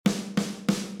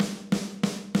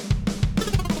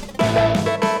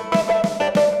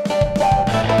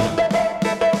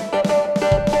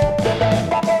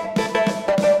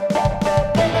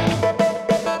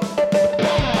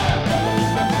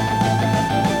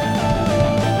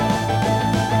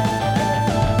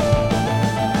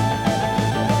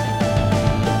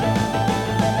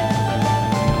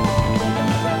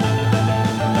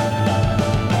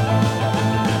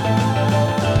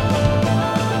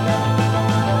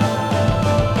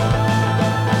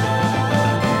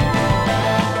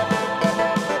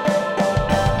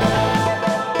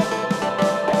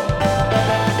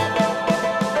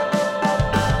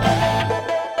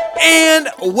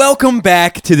Welcome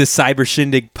back to the Cyber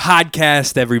Shindig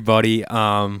podcast, everybody.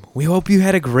 We hope you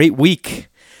had a great week.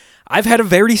 I've had a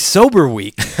very sober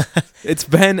week. It's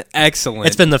been excellent.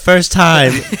 It's been the first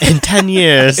time in 10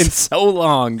 years. In so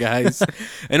long, guys.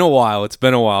 In a while. It's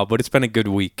been a while, but it's been a good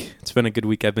week.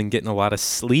 I've been getting a lot of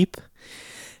sleep.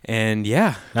 And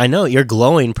yeah. I know. You're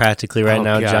glowing practically right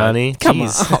now, God. Johnny. Come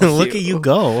Jeez. on. Look at you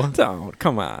go. Don't.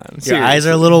 Come on. Your Seriously. eyes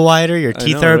are a little wider. Your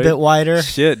teeth know, are a right? bit wider.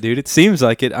 Shit, dude. It seems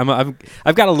like it.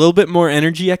 I've got a little bit more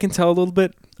energy. I can tell a little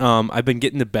bit. I've been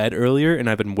getting to bed earlier,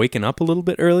 and I've been waking up a little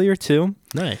bit earlier, too.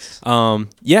 Nice.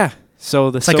 Yeah. So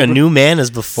It's like a new man is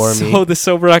before me. So the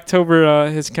Sober October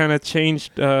has kind of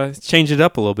changed it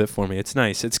up a little bit for me. It's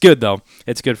nice. It's good, though.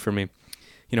 It's good for me.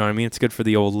 You know what I mean? It's good for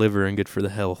the old liver and good for the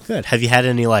health. Good. Have you had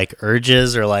any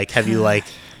urges or have you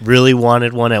really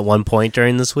wanted one at one point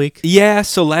during this week? Yeah.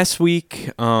 So last week,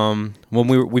 when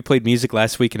we played music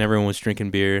last week and everyone was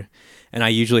drinking beer, and I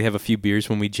usually have a few beers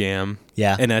when we jam.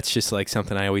 Yeah. And that's just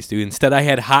something I always do. Instead, I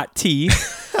had hot tea,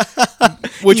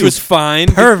 which was fine.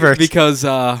 Pervert. Because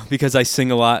I sing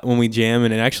a lot when we jam,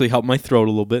 and it actually helped my throat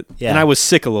a little bit. Yeah. And I was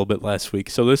sick a little bit last week,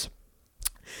 so this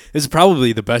is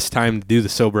probably the best time to do the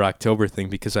Sober October thing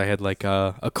because I had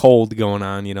a cold going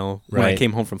on, when I Right.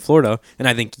 came home from Florida, and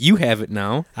I think you have it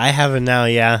now. I have it now,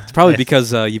 yeah. It's probably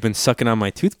because you've been sucking on my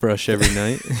toothbrush every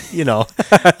night.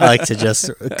 I like to just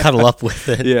cuddle up with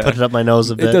it, Yeah. put it up my nose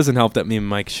a bit. It doesn't help that me and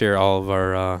Mike share all of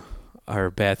our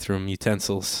bathroom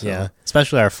utensils. So. Yeah,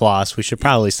 especially our floss. We should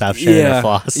probably stop sharing our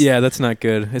floss. Yeah, that's not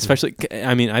good. Especially,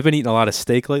 I've been eating a lot of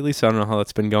steak lately, so I don't know how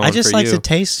that's been going. I just for like you. to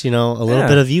taste, a little Yeah.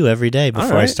 bit of you every day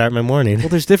before I right. start my morning. Well,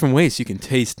 there's different ways you can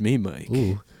taste me, Mike.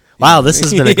 Ooh. Wow, this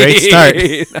has been a great start.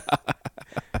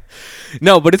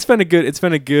 No, but it's been a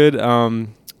good.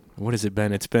 What has it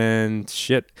been? It's been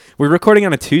shit. We're recording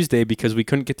on a Tuesday because we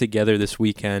couldn't get together this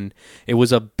weekend. It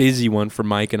was a busy one for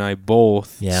Mike and I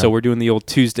both. Yeah. So we're doing the old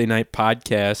Tuesday night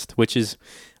podcast, which is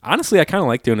honestly I kind of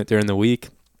like doing it during the week.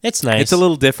 It's nice. It's a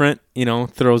little different,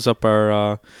 throws it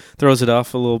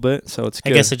off a little bit, so it's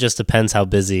good. I guess it just depends how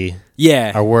busy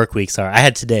yeah. our work weeks are. I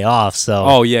had today off, so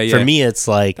Oh, yeah. for me it's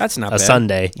That's not a bad.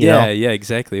 Sunday. You Yeah, know? yeah,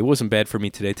 exactly. It wasn't bad for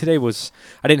me today.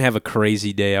 I didn't have a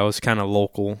crazy day. I was kind of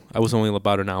local. I was only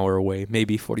about an hour away,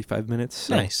 maybe 45 minutes.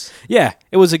 So. Nice. Yeah,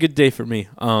 it was a good day for me.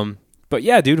 But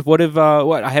yeah, dude, what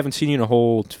I haven't seen you in a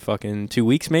whole fucking 2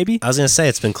 weeks, maybe? I was going to say,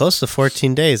 it's been close to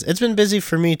 14 days. It's been busy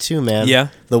for me too, man. Yeah.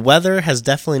 The weather has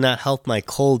definitely not helped my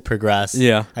cold progress.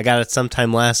 Yeah. I got it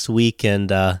sometime last week, and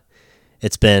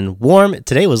it's been warm.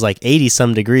 Today was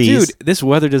 80-some degrees. Dude, this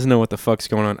weather doesn't know what the fuck's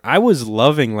going on. I was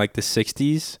loving the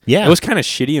 60s. Yeah. It was kind of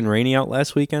shitty and rainy out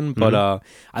last weekend, but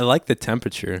I like the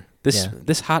temperature. Yeah.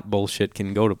 This hot bullshit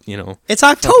can go to, It's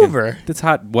October. this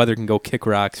hot weather can go kick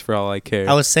rocks for all I care.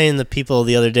 I was saying to people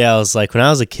the other day, I was like, when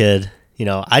I was a kid,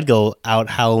 I'd go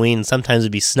out Halloween. Sometimes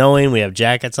it'd be snowing. We have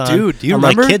jackets on. Dude, do you I'm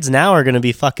remember? Like, kids now are going to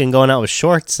be fucking going out with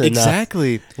shorts and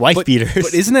Exactly. wife beaters.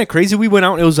 But isn't that crazy? We went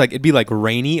out and it was it'd be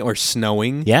rainy or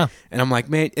snowing. Yeah. And I'm like,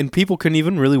 man, and people couldn't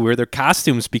even really wear their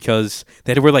costumes because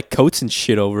they had to wear coats and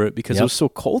shit over it because it Yep. was so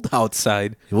cold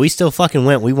outside. We still fucking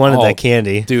went. We wanted that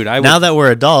candy. Dude, now that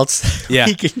we're adults, Yeah.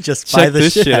 we can just buy Check the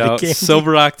this shit out of out. candy.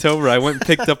 Sober October. I went and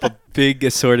picked up a big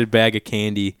assorted bag of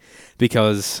candy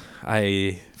because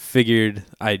I figured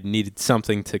I needed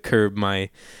something to curb my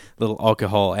little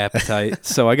alcohol appetite.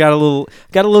 So I got a little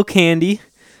candy.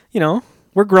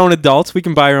 We're grown adults. We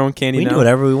can buy our own candy We now. do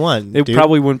whatever we want. It dude.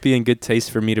 probably wouldn't be in good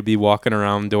taste for me to be walking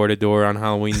around door to door on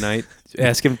Halloween night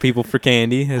asking people for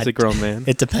candy as a grown man.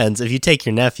 It depends. If you take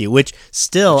your nephew, which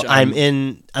still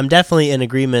I'm definitely in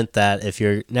agreement that if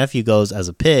your nephew goes as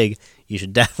a pig, you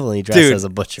should definitely dress as a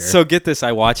butcher. So get this,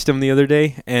 I watched him the other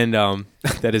day, and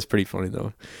that is pretty funny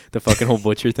though. The fucking whole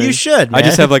butcher thing. You should, I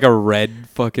just man. have a red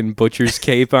fucking butcher's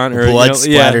cape on, or Blood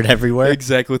splattered everywhere.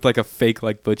 Exactly, with a fake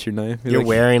butcher knife. You're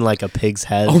wearing a pig's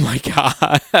head. Oh my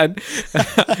god,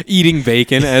 eating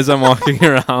bacon as I'm walking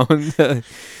around.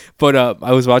 But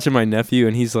I was watching my nephew,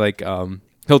 and he's like,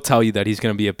 he'll tell you that he's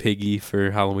gonna be a piggy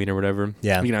for Halloween or whatever.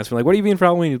 Yeah. You can ask him what are you being for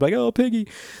Halloween? He's like, oh, piggy.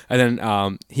 And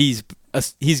then he's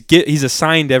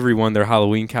assigned everyone their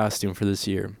Halloween costume for this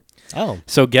year. Oh.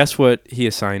 So guess what he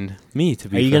assigned me to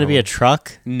be. Are you going to be a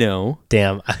truck? No.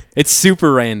 Damn. It's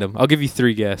super random. I'll give you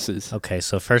 3 guesses. Okay,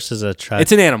 so first is a truck.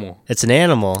 It's an animal. It's an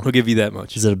animal. I'll give you that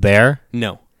much. Is it a bear?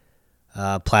 No.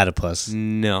 Platypus.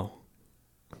 No.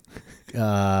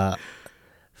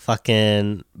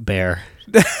 Fucking bear.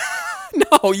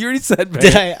 No, you already said bear.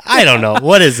 Did I? I don't know.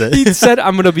 What is it? He said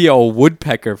I'm going to be a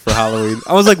woodpecker for Halloween.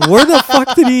 I was like, where the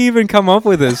fuck did he even come up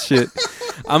with this shit?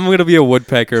 I'm gonna be a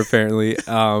woodpecker apparently.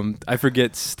 I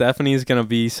forget. Stephanie's gonna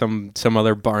be some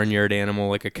other barnyard animal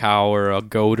like a cow or a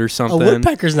goat or A something.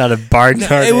 woodpecker's not a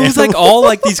barnyard. It was animal. like all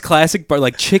like these classic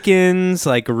like chickens,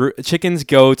 like chickens,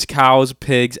 goats, cows,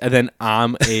 pigs, and then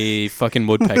I'm a fucking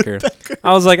woodpecker.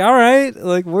 I was like, all right,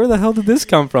 like where the hell did this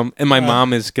come from? And my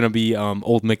mom is gonna be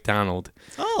Old MacDonald.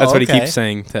 Oh, That's what okay. he keeps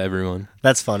saying to everyone.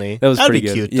 That's funny. That was That'd pretty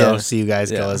be good. cute though. Yeah. To see you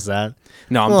guys go Yeah. as that.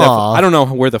 No, I'm Aw. definitely. I don't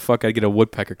know where the fuck I'd get a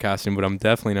woodpecker costume, but I'm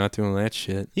definitely not doing that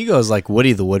shit. He goes like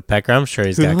Woody the Woodpecker. I'm sure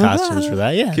he's got costumes for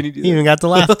that. Yeah. Can you do He even got the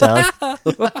laugh down.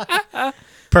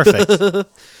 Perfect. Oh,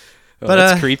 But,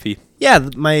 that's creepy. Yeah,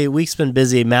 my week's been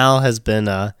busy. Mal has been,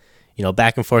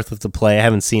 back and forth with the play. I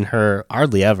haven't seen her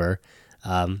hardly ever.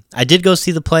 I did go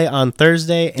see the play on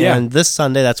Thursday and this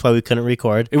Sunday. That's why we couldn't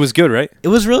record. It was good, right? It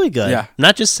was really good. Yeah.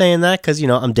 Not just saying that because,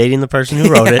 I'm dating the person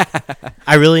who wrote it.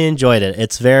 I really enjoyed it.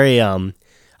 It's very,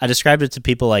 I described it to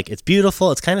people like it's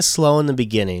beautiful. It's kind of slow in the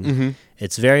beginning. Mm-hmm.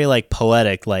 It's very like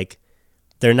poetic. Like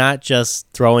they're not just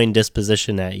throwing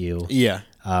disposition at you. Yeah.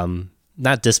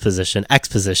 Not disposition,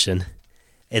 exposition.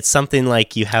 It's something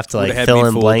like you have to Would've like had fill me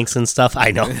in fooled. blanks and stuff.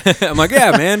 I know. I'm like,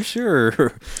 yeah, man, sure.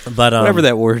 But Whatever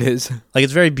that word is. like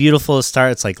it's very beautiful to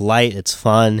start. It's like light, it's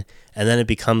fun, and then it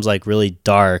becomes like really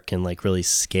dark and like really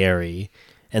scary.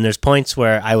 And there's points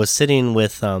where I was sitting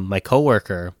with my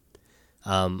coworker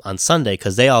on Sunday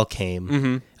because they all came.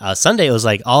 Mm-hmm. Sunday it was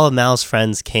like all of Mal's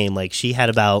friends came. Like she had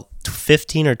about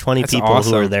 15 or 20 That's people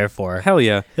awesome. who were there for her. Hell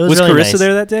yeah. It was Was really Carissa nice.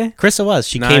 there that day? Carissa was.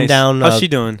 She Nice. came down. How's she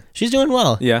doing? She's doing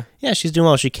well. Yeah. Yeah, she's doing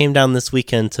well. She came down this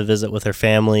weekend to visit with her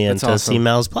family and That's to awesome. see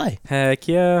Mal's play. Heck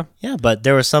yeah. Yeah, but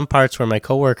there were some parts where my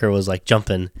coworker was like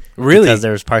jumping. Really? Because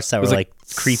there was parts that It were was like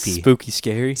creepy. Spooky,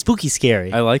 scary. Spooky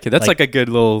scary. I like it. That's Like- like a good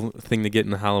little thing to get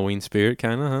in the Halloween spirit,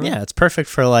 kind of, huh? Yeah, it's perfect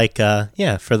for like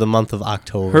for the month of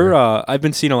October. Her, I've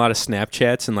been seeing a lot of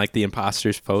Snapchats and like the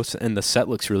imposters posts, and the set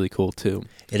looks really cool too.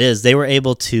 It is. They were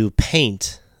able to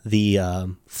paint the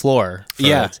floor for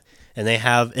Yeah. it. And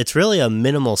it's really a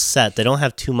minimal set. They don't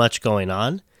have too much going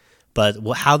on. But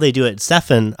how they do it,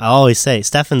 Stefan, I always say,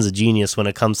 Stefan's a genius when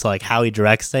it comes to like how he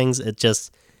directs things.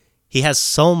 He has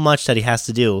so much that he has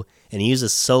to do, and he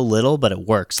uses so little, but it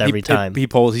works every time.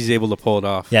 He's able to pull it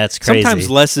off. Yeah, it's crazy. Sometimes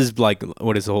less is like,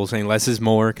 what is the whole saying? Less is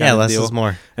more kind of less deal. is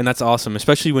more. And that's awesome,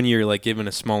 especially when you're like given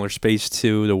a smaller space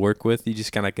to work with. You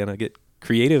just kind of gonna get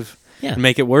creative Yeah. and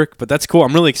make it work. But that's cool.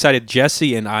 I'm really excited.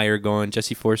 Jesse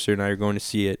Forster and I are going to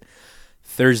see it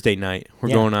Thursday night. We're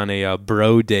Yeah. going on a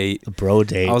bro date. A bro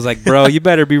date. I was like, bro, you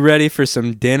better be ready for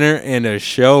some dinner and a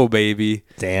show, baby.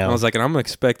 Damn. I was like, and I'm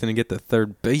expecting to get the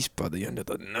third base by the end of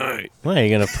the night. Why are you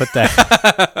going to put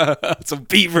that? So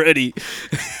be ready.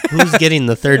 Who's getting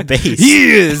the third base?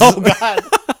 He is. Oh, God.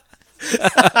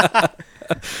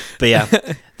 But yeah,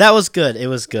 that was good. It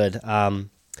was good.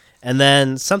 And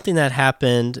then something that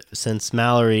happened since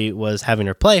Mallory was having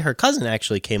her play, her cousin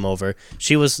actually came over.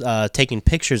 She was taking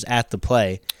pictures at the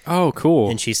play, Oh, cool.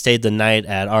 and she stayed the night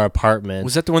at our apartment.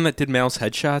 Was that the one that did Mal's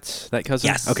headshots? That cousin?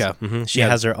 Yes. Okay. hmm She Yeah.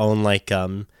 has her own like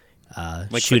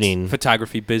shooting.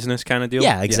 photography business kind of deal.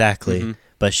 Yeah, exactly. Mhm.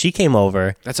 But she came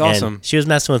over. That's and awesome. She was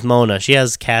messing with Mona. She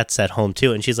has cats at home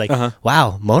too, and she's like, Uh-huh.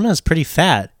 "Wow, Mona's pretty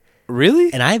fat."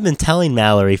 Really? And I've been telling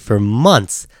Mallory for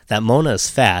months that Mona is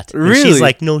fat. And Really? she's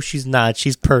like, no, she's not.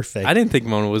 She's perfect. I didn't think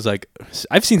Mona was like.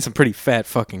 I've seen some pretty fat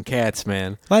fucking cats,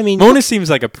 man. Well, I mean, Mona seems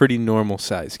like a pretty normal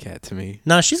sized cat to me.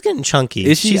 no, she's getting chunky.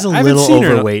 Is she? She's a I haven't little seen her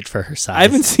in a- overweight for her size. I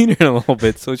haven't seen her in a little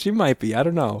bit, so she might be. I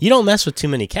don't know. You don't mess with too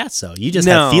many cats, though. You just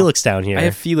No. have Felix down here. I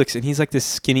have Felix, and he's like this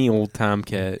skinny old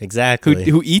tomcat Exactly.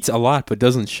 who eats a lot but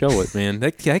doesn't show it, man.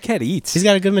 That cat eats. He's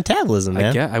got a good metabolism,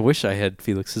 man. I wish I had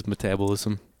Felix's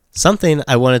metabolism. Something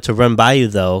I wanted to run by you,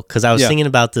 though, because I was Yeah. thinking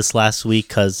about this last week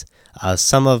because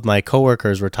some of my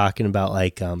coworkers were talking about,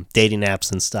 like, dating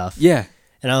apps and stuff. Yeah.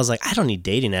 And I was like, I don't need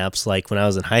dating apps like when I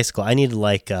was in high school. I needed,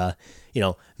 like,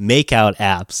 make out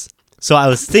apps. So I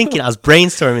was thinking, I was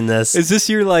brainstorming this. Is this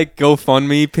your like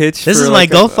GoFundMe pitch? This for, is like,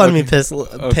 my GoFundMe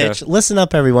okay. pitch. Listen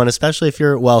up, everyone, especially if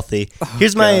you're wealthy.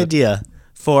 Here's my God. idea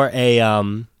for a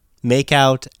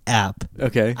make-out app.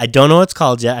 Okay. I don't know what it's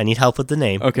called yet. I need help with the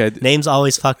name. Okay. Names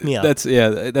always fuck me up.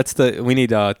 We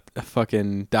need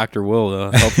fucking Dr.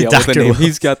 Will to help you out with the Dr.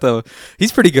 name. Will.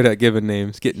 He's pretty good at getting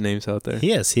names out there.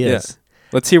 He is. Yeah.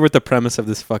 Let's hear what the premise of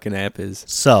this fucking app is.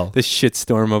 So, This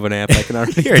shitstorm of an app I can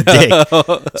already you're a tell.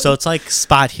 dick. So it's like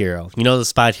Spot Hero. You know the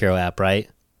Spot Hero app, right?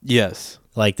 Yes.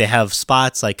 Like they have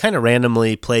spots like kind of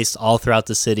randomly placed all throughout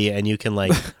the city, and you can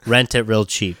like rent it real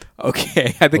cheap.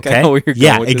 Okay. I think I Okay? know where you're going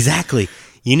Yeah, with this. exactly.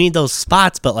 You need those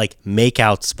spots, but like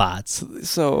make-out spots.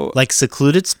 So Like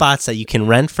secluded spots that you can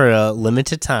rent for a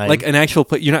limited time. like an actual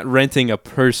you're not renting a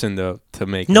person to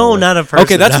make No, out with. not a person.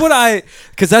 Okay, that's what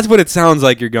because that's what it sounds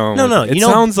like you're going No, with. no, It you know-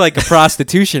 sounds like a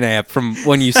prostitution app from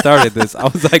when you started this. I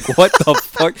was like, what the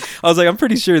fuck? I was like, I'm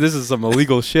pretty sure this is some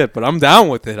illegal shit, but I'm down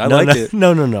with it. I no, like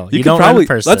no, it. no. You could don't probably rent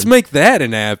a person. let's make that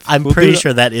an app. I'm We'll pretty do it-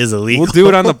 sure that is illegal. We'll do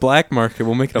it on the black market.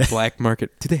 We'll make it a black market.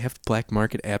 Do they have black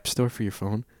market app store for your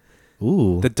phone?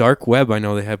 Ooh. The dark web, I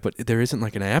know they have, but there isn't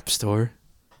like an app store,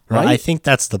 Well, right? I think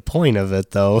that's the point of it,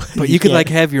 though. But you could can't- like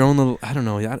have your own little. I don't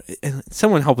know.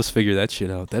 Someone help us figure that shit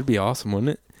out. That'd be awesome,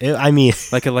 wouldn't it? I mean,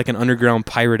 Like an underground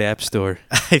pirate app store.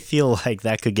 I feel like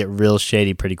that could get real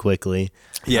shady pretty quickly.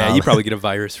 Yeah, you probably get a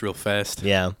virus real fast.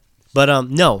 Yeah. But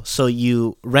no, so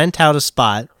you rent out a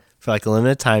spot for like a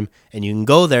limited time, and you can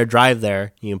go there, drive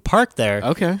there, you can park there,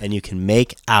 Okay. and you can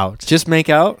make out. Just make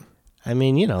out. I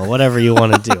mean, whatever you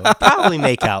want to do. Probably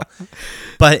make out.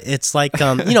 But it's like,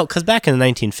 because back in the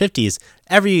 1950s,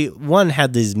 everyone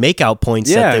had these makeout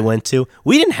points that Yeah. they went to.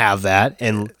 We didn't have that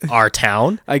in our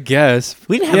town. I guess.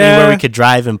 We didn't have anywhere we could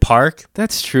drive and park.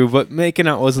 That's true, but making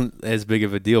out wasn't as big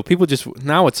of a deal. People just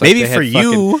now it's like Maybe they had for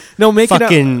you, No, making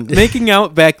fucking- out, making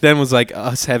out back then was like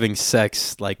us having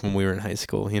sex, like when we were in high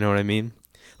school. You know what I mean?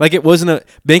 Like it wasn't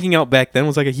making out back then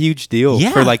was like a huge deal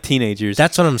Yeah. for like teenagers.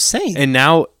 That's what I'm saying. And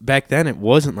now back then it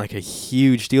wasn't like a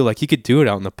huge deal. Like you could do it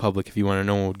out in the public if you want to.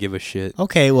 No one would give a shit.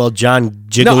 Okay, well, John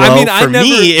Gigolo, No, I mean, I for never-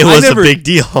 me, it I was never- a big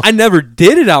deal. I never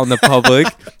did it out in the public,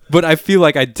 but I feel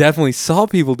like I definitely saw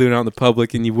people doing it out in the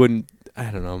public, and you wouldn't.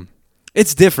 I don't know.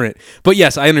 It's different, but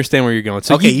yes, I understand where you're going.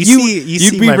 So Okay, you you'd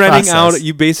see be my renting process. out.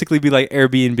 You basically be like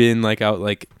Airbnb, like out,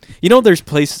 like there's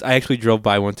places. I actually drove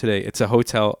by one today. It's a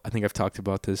hotel. I think I've talked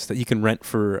about this that you can rent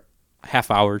for half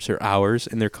hours or hours,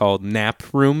 and they're called nap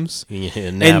rooms. Yeah,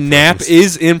 And nap rooms.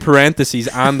 is in parentheses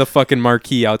on the fucking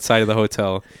marquee outside of the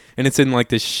hotel, and it's in like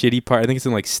this shitty part. I think it's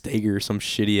in like Stager, some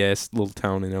shitty ass little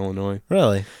town in Illinois.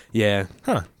 Really? Yeah,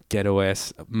 Huh. ghetto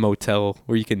ass motel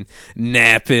where you can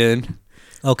nap in.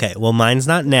 Okay, well, mine's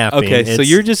not napping. Okay, so It's-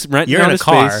 you're just renting you're out in a space.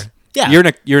 car. Yeah.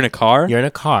 you're in a car. You're in a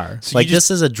car. So like you just-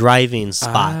 this is a driving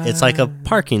spot. It's like a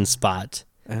parking spot.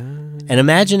 Ah. And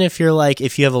imagine if you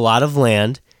have a lot of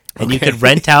land and you Okay. could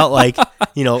rent out like,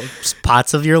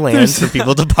 spots of your land for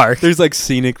people to park. There's like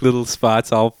scenic little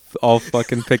spots all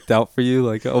fucking picked out for you,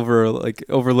 like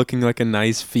overlooking like a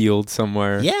nice field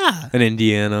somewhere. Yeah. In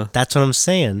Indiana, That's what I'm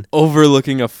saying.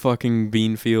 overlooking a fucking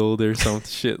bean field or some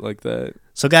shit like that.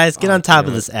 So guys, get on top damn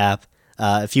of it. this app.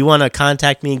 If you want to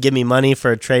contact me and give me money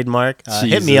for a trademark,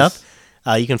 hit me up. Jesus.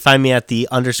 You can find me at the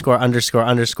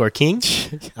 _ king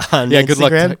on Yeah, good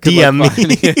luck. Instagram. Good DM luck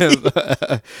me. finding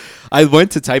him. I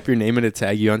went to type your name in to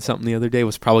tag you on something the other day. It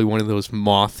was probably one of those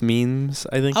moth memes,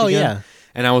 I think. Oh, you got. yeah.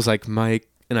 And I was like, Mike,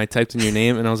 and I typed in your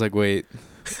name, and I was like, wait.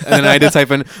 And then I had to type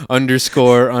in __, and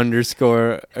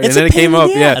It's then a it came pain in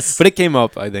up. the Yeah, ass. but it came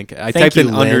up. I think I Thank typed in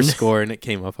you, Lynn. _ and it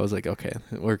came up. I was like, okay,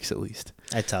 it works at least.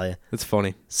 I tell you. It's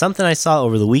funny. Something I saw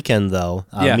over the weekend, though.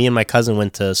 Yeah. Me and my cousin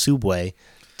went to Subway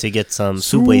to get some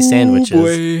Subway sandwiches.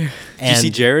 Did you see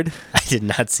And- Jared? I did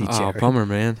not see Oh, Jared. bummer,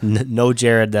 man. No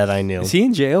Jared that I knew. Is he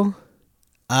in jail?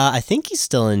 I think he's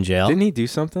still in jail. Didn't he do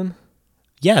something?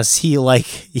 Yes, he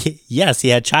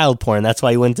had child porn. That's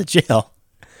why he went to jail.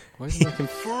 Why is it looking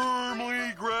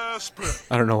Firmly grasp it.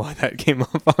 I don't know why that came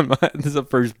up on my. This is the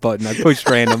first button I pushed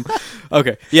random.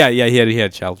 Okay, yeah. He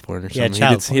had child porn or something. had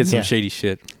child he had some porn, yeah. shady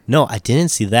shit. No, I didn't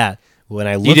see that. When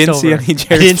I looked You didn't over, see any Jared's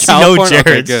I didn't see child no porn?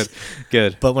 Okay, Jared's.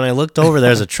 good. But when I looked over,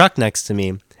 there was a truck next to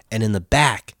me, and in the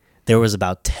back there was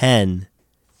about 10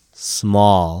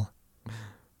 small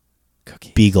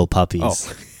Cookie. beagle puppies.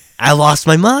 Oh. I lost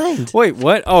my mind. Wait,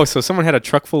 what? Oh, so someone had a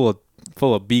truck full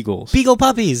of beagles. Beagle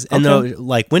puppies, and Okay.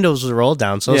 the windows were rolled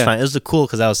down, so it was Yeah. fine. It was cool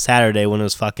because that was Saturday when it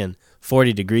was fucking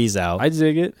 40 degrees out, I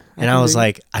dig it. and I was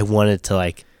like, I wanted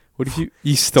to what if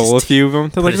you stole a few of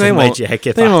them? put it in my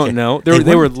jacket They pocket. won't know. They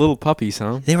They were wouldn't. little puppies,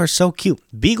 huh? They were so cute.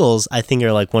 Beagles, I think,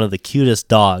 are like one of the cutest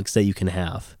dogs that you can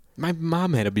have. My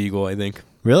mom had a beagle. I think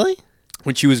Really?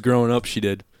 when she was growing up, she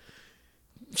did.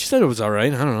 She said it was all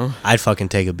right. I don't know. I'd fucking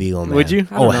take a beagle, man. Would you?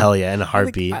 I don't Oh know. hell yeah, in a I think-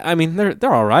 heartbeat. I mean,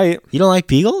 they're all right. You don't like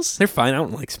beagles? They're fine. I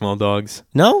don't like small dogs.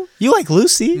 No, you like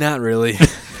Lucy. Not really.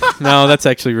 No, that's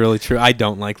actually really true. I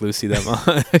don't like Lucy that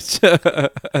much.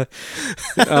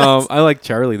 I like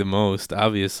Charlie the most,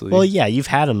 obviously. Well, yeah, you've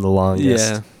had him the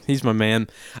longest. yeah, he's my man.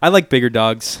 I like bigger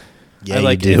dogs. Yeah, I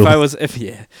like you do.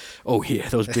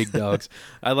 those big dogs.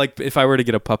 I like if I were to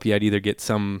get a puppy, I'd either get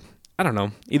some, I don't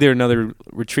know, either another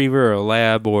retriever or a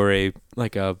lab or a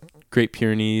Great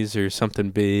Pyrenees or something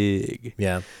big.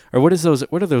 Yeah. Or what are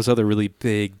those other really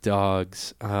big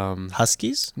dogs?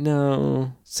 Huskies?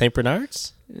 No. St.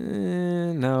 Bernards?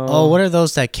 No. Oh, what are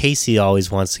those that Casey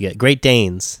always wants to get? Great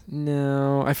Danes.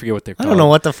 No, I forget what they're I called. don't know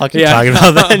what the fuck you're Yeah. talking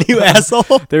about then, you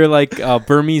asshole. They're like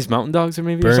Burmese mountain dogs or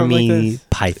maybe or something like Burmese that.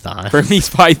 python. Burmese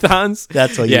pythons.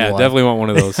 That's what you Yeah, want. definitely want one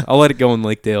of those. I'll let it go in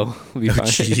Lakedale. It'll be fine.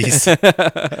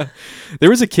 jeez. There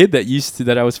was a kid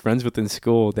that I was friends with in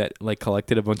school that like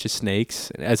collected a bunch of snakes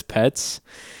as pets,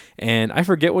 and I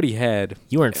forget what he had.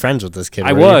 You weren't friends with this kid,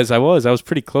 I were you? was. I was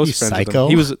pretty close You friends with psycho. him.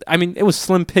 He was. I mean, it was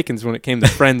slim pickings when it came to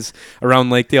friends around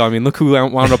Lakedale. I mean, look who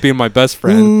wound up being my best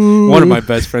friend. One of my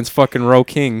best friends, fucking Ro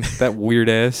King, that weird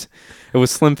ass. It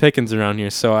was slim pickings around here.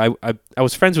 So I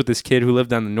was friends with this kid who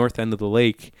lived on the north end of the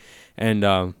lake,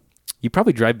 and you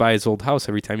probably drive by his old house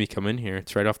every time you come in here.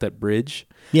 It's right off that bridge.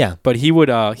 Yeah. But he would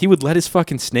let his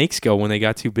fucking snakes go when they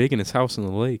got too big in his house in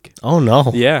the lake. Oh,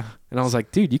 no. Yeah. And I was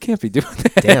like, dude, you can't be doing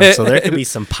that. Damn, so there could be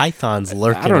some pythons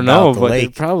lurking I don't know, about the but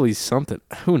lake. probably something.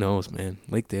 Who knows, man?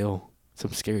 Lakedale,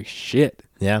 some scary shit.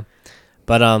 Yeah.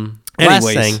 But last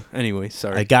thing, Anyway,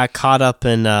 sorry. I got caught up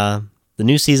in the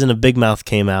new season of Big Mouth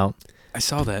came out. I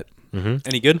saw that. Mm-hmm.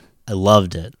 Any good? I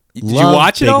loved it. Did you Loved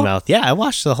watch it Big all? Mouth. Yeah, I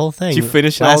watched the whole thing. Did you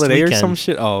finish it last all today or weekend. some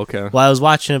shit? Oh, okay. Well, I was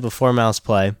watching it before Mouse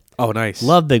Play. Oh, nice.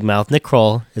 Love Big Mouth. Nick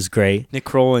Kroll is great. Nick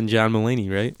Kroll and John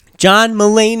Mulaney, right? John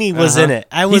Mulaney was in it.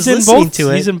 I was He's in listening both. to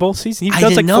it. He's in both seasons. He I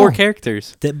does like didn't 4 know.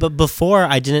 characters. But before,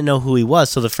 I didn't know who he was.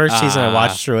 So the first season, I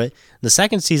watched through it. The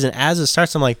second season, as it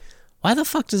starts, I'm like, why the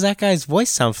fuck does that guy's voice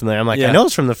sound familiar? I'm like, Yeah. I know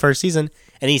it's from the first season.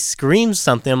 And he screams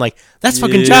something. I'm like, that's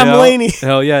fucking John Yeah. Mulaney.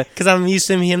 Hell yeah. Because I'm used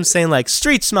to him saying, like,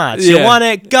 street smarts. You Yeah. want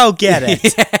it? Go get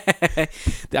it.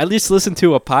 I just listened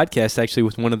to a podcast actually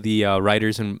with one of the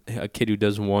writers and a kid who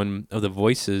does one of the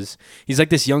voices. He's like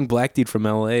this young black dude from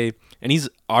LA, and he's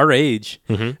our age,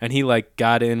 and he like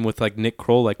got in with like Nick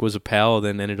Kroll, like was a pal,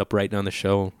 then ended up writing on the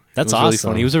show. That's It was really awesome.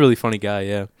 funny. He was a really funny guy.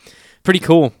 Yeah, pretty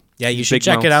cool. Yeah, you should Big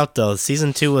check it Mouth. out, though.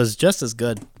 Season 2 was just as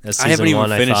good as season I haven't even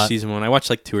 1, I finished thought. season 1. I watched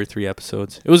like 2 or 3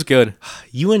 episodes. It was good.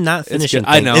 You and not It's finishing good.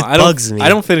 I things. know. It I bugs don't, me. I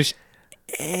don't finish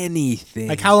anything.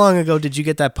 Like, how long ago did you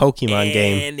get that Pokemon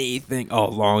game? Anything. Oh,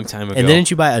 a long time ago. And didn't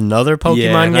you buy another Pokemon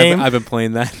yeah, and game? I've been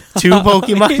playing that. 2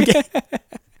 Pokemon games?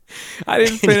 I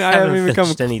didn't. You I haven't haven't even come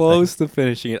finished anything. close to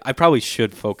finishing it. I probably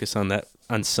should focus on that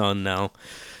on Sun now,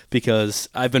 because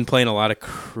I've been playing a lot of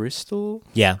Crystal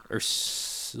Yeah, or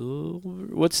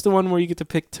Silver. What's the one where you get to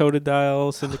pick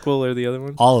Totodile, Cyndaquil, or the other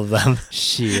one? all of them.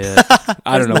 Shit,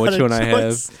 I don't know That's which not a one I have.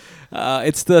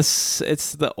 choice.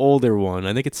 It's the older one.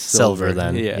 I think it's Silver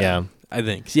then, yeah. I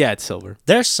think. Yeah, it's Silver.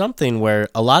 There's something where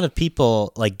a lot of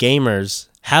people, like gamers,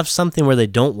 have something where they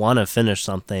don't want to finish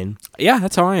something. Yeah,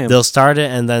 that's how I am. They'll start it,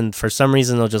 and then for some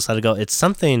reason, they'll just let it go. It's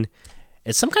some kind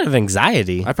of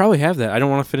anxiety. I probably have that. I don't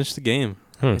want to finish the game.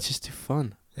 Hmm. It's just too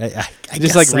fun. I Just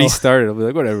guess like so. restart it. I'll be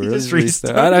like, whatever. You Let's just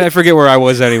restart. restart I forget where I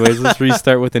was anyways. Let's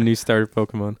restart with a new starter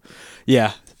Pokemon.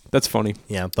 Yeah, that's funny.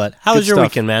 Yeah, but how Good was your stuff.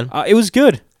 weekend, man? It was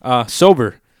good.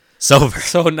 Sober. Sober.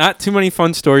 So not too many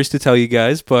fun stories to tell you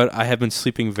guys, but I have been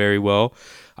sleeping very well.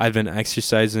 I've been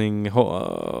exercising.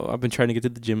 I've been trying to get to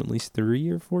the gym at least 3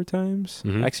 or 4 times.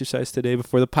 Mhm. Exercised today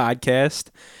before the podcast.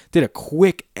 Did a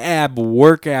quick ab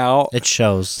workout. It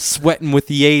shows. Sweating with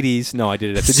the 80s. No, I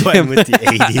did it at the Sweating gym. with the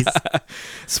 80s.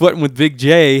 Sweating with Big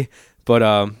J. But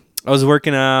I was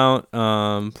working out.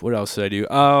 What else did I do?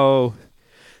 Oh,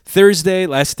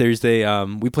 last Thursday,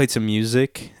 we played some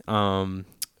music.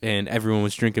 And everyone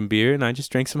was drinking beer, and I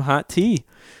just drank some hot tea.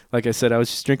 Like I said, I was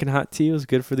just drinking hot tea. It was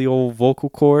good for the old vocal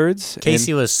cords.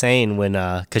 Casey was saying when,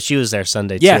 because she was there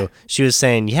Sunday Yeah. too. She was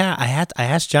saying, yeah, I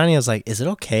asked Johnny, I was like, is it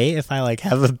okay if I like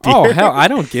have a beer? Oh hell, I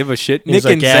don't give a shit. He was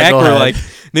Nick and like, "Yeah, Zach go were ahead." like,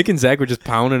 Nick and Zach were just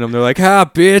pounding them. They're like,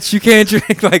 bitch, you can't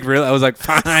drink. Like really, I was like,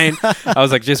 fine. I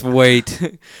was like, just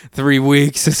wait 3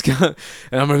 weeks, and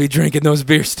I'm gonna be drinking those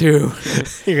beers too.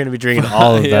 You're gonna be drinking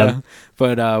all of them.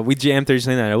 But we jammed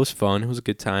Thursday night. It was fun. It was a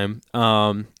good time.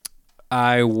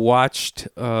 I watched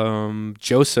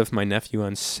Joseph, my nephew,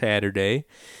 on Saturday,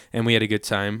 and we had a good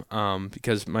time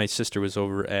because my sister was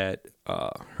over at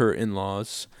her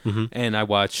in-laws, and I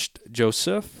watched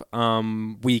Joseph.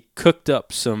 We cooked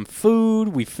up some food.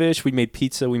 We fished. We made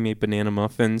pizza. We made banana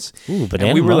muffins. Ooh, And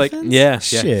banana we were muffins? like, yeah,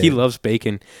 Shit. he loves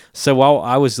bacon. So while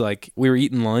I was like, we were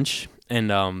eating lunch,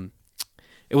 and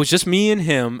It was just me and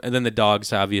him, and then the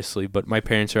dogs, obviously. But my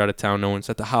parents are out of town. No one's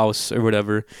at the house or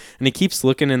whatever. And he keeps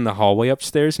looking in the hallway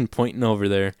upstairs and pointing over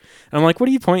there. And I'm like, what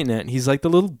are you pointing at? And he's like, the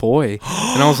little boy.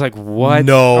 And I was like, what?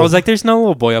 No. I was like, there's no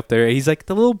little boy up there. He's like,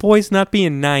 the little boy's not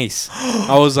being nice.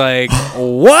 I was like,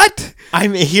 what?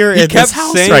 I'm here He at kept this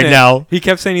house saying right it. now. He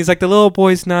kept saying, he's like, the little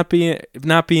boy's not being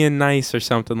nice or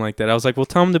something like that. I was like, well,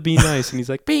 tell him to be nice. And he's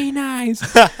like, be nice.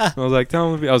 I was like, tell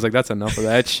him to be. I was like, that's enough of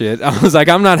that shit. I was like,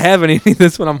 I'm not having any of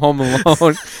this when I'm home alone.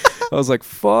 I was like,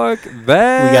 fuck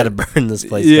that. We got to burn this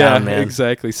place Yeah, down, man.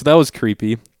 exactly. So that was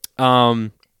creepy. I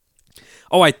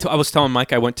was telling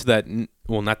Mike I went to that.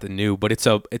 Well, not the new, but it's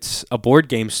a board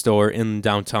game store in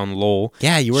downtown Lowell.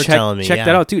 Yeah, you were telling me. Check yeah.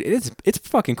 that out, dude. It's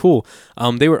fucking cool.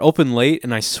 They were open late,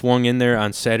 and I swung in there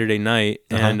on Saturday night,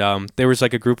 and there was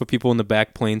like a group of people in the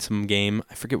back playing some game.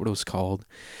 I forget what it was called,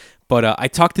 but I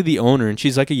talked to the owner, and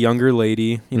she's like a younger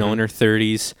lady, in her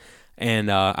 30s, and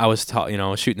I was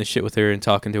shooting the shit with her and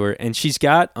talking to her, and she's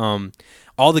got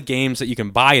all the games that you can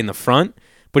buy in the front.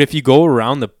 But if you go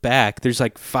around the back, there's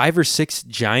like 5 or 6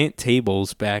 giant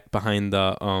tables back behind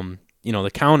the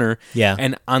the counter. Yeah.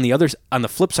 And on the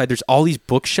flip side, there's all these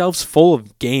bookshelves full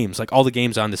of games, like all the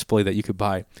games on display that you could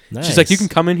buy. Nice. She's like, you can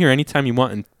come in here anytime you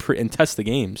want and test the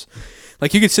games.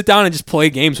 Like you could sit down and just play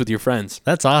games with your friends.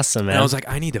 That's awesome, man. And I was like,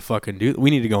 I need to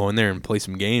we need to go in there and play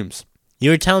some games. You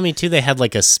were telling me too they had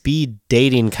like a speed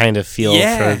dating kind of feel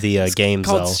for the games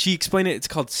though. She explained it. It's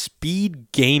called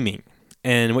speed gaming.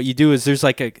 And what you do is there's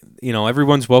like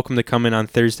everyone's welcome to come in on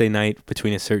Thursday night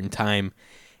between a certain time,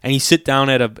 and you sit down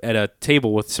at a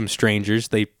table with some strangers.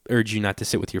 They urge you not to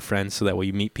sit with your friends, so that way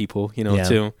you meet people,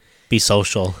 too. Be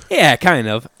social. Yeah, kind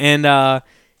of.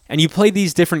 And you play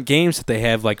these different games that they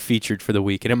have like featured for the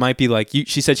week, and it might be like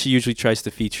she said she usually tries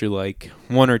to feature like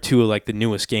 1 or 2 of like the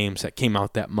newest games that came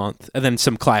out that month, and then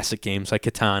some classic games like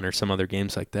Catan or some other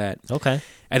games like that. Okay.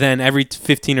 And then every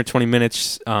 15 or 20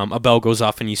 minutes, a bell goes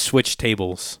off and you switch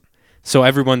tables. So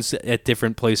everyone's at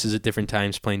different places at different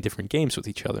times playing different games with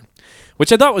each other,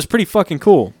 which I thought was pretty fucking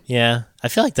cool. Yeah. I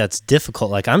feel like that's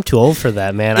difficult. Like I'm too old for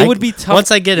that, man. It would be tough.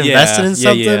 Once I get invested in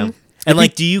something. Yeah. And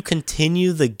like, do you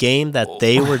continue the game that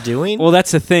they were doing? Well,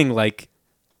 that's the thing. Like,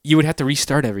 you would have to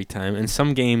restart every time, and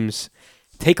some games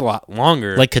take a lot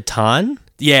longer. Like Catan?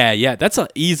 Yeah. That's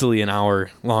easily an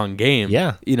hour-long game.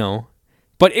 Yeah.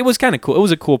 But it was kind of cool. It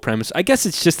was a cool premise. I guess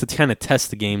it's just to kind of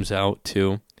test the games out,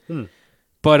 too.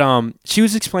 But she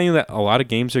was explaining that a lot of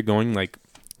games are going, like,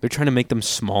 they're trying to make them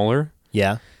smaller.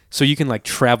 Yeah. So you can, like,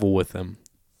 travel with them.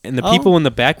 And the people in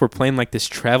the back were playing, like, this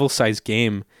travel-sized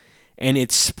game, and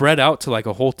it's spread out to, like,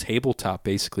 a whole tabletop,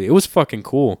 basically. It was fucking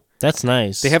cool. That's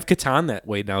nice. They have Catan that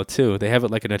way now, too. They have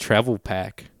it, like, in a travel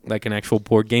pack, like an actual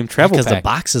board game travel pack. Because the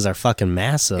boxes are fucking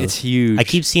massive. It's huge. I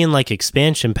keep seeing, like,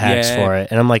 expansion packs for it,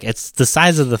 and I'm like, it's the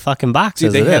size of the fucking box Dude,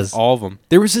 as they it have is. all of them.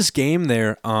 There was this game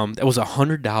there that was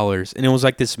 $100, and it was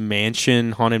like this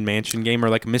haunted mansion game, or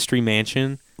like a mystery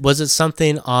mansion. Was it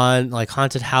something on, like,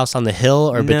 Haunted House on the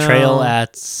Hill or Betrayal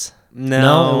at...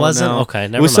 No, it wasn't? no. Okay,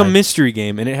 never It was mind. some mystery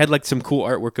game, and it had like some cool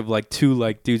artwork of like 2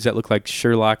 like dudes that look like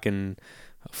Sherlock and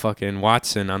fucking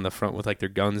Watson on the front with like their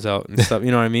guns out and stuff.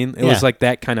 You know what I mean? It was like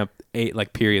that kind of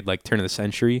period, like turn of the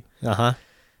century. Uh-huh.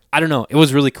 I don't know. It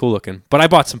was really cool looking, but I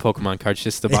bought some Pokemon cards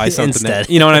just to buy something. Instead.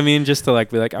 You know what I mean? Just to like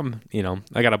be like,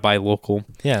 I gotta buy local.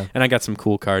 Yeah. And I got some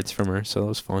cool cards from her, so that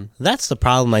was fun. That's the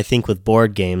problem, I think, with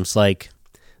board games. Like,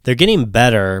 they're getting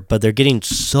better, but they're getting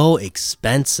so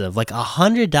expensive. Like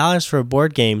 $100 for a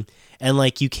board game, and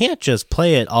like you can't just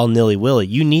play it all nilly-willy.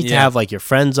 You need to have like your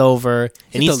friends over.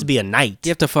 It needs to be a night.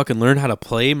 You have to fucking learn how to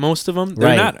play most of them.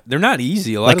 Right. They're not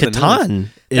easy. A lot Like of the Catan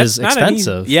is That's not an easy-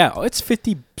 expensive. Yeah, it's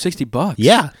 $50-$60.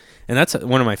 Yeah. And that's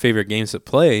one of my favorite games to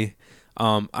play.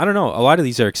 I don't know. A lot of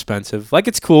these are expensive. Like,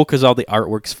 it's cool because all the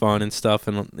artwork's fun and stuff.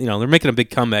 And, they're making a big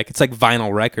comeback. It's like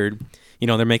Vinyl Record.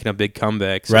 They're making a big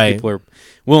comeback. So Right. people are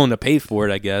willing to pay for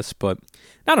it, I guess. But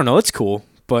I don't know. It's cool.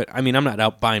 But, I mean, I'm not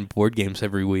out buying board games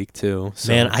every week, too.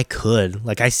 So. Man, I could.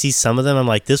 Like, I see some of them. I'm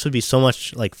like, this would be so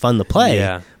much like fun to play.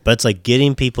 Yeah. But it's like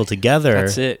getting people together.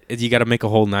 That's it. You got to make a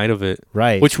whole night of it.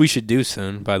 Right. Which we should do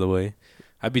soon, by the way.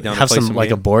 I'd be down Have to play some like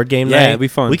game. a board game Yeah, night. it'd be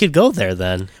fun. We could go there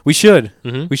then. We should.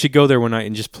 Mhm. We should go there one night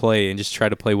and just play and just try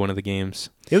to play one of the games.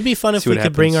 It would be fun if See we what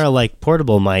could bring happens. our like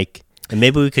portable mic and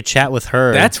maybe we could chat with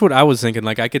her. That's what I was thinking.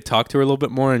 Like, I could talk to her a little bit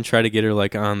more and try to get her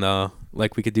like on the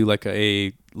we could do like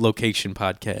a location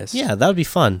podcast. Yeah, that would be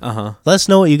fun. Uh-huh. Let us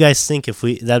know what you guys think if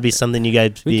that'd be something you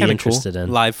guys be Kinda interested cool.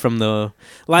 in. Live from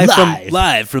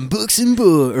Books and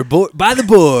Board or by the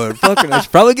Board. Fucking, I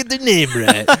should probably get their name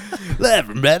right. Live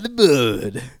from by the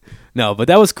Board. No, but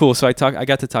that was cool. So I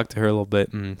got to talk to her a little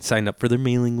bit and signed up for their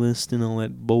mailing list and all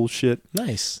that bullshit.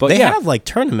 Nice. But they yeah. have like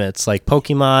tournaments like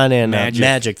Pokemon and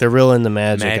Magic. They're real into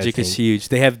Magic. Magic is huge.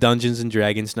 They have Dungeons and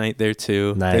Dragons night there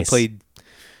too. Nice.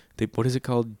 What is it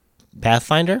called?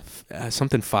 Pathfinder?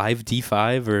 Something 5,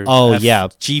 D5 or yeah.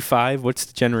 G5. What's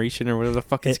the generation or whatever the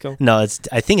fuck it's called? No,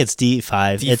 I think it's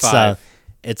D5. D5.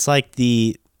 It's like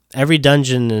every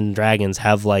Dungeon and Dragons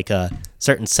have like a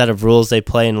certain set of rules they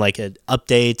play, and like it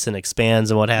updates and expands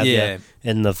and what have Yeah. you.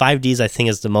 And the 5Ds I think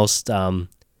is the most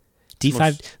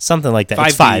D5 something like that. 5D,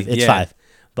 it's 5. It's yeah. 5.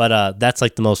 But that's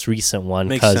like the most recent one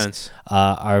Makes because sense.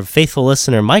 Our faithful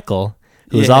listener Michael,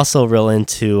 who's Yeah. also real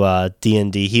into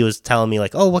D&D, he was telling me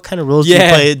like, "Oh, what kind of rules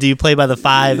Yeah. do you play by the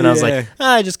 5?" And I was Yeah. like,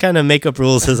 "I just kind of make up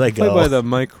rules as I Play go." by the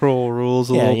micro rules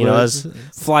a Yeah, little you bit. know,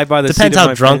 Fly by the depends seat of how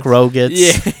my drunk pants. Ro gets.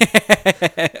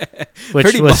 Yeah. Which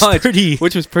pretty was much. pretty.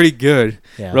 Which was pretty good.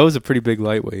 Yeah. Ro's a pretty big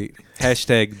lightweight.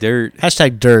 Hashtag dirt.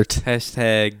 Hashtag dirt.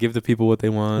 Hashtag give the people what they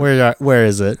want. Where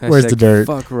is it? Where's the Hashtag dirt?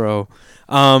 Fuck Ro.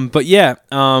 But yeah,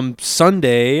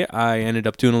 Sunday I ended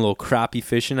up doing a little crappie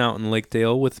fishing out in Lake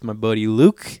Dale with my buddy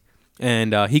Luke,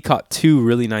 and he caught 2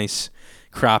 really nice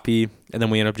crappie, and then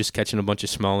we ended up just catching a bunch of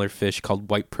smaller fish called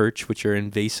white perch, which are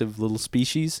invasive little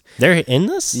species. They're in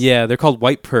this? Yeah, they're called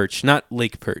white perch, not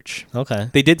lake perch. Okay.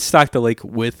 They did stock the lake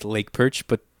with lake perch,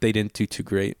 but they didn't do too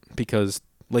great because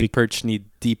lake perch need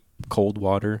deep cold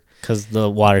water. Because the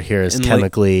water here is And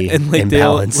chemically Lake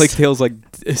Dale, imbalanced. Lake Dale's like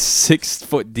 6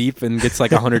 foot deep and gets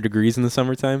like 100 degrees in the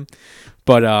summertime.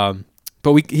 But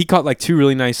he caught like 2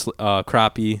 really nice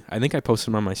crappie. I think I posted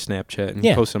them on my Snapchat and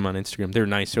posted them on Instagram. They're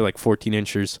nice. They're like 14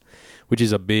 inches, which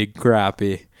is a big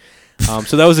crappie.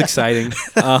 So that was exciting.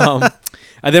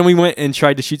 And then we went and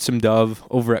tried to shoot some dove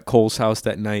over at Cole's house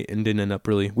that night and didn't end up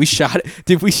really. We shot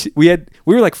it. We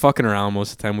were like fucking around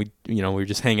most of the time. We were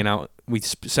just hanging out. We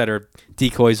set our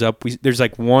decoys up. We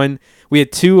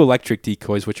had 2 electric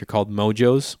decoys, which are called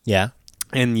Mojos. Yeah.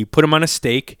 And you put them on a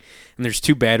stake, and there's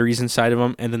 2 batteries inside of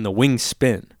them, and then the wings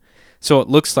spin. So it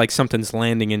looks like something's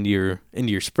landing into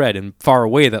your spread, and far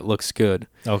away that looks good.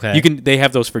 Okay. They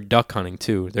have those for duck hunting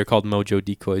too. They're called Mojo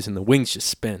decoys, and the wings just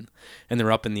spin, and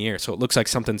they're up in the air, so it looks like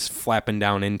something's flapping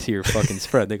down into your fucking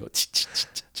spread. They go,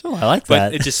 Oh, I like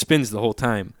but that. it just spins the whole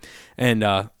time.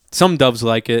 And some doves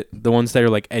like it. The ones that are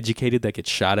like educated, that get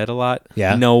shot at a lot,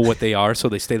 know what they are, so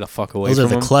they stay the fuck away Those from are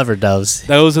the them. clever doves.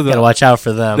 Those are Gotta watch out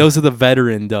for them. Those are the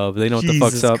veteran dove. They know what the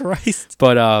fuck's up. Christ.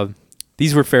 But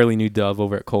these were fairly new dove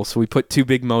over at Cole. So we put 2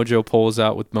 big Mojo poles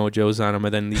out with Mojos on them,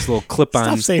 and then these little clip-on.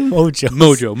 Stop saying mojo.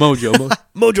 Mojo.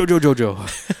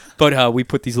 But we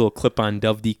put these little clip-on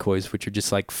dove decoys, which are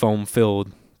just like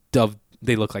foam-filled dove.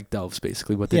 They look like doves,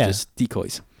 basically, but they're just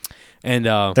decoys. And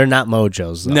they're not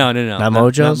mojos, though. No. Not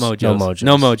mojos? Not mojos. No mojos.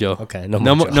 No mojo. Okay, no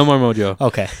No mojo. no more mojo.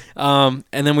 Okay. And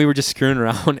then we were just screwing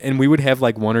around, and we would have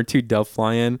like 1 or 2 dove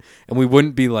fly in, and we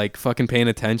wouldn't be like fucking paying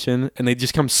attention, and they'd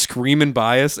just come screaming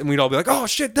by us, and we'd all be like, "Oh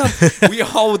shit, dove!" We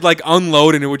all would like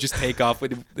unload, and it would just take off. We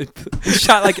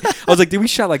shot like I was like, dude, we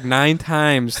shot like 9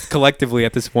 times collectively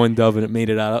at this one dove, and it made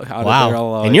it out of there.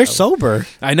 Wow. And you're sober.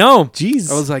 I know.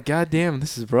 Jeez. I was like, God damn,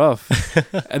 this is rough.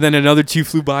 And then another 2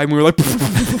 flew by, and we were like,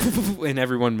 and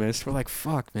everyone missed. We're like,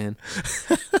 fuck, man.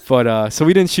 But so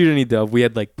we didn't shoot any dove. We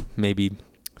had like maybe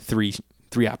three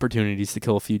opportunities to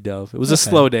kill a few dove. It was a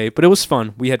slow day, but it was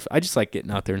fun. I just like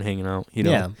getting out there and hanging out, you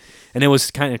know. Yeah. And it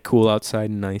was kind of cool outside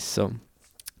and nice, so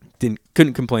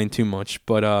couldn't complain too much.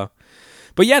 But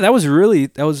yeah,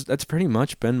 that's pretty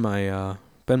much been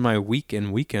my week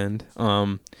and weekend.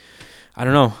 I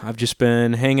don't know. I've just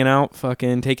been hanging out,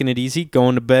 fucking taking it easy,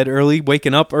 going to bed early,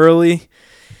 waking up early.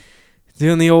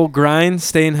 Doing the old grind,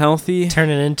 staying healthy.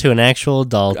 Turning into an actual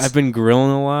adult. I've been grilling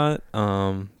a lot,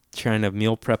 trying to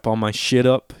meal prep all my shit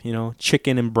up. You know,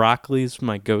 chicken and broccoli is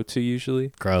my go-to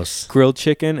usually. Gross. Grilled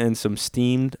chicken and some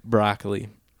steamed broccoli.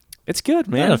 It's good,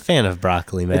 man. I'm not a fan of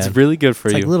broccoli, man. It's really good for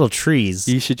it's you. like little trees.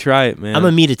 You should try it, man. I'm a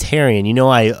meatitarian. You know,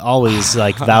 I always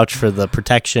like vouch for the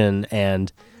protection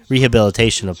and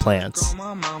rehabilitation of plants.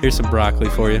 Here's some broccoli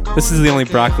for you. This is the only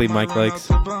broccoli Mike likes.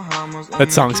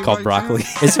 That song's called Broccoli.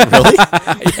 Is it really?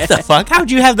 What the fuck? How'd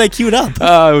you have that queued up?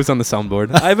 It was on the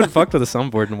soundboard. I haven't fucked with a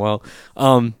soundboard in a while.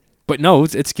 But no,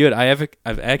 it's good. I've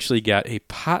actually got a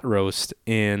pot roast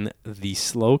in the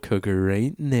slow cooker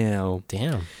right now.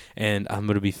 Damn. And I'm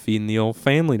going to be feeding the old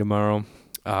family tomorrow.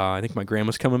 I think my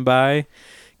grandma's coming by.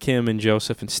 Kim and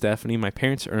Joseph and Stephanie. My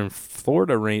parents are in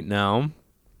Florida right now.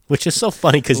 Which is so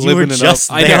funny because you were Living it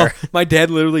just up. there. I know. My dad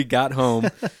literally got home.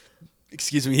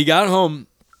 Excuse me. He got home,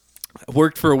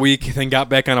 worked for a week, then got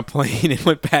back on a plane and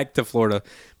went back to Florida.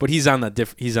 But he's on the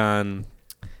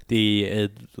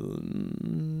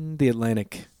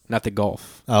Atlantic, not the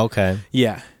Gulf. Oh, okay.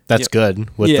 Yeah. That's good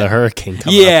with Yeah. the hurricane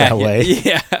coming up that way.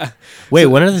 Yeah. Wait,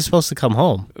 when are they supposed to come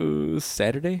home?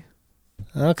 Saturday?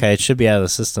 Okay, it should be out of the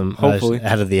system. Hopefully.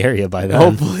 Out of the area by then.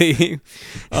 Hopefully.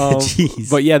 Jeez.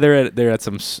 But yeah, they're at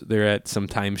some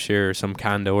timeshare or some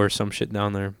condo or some shit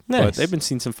down there. Nice. But they've been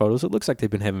seeing some photos. It looks like they've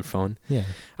been having fun. Yeah.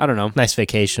 I don't know. Nice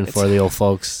vacation for the old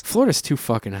folks. Florida's too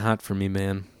fucking hot for me,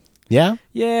 man. Yeah?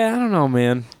 Yeah, I don't know,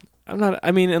 man.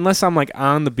 Unless I'm like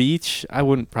on the beach, I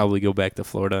wouldn't probably go back to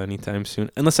Florida anytime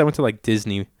soon. Unless I went to like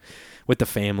Disney with the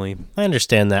family. I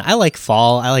understand that. I like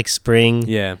fall. I like spring.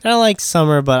 Yeah. And I like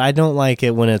summer, but I don't like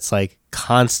it when it's like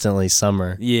constantly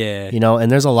summer. Yeah. You know,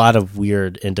 and there's a lot of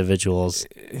weird individuals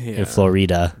in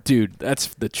Florida. Dude, that's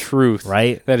the truth.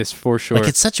 Right? That is for sure. Like,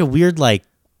 it's such a weird, like,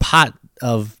 pot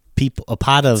of people. A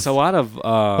pot of... It's a lot of... what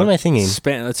am I thinking?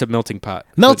 It's a melting pot.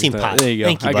 Melting pot. There you go.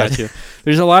 Thank you, I bud. got you.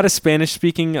 There's a lot of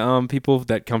Spanish-speaking people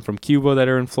that come from Cuba that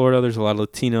are in Florida. There's a lot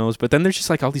of Latinos. But then there's just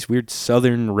like all these weird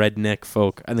southern redneck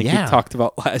folk. I think we talked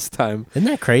about last time. Isn't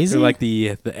that crazy? They're like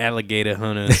the alligator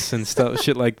hunters and stuff,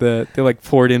 shit like that. They're like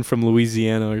poured in from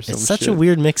Louisiana or something. It's such a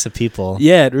weird mix of people.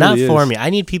 Yeah, it really Not is. for me. I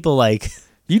need people like...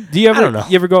 Do you ever? I don't know.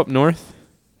 You ever go up north?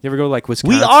 You ever go like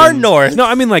Wisconsin? We are north. No,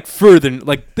 I mean like further.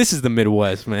 Like this is the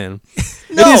Midwest, man.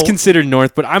 No. It is considered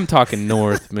north, but I'm talking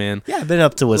north, man. Yeah, I've been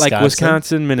up to Wisconsin. Like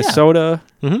Wisconsin, Minnesota.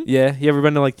 Mhm. Yeah. You ever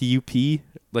been to like the UP,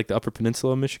 like the Upper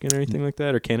Peninsula of Michigan or anything like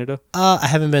that, or Canada? I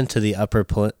haven't been to the Upper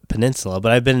Peninsula,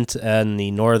 but I've been in the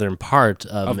northern part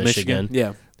of Michigan.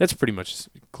 Yeah, that's pretty much.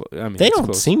 I mean, They it's don't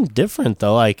close. seem different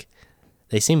though. Like,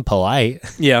 they seem polite.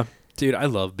 Yeah, dude, I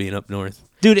love being up north.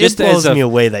 Dude, Just it blows as a- me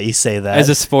away that you say that. As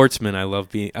a sportsman, I love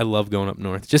going up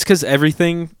north, just because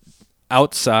everything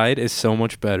outside is so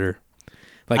much better.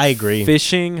 Like I agree.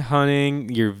 Fishing, hunting,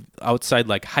 you're outside,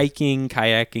 like hiking,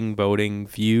 kayaking, boating,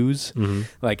 views. Mhm.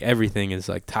 Like everything is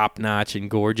like top notch and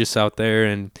gorgeous out there.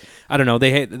 And I don't know,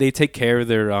 they take care of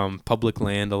their public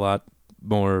land a lot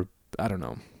more. I don't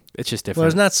know. It's just Well, different.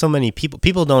 there's not so many people.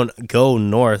 People don't go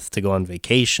north to go on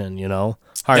vacation, you know?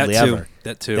 Hardly that too. ever.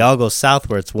 That too. They all go south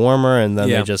where it's warmer, and then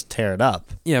Yeah. they just tear it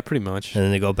up, Yeah, pretty much. and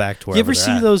then they go back to wherever You ever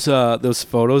they're see at. those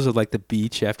photos of like the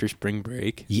beach after spring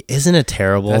break? Isn't it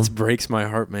terrible? That breaks my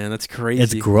heart, man. That's crazy.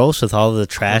 It's gross with all the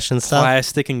trash and stuff.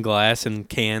 Plastic and glass and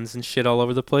cans and shit all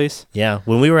over the place. Yeah,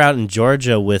 when we were out in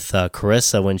Georgia with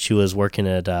Carissa when she was working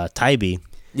at Tybee,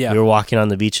 Yeah. we were walking on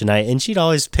the beach at night, and she'd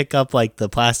always pick up like the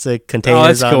plastic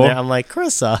containers that's on cool. there. I'm like,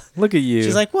 Carissa. Look at you.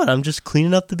 She's like, what? I'm just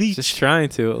cleaning up the beach. just trying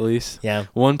to, at least. Yeah.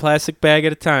 One plastic bag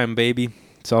at a time, baby.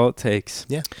 That's all it takes.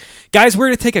 Yeah. Guys, we're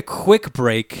going to take a quick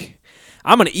break.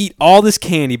 I'm going to eat all this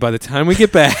candy by the time we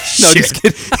get back. No, just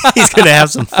kidding. He's going to have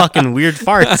some fucking weird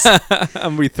farts. I'm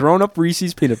going to be throwing up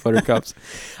Reese's peanut butter cups.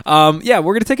 Yeah,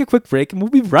 we're going to take a quick break, and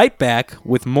we'll be right back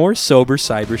with more Sober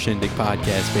Cyber Shindig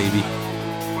podcast, baby.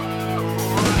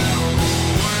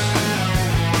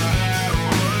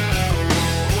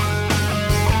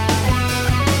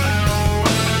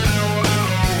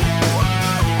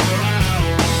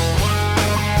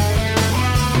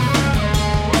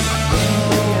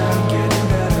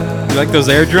 You like those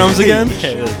air drums again?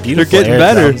 Beautiful getting air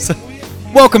better. drums.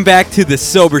 Welcome back to the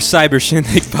Sober Cyber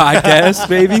Shindig podcast,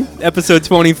 baby. Episode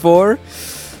 24.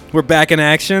 We're back in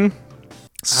action.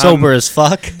 Sober as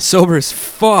fuck. Sober as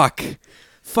fuck.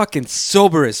 Fucking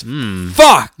sober as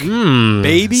fuck,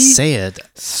 baby. Say it.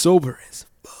 Sober as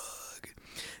fuck.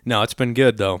 No, it's been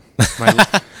good though.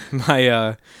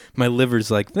 My liver's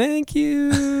like, thank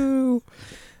you.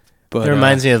 But It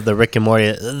reminds me of the Rick and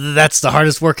Morty. That's the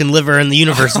hardest working liver in the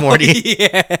universe, Morty.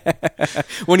 yeah.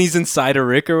 When he's inside of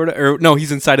Rick or whatever. Or no,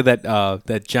 he's inside of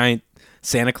that giant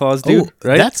Santa Claus dude,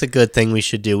 right? That's a good thing we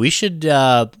should do. We should.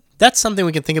 That's something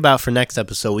we can think about for next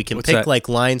episode. We can What's pick that? like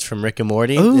lines from Rick and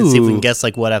Morty and see if we Ooh. can guess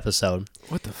like what episode.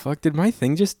 What the fuck? Did my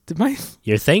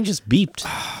Your thing just beeped.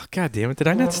 Oh, God damn it. Did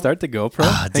I not start the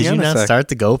GoPro? Did Hang you on a not sec. start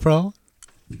the GoPro?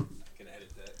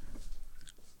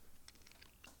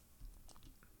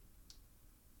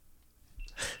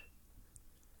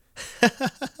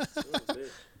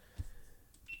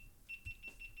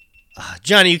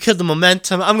 Johnny, you killed the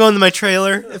momentum. I'm going to my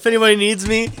trailer. If anybody needs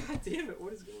me, God damn it.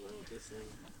 What is going on with this thing?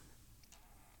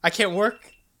 I can't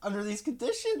work under these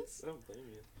conditions. I don't blame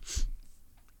you.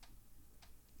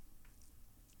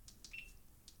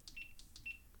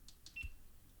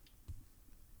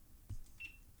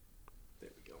 There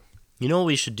we go. You know what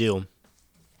we should do?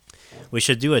 We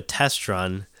should do a test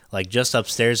run, like just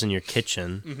upstairs in your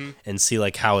kitchen, and see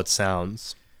like how it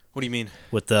sounds What do you mean?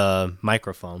 with the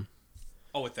microphone,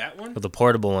 Oh, with that one? with the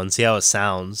portable one. See how it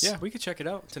sounds. Yeah, we could check it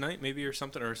out tonight, maybe, or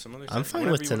something, or some other. I'm fine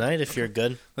with tonight if you're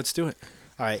good. Let's do it.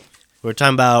 All right, we're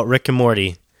talking about Rick and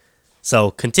Morty.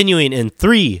 So continuing in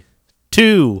 3,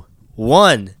 2,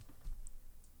 1.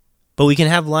 But we can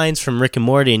have lines from Rick and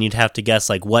Morty, and you'd have to guess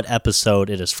like what episode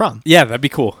it is from. Yeah, that'd be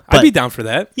cool. I'd But- be down for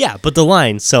that. Yeah, but the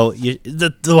line. So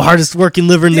the hardest working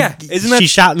liver. In Yeah, the, isn't that- she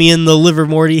shot me in the liver,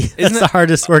 Morty. That's the that-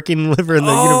 hardest working liver in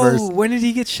the universe. When did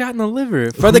he get shot in the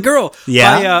liver? For the girl.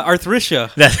 Yeah. By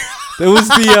Arthricia. That- That was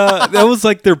that was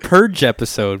like their Purge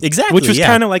episode. Exactly, Which was yeah.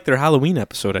 kind of like their Halloween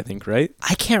episode, I think, right?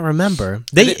 I can't remember.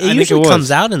 I think It it usually was. comes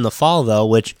out in the fall though,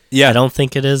 which Yeah. I don't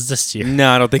think it is this year.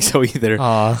 No, I don't think so either.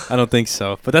 Aw. I don't think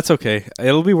so. But that's okay.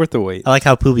 It'll be worth the wait. I like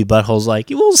how Poopy Butthole's like,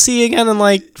 we'll see you again in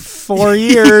like 4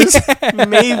 years,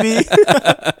 maybe.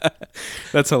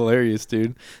 That's hilarious,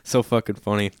 dude. So fucking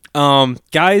funny.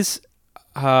 Guys,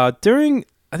 during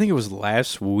I think it was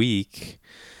last week,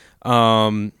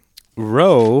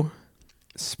 Roe,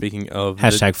 speaking of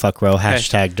Hashtag fuck Roe,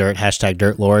 hashtag dirt, hashtag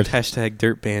dirt lord. hashtag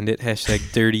dirt bandit,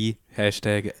 hashtag dirty,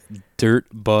 hashtag dirt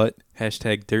butt,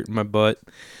 hashtag dirt in my butt.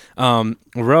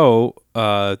 Roe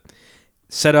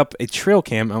set up a trail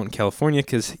cam out in California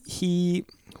because he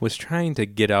was trying to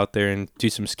get out there and do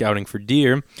some scouting for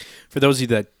deer. For those of you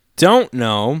that don't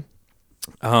know,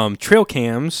 trail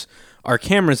cams are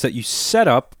cameras that you set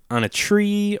up on a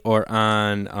tree or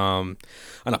on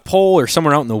a pole or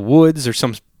somewhere out in the woods or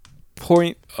some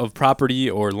point of property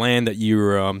or land that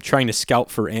you're trying to scout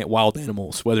for wild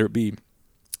animals, whether it be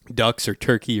ducks or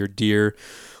turkey or deer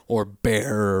or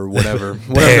bear or whatever.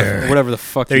 whatever the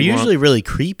fuck They're you usually want. really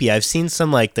creepy. I've seen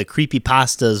some like the creepy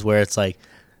pastas where it's like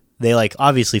they like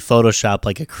obviously Photoshop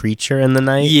like a creature in the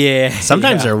night. Yeah.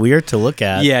 Sometimes yeah. they're weird to look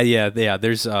at. Yeah.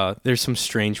 There's some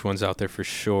strange ones out there for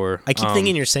sure. I keep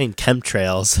thinking you're saying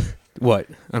chemtrails. what?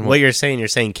 On What you're saying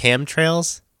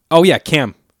chemtrails? Oh yeah,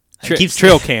 cam. keep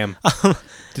Trail cam.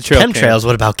 The trail cam. Chemtrails?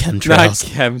 What about chemtrails?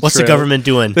 Not What's the chemtrails. government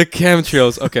doing? The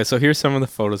chemtrails. Okay, so here's some of the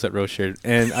photos that Roe shared.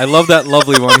 And I love that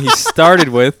lovely one he started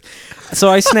with. So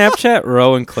I Snapchat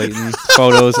Roe and Clayton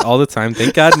photos all the time.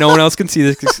 Thank God no one else can see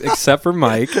this except for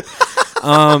Mike.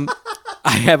 I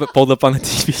have it pulled up on the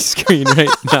TV screen right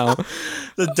now.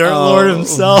 The Dirt Lord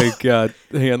himself. Oh my God.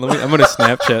 Hang on, I'm going to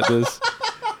Snapchat this.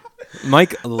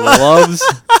 Mike loves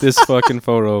this fucking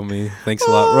photo of me. Thanks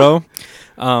a lot,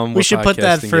 Roe. We should put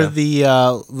that for the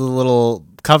little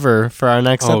cover for our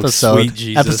next Oh, episode. sweet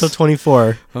Jesus. Episode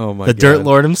 24. Oh my The God. Dirt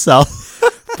Lord himself.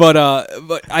 But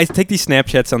I take these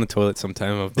Snapchats on the toilet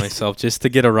sometime of myself just to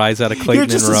get a rise out of Clayton You're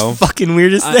just and Roe. as fucking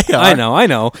weird as they are. I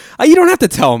know. You don't have to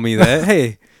tell me that.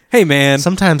 Hey, man.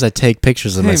 Sometimes I take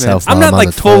pictures of Hey, man. myself. I'm while not on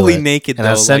like the fully toilet, naked, and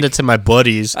I though, send like- it to my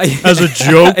buddies I- as a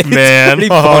joke, It's man. pretty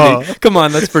funny. Come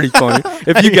on, that's pretty funny.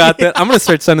 If you got that, I'm gonna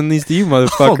start sending these to you, Oh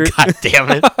motherfucker. god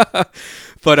damn it!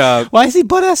 But Why is he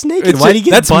butt ass naked? It's Why did he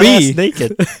get that's butt me. ass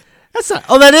naked? That's not.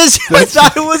 Oh, that is. I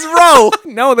thought it was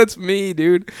Roe. no, that's me,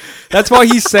 dude. That's why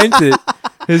he sent it.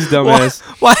 His dumbass.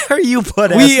 Why are you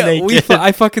butt ass naked?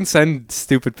 I fucking send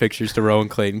stupid pictures to Roe and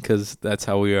Clayton because that's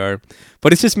how we are.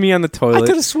 But it's just me on the toilet. I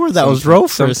could have swore that was Roe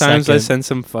for a Sometimes I second. send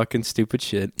some fucking stupid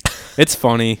shit. It's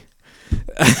funny.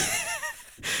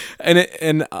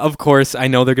 And of course I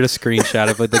know they're gonna screenshot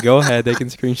it, but they go ahead, they can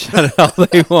screenshot it all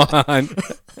they want.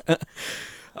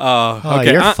 Oh,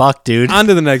 okay. you're fucked, dude. On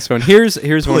to the next one. Here's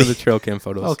one of the trail cam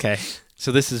photos. Okay.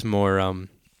 So this is more and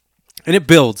it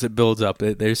builds up.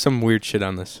 There's some weird shit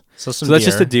on this. So So that's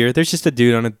just a deer. There's just a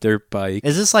dude on a dirt bike.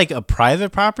 Is this like a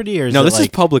private property or is No, it this is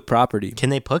like, public property.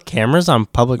 Can they put cameras on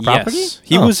public property? Yes.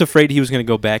 He Oh. was afraid he was going to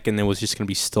go back and it was just going to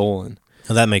be stolen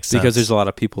Oh, that makes sense. because there's a lot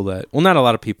of people not a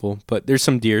lot of people, but there's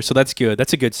some deer. So that's good.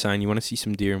 That's a good sign. You want to see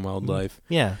some deer and wildlife.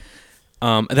 yeah.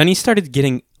 And then he started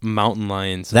getting mountain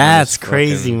lions. on That's his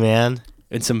crazy, fucking- man.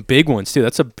 And some big ones too.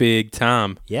 That's a big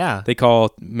tom. Yeah. They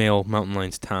call male mountain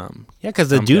lions tom. Yeah, because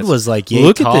the Tom dude Cats. was like, yay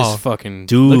Look tall. at this fucking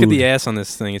dude. Look at the Dude. ass on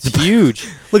this thing. It's huge.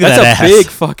 Look at That's that a ass. big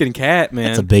fucking cat, man.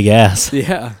 That's a big ass.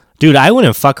 Yeah. Dude, I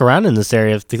wouldn't fuck around in this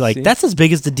area. Like, See? that's as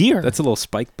big as the deer. That's a little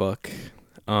spike buck.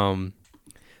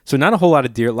 So not a whole lot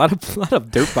of deer, a lot of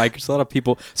dirt bikers, a lot of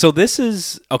people. So this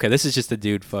is just a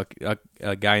dude,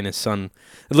 a guy and his son.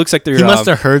 It looks like they're. He must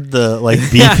have heard the like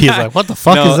beep. He's like, "What the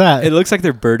fuck No, is that?" It looks like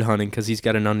they're bird hunting because he's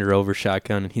got an under-over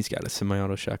shotgun and he's got a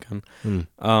semi-auto shotgun.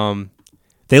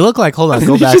 They look like. Hold on,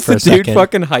 go He's back just for a a dude second.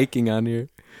 fucking hiking on here.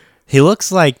 He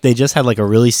looks like they just had like a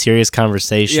really serious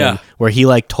conversation Yeah. where he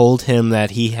like told him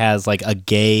that he has like a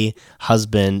gay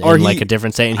husband Or in like he- a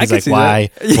different state, and I he's could like, see "Why?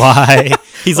 that. Why?"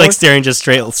 He's like staring just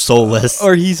straight soulless.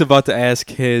 Or he's about to ask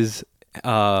his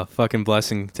fucking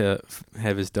blessing to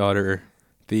have his daughter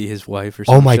be his wife or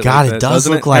Oh something. my God, it does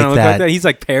look like that. He's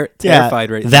like Yeah,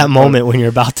 terrified right now. that moment when you're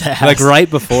about to ask, Like right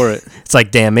before it. it's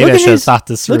like, damn, maybe Look I at should have his- thought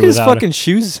this through. Look at his without it. fucking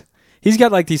shoes. He's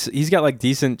got like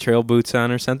decent trail boots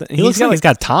on or something. He looks like he's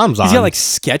got Toms on. He's got like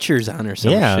Skechers on or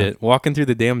some Yeah. shit. Walking through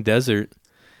the damn desert.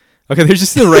 Okay, there's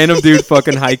just a random dude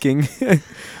fucking hiking.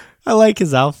 I like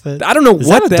his outfit. I don't know Is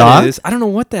what that a that dog? is. I don't know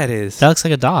what that is. That looks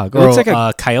like a dog. It Or looks like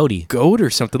a coyote. Goat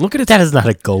or something. Look at its That is not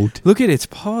a goat. Look at its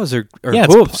paws or Yeah,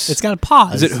 hoofs. it's got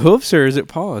paws. Is it hoofs or is it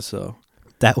paws though?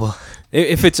 That will.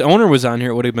 If its owner was on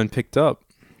here, it would have been picked up.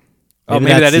 Oh, Maybe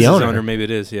maybe that's that is the his owner. owner. Maybe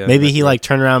it is. Yeah. Maybe that's he right. like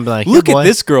turned around and be like, Look "Here, boy." at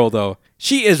this girl though.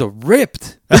 She is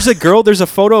ripped. There's a girl. There's a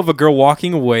photo of a girl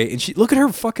walking away, and she look at her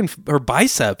fucking her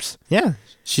biceps. Yeah,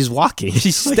 she's walking.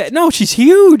 She's no, she's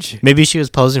huge. Maybe she was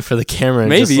posing for the camera. And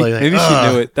Maybe just like, maybe she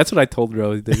 "Ugh." knew it. That's what I told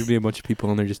Rose. There'd be a bunch of people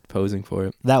and they're just posing for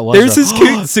it. That was. There's a-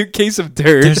 his suitcase of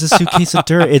dirt. There's a suitcase of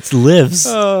dirt. It lives.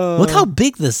 Oh. Look how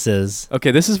big this is.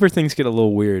 Okay, this is where things get a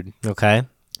little weird. Okay.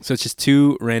 So it's just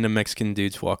two random Mexican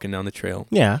dudes walking down the trail.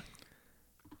 Yeah.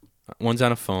 One's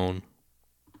on a phone.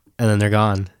 And then they're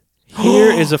gone.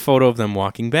 Here is a photo of them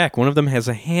walking back. One of them has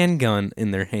a handgun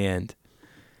in their hand.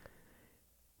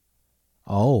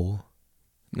 Oh.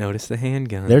 Notice the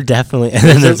handgun. They're definitely. And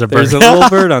then there's a bird. There's a little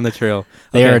bird on the trail.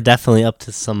 They Okay. are definitely up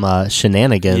to some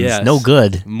shenanigans. Yes. No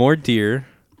good. More deer.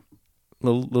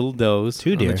 Little does.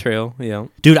 Two on deer. the trail. Yeah.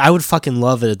 Dude, I would fucking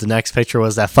love it if the next picture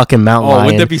was that fucking mountain Oh, lion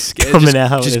wouldn't that be scary? coming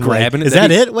just, out just and, like- grabbing it. Is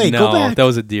That'd that be- it? Wait, no, go back. that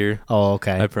was a deer. Oh,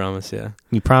 okay. I promise, yeah.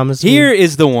 You promised me? Here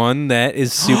is the one that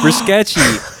is super sketchy.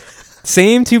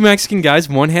 Same two Mexican guys.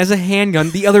 One has a handgun.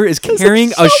 The other is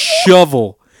carrying a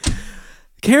shovel.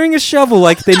 Carrying a shovel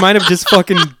like they might have just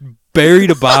fucking buried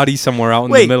a body somewhere out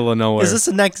in Wait, the middle of nowhere. Is this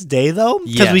the next day, though?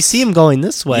 Because we Yes. see him going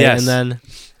this way, Yes. and then...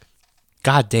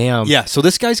 God damn. Yeah, so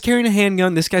this guy's carrying a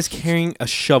handgun. This guy's carrying a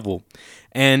shovel.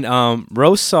 And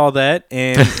Rose saw that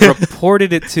and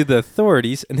reported it to the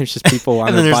authorities. And there's just people on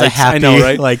And then their there's bikes. a happy, I know,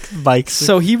 right? like, bikes.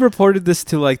 So he reported this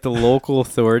to like the local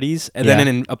authorities, and Yeah.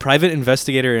 then a private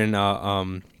investigator and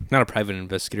not a private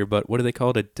investigator, but what do they call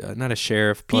it? Not a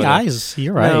sheriff. but PIs,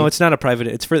 you're right. No, it's not a private.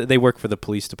 It's for they work for the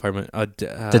police department.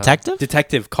 Detective?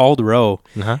 Detective called Roe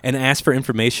Uh-huh. and asked for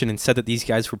information and said that these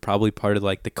guys were probably part of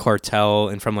like the cartel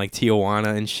and from like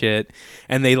Tijuana and shit.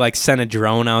 And they like sent a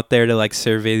drone out there to like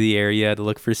survey the area to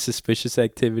look for suspicious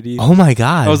activity. Oh, my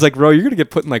God. I was like, Ro, you're gonna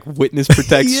get put in like witness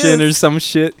protection or Yes. some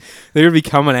shit. They're gonna be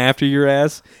coming after your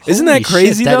ass. Isn't Holy that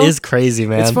crazy? shit, though? That is crazy,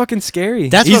 man. It's fucking scary.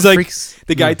 That's He's what like, freaks-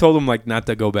 the guy Yeah. told him like not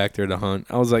to go back there to hunt.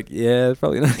 I was like, yeah, it's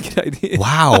probably not a good idea.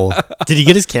 Wow. Did he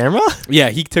get his camera? Yeah,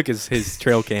 he took his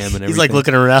trail cam and everything. He's like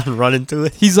looking around and running to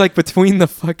it. He's like between the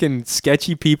fucking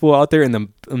sketchy people out there and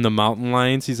the mountain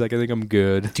lions. He's like, I think I'm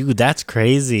good. Dude, that's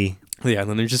crazy. Yeah, and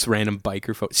then there's just random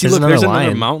biker photos. See, There's look, there's another another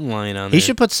lion. mountain lion on there. He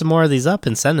should put some more of these up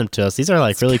and send them to us. These are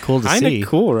like really cool to Kind see. of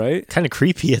cool, right? Kind of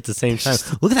creepy at the same time.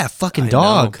 Look at that fucking I know,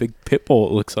 dog. big pit bull.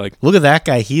 It looks like. Look at that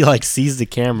guy. He like sees the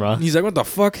camera. He's like, what the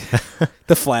fuck?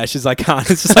 The flash is like on.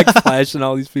 It's just like flashing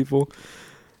all these people.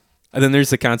 And then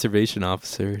there's the conservation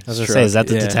officer. I was gonna say, is that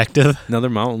the detective? Another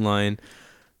mountain lion.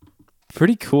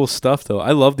 Pretty cool stuff, though.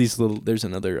 I love these little. There's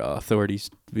another authorities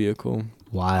vehicle.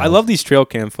 Wow. I love these trail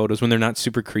cam photos when they're not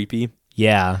super creepy.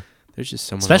 Yeah. There's just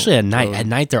someone. Especially out at night. road. At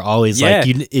night, they're always Yeah.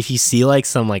 like, if you see like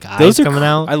some like eyes Those are coming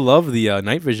out. I love the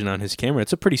night vision on his camera.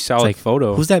 It's a pretty solid like,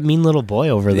 photo. Who's that mean little boy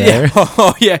over there? Yeah.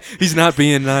 Oh yeah, he's not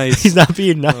being nice. He's not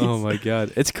being nice. Oh my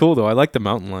god, it's cool though. I like the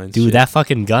mountain lions. Dude, shit. that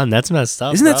fucking gun, that's messed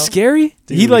up. Isn't bro. that scary?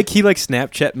 He Dude. like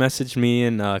Snapchat messaged me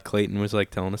and Clayton was like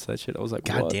telling us that shit. I was like,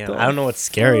 God what damn. the I don't know what's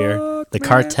scarier. fuck, The man?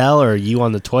 cartel or you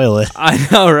on the toilet? I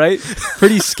know, right?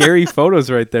 Pretty scary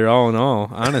photos right there, all in all.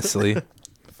 Honestly,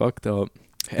 fucked up.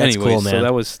 That's Anyway, cool, so man.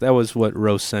 that was what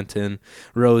Rose sent in.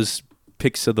 Rose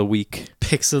picks of the week.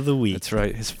 Pics of the week. That's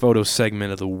right. His photo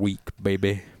segment of the week,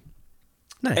 baby.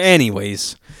 Nice.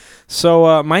 Anyways,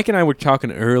 so Mike and I were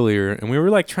talking earlier, and we were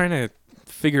like trying to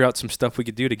figure out some stuff we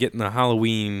could do to get in the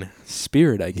Halloween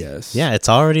spirit, I guess. Yeah, it's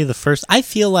already the first. I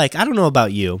feel like, I don't know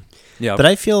about you, Yeah. but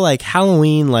I feel like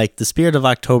Halloween, like the spirit of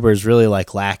October is really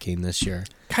like lacking this year.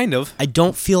 kind of. I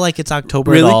don't feel like it's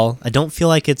October Really? at all. I don't feel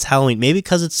like it's Halloween. Maybe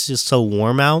because it's just so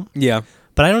warm out, Yeah.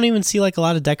 but I don't even see like a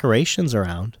lot of decorations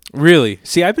around. Really.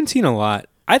 See, I've been seeing a lot.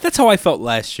 That's how I felt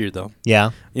last year, though.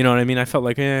 Yeah. You know what I mean? I felt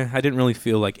like, I didn't really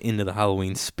feel like into the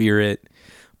Halloween spirit.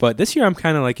 But this year I'm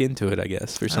kind of like into it, I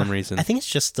guess, for some reason. I think it's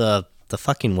just the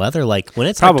fucking weather. Like when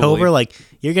it's Probably. October, like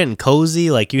you're getting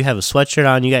cozy. Like you have a sweatshirt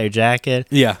on, you got your jacket.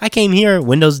 Yeah. I came here,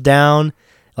 windows down.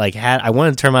 Like I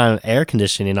wanted to turn my air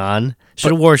conditioning on.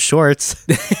 Should have wore shorts.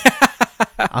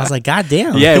 I was like, God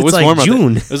damn. Yeah, it it's was like warm out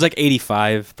June. there. It was like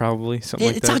 85, probably, something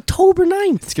like It's that. October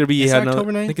 9th. It's going to be It's October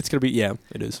October 9th? I think it's going to be, yeah,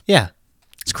 it is. Yeah.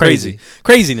 It's Crazy.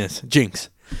 Craziness. Jinx.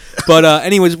 But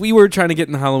anyways, we were trying to get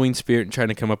in the Halloween spirit and trying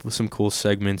to come up with some cool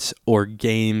segments or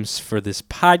games for this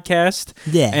podcast.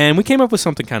 Yeah. And we came up with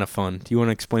something kind of fun. Do you want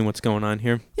to explain what's going on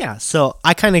here? Yeah, so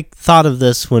I kind of thought of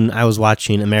this when I was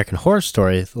watching American Horror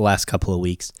Story the last couple of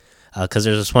weeks, because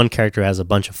there's this one character who has a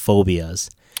bunch of phobias.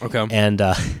 Okay. And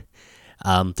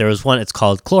there was one, it's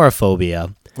called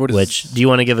chlorophobia, which, do you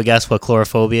want to give a guess what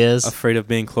chlorophobia is? Afraid of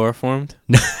being chloroformed?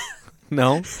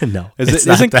 No? No,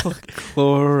 Isn't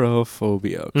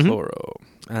chlorophobia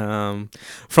chloro?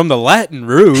 From the Latin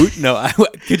root. No,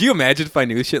 could you imagine if I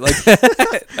knew shit like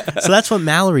that? So that's what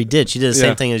Mallory did. She did the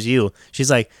same thing as you. She's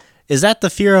like, is that the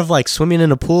fear of like swimming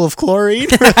in a pool of chlorine?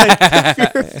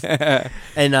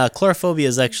 And chlorophobia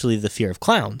is actually the fear of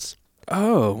clowns.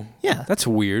 Oh. Yeah. That's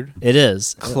weird. It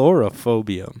is.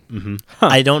 Chlorophobia. Mm-hmm. Huh.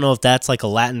 I don't know if that's like a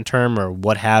Latin term or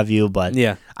what have you, but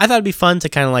yeah. I thought it'd be fun to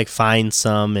kind of like find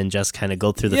some and just kind of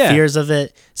go through the Yeah. fears of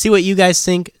it. See what you guys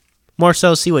think. More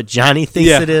so, see what Johnny thinks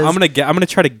it is. I'm gonna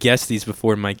try to guess these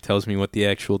before Mike tells me what the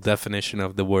actual definition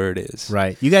of the word is.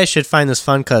 Right. You guys should find this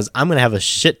fun because I'm gonna have a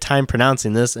shit time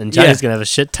pronouncing this, and Johnny's gonna have a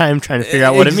shit time trying to figure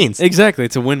out what it means. Exactly.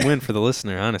 It's a win-win for the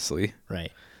listener, honestly.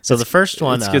 Right. So the first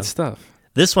one, it's good stuff.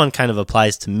 This one kind of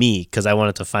applies to me because I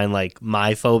wanted to find like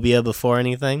my phobia before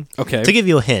anything. Okay. To give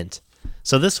you a hint.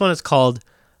 So this one is called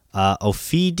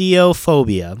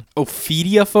ophidiophobia.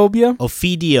 Ophidiophobia?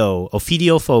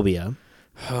 Ophidiophobia.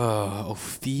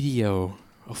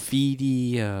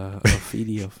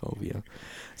 Ophidiophobia.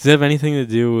 Does it have anything to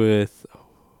do with...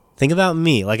 Think about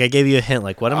me. Like I gave you a hint.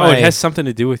 Like what am it has something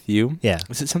to do with you? Yeah.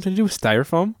 Is it something to do with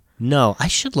styrofoam? No, I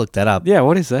should look that up. Yeah,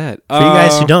 what is that? For you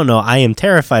guys who don't know, I am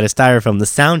terrified of styrofoam. The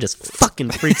sound just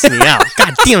fucking freaks me out.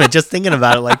 God damn it, just thinking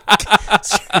about it like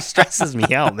stresses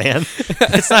me out, man.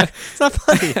 It's not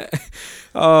funny.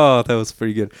 Oh, that was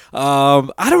pretty good.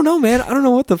 I don't know, man. I don't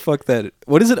know what the fuck that...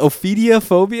 What is it?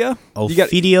 Ophidiophobia?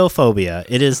 Ophidiophobia.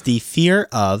 It is the fear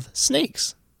of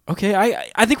snakes. Okay,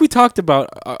 I think we talked about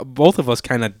both of us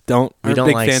kind of don't big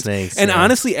like fans. snakes. And yeah.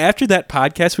 honestly, after that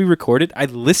podcast we recorded, I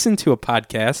listened to a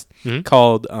podcast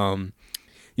called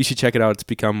you should check it out. It's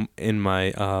become in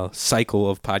my cycle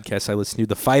of podcasts I listen to,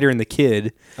 The Fighter and the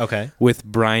Kid. Okay. With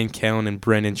Brian Callen and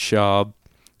Brendan Schaub.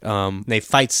 They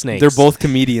fight snakes. They're both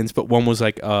comedians, but one was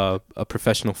like a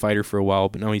professional fighter for a while,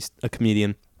 but now he's a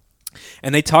comedian.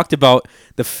 And they talked about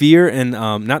the fear and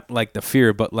not like the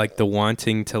fear, but like the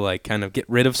wanting to like kind of get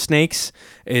rid of snakes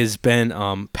has been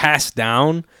passed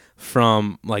down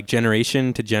from like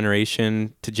generation to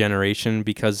generation to generation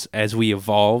because as we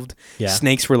evolved,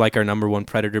 snakes were like our number one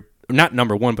predator. Not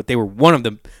number one, but they were one of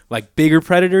the like bigger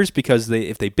predators because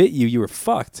if they bit you, you were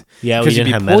fucked. Yeah, we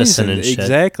didn't have medicine and shit.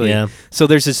 Exactly. Yeah. So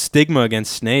there's this stigma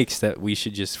against snakes that we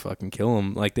should just fucking kill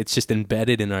them. Like it's just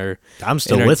embedded in our. I'm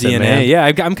still in our with DNA. it, man. Yeah,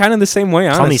 I'm kind of the same way.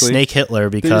 Honestly, call me Snake Hitler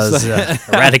because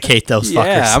eradicate those fuckers.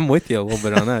 Yeah, I'm with you a little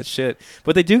bit on that shit.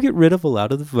 But they do get rid of a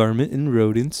lot of the varmint and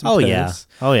rodents. And pests.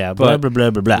 Oh yeah. Blah But- blah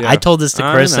blah blah. yeah. I told this to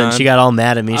On Chris and and on. she got all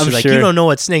mad at me. I'm She's like, sure. "You don't know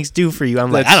what snakes do for you."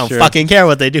 I'm like, That's "I don't true. fucking care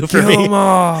what they do for Kill me." 'em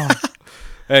all.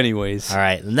 Anyways, All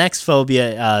right, the next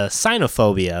phobia,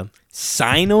 cynophobia.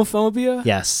 Cynophobia.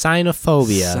 Yeah,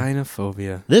 cynophobia.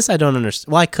 Cynophobia. This I don't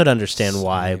understand. Well, I could understand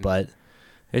why, but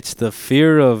It's the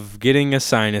fear of getting a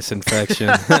sinus infection.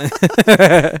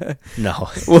 no.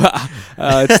 Well,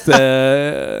 it's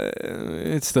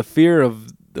the fear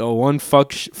of the one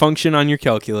function on your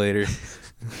calculator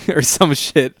or some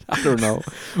shit. I don't know.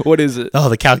 What is it? Oh,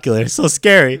 the calculator, so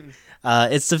scary.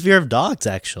 It's the fear of dogs,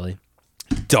 actually.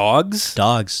 Dogs?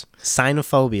 Dogs.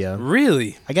 Cynophobia.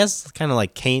 Really? I guess kind of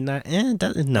like canine. No, I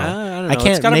don't know. I It's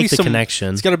can't gotta make be the some-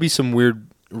 connection. It's got to be some weird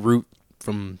root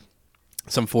from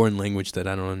some foreign language that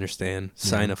I don't understand.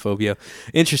 Cynophobia.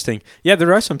 Interesting. Yeah,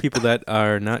 there are some people that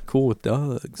are not cool with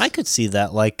dogs. I could see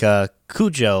that, like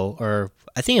Cujo, or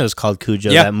I think it was called Cujo.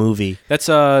 Yeah. That movie. That's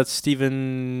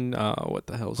Stephen. What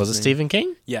the hell is Was his it name? Stephen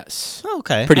King? Yes. Oh,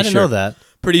 okay. Pretty I didn't sure. know that.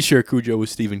 Pretty sure Cujo was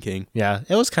Stephen King. Yeah,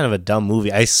 it was kind of a dumb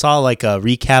movie. I saw like a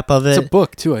recap of It's a it.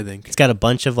 book too, I think. It's got a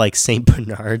bunch of like Saint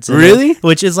Bernards. in Really? it,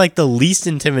 which is like the least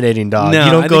intimidating dog. No,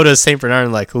 you don't I go think- to Saint Bernard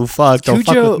and like, who fuck? Don't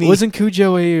fuck Cujo with me. wasn't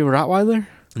Cujo a Rottweiler?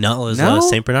 No, it was No?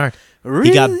 Saint Bernard. Really?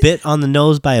 He got bit on the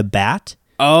nose by a bat.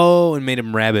 Oh, and made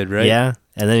him rabid, right? Yeah,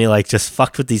 and then he like just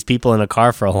fucked with these people in a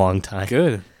car for a long time.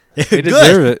 Good. They Good.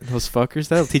 deserve it. Those fuckers.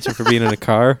 That'll teach them for being in a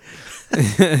car.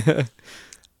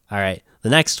 All right, the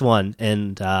next one,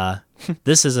 and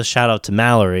this is a shout out to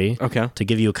Mallory Okay. to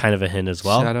give you kind of a hint as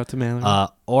well. Shout out to Mallory.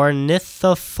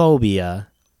 Ornithophobia.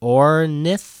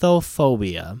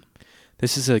 Ornithophobia.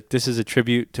 This is a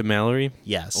tribute to Mallory.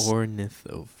 Yes.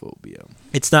 Ornithophobia.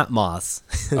 It's not moths.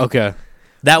 Okay.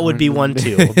 That would be one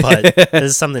too, but this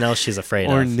is something else she's afraid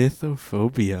of.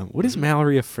 Ornithophobia. What is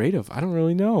Mallory afraid of? I don't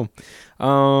really know.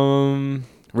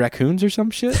 Raccoons or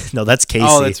some shit? No, that's Casey.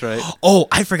 Oh, that's right. Oh,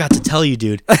 I forgot to tell you,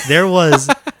 dude. There was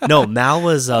Mal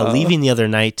was leaving the other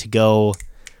night to go.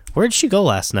 Where did she go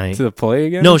last night? To the play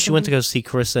again? No, she went to go see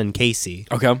Carissa and Casey.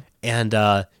 Okay.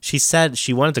 And she said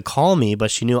she wanted to call me,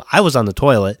 but she knew I was on the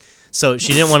toilet, so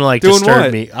she didn't want to Doing disturb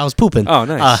what? me. I was pooping. Oh,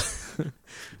 nice.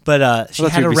 But she I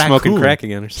thought had you'd a be raccoon. smoking crack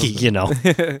again or something. You know,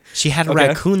 she had a Okay.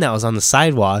 raccoon that was on the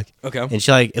sidewalk, Okay. and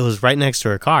she it was right next to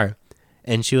her car,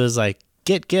 and she was like,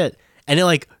 "Get," and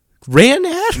it ran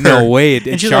at her. No way. It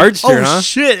And she charged her, oh, huh?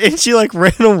 shit! And she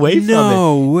ran away from it.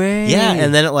 No way. Yeah,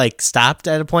 and then it stopped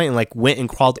at a point and went and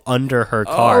crawled under her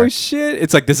car. Oh, shit.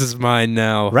 It's like, this is mine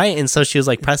now. Right, and so she was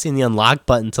pressing the unlock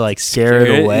button to scare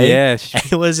it away. Yeah.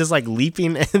 And it was just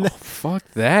leaping. And Fuck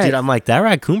that. dude, I'm that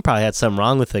raccoon probably had something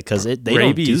wrong with it because they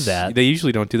don't do that. They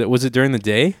usually don't do that. Was it during the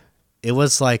day? It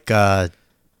was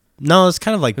no, it's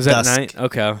kind of Was that dusk. night?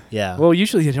 Okay. Yeah. Well,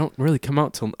 usually they don't really come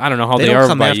out till I don't know how They they, don't are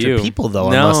come by after you. people,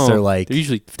 though, no, unless they're, they're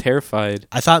usually terrified.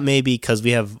 I thought maybe because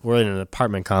we're in an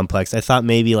apartment complex. I thought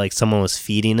maybe someone was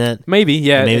feeding it. Maybe,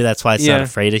 yeah. Maybe that's why it's not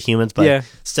afraid of humans. But Yeah.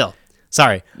 still,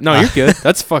 sorry. No, you're good.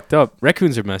 That's fucked up.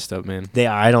 Raccoons are messed up, man. They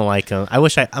are. I don't like them. I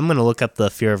wish I'm gonna look up the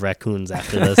fear of raccoons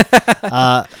after this.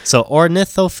 So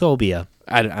ornithophobia.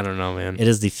 I don't know, man. It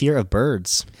is the fear of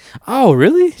birds. Oh,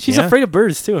 really? She's Yeah. afraid of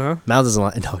birds too, huh? Mal doesn't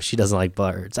like. No, she doesn't like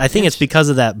birds. I think it's because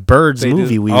of that Birds They do-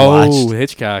 movie we oh, watched.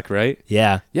 Hitchcock, right?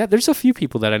 Yeah. Yeah, there's a few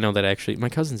people that I know that actually. My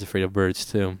cousin's afraid of birds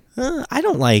too. I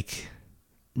don't like.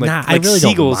 Nah, I like really don't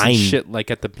seagulls mind. and shit, like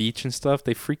at the beach and stuff.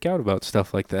 They freak out about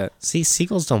stuff like that. See,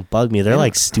 seagulls don't bug me. They're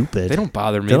don't- stupid. They don't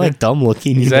bother me. They're dumb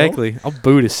looking. You know? exactly. I'll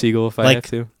boot a seagull if I have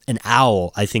to. An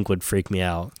owl, I think, would freak me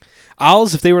out.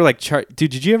 Owls, if they were dude,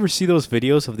 did you ever see those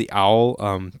videos of the owl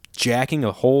jacking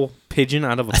a whole pigeon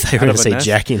out of a I thought you were out going of to a say nest?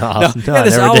 jacking off. No, I yeah,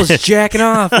 this never owl was did. jacking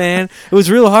off, man. It was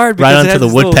real hard because Right it onto had the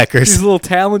these little- woodpeckers. These little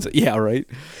talons. Yeah, right.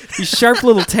 These sharp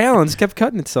little talons kept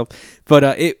cutting itself.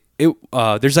 But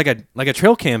there's like a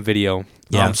trail cam video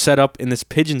set up in this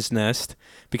pigeon's nest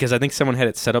because I think someone had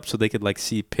it set up so they could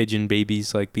see pigeon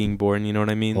babies being born. You know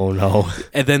what I mean? Oh no!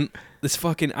 And then this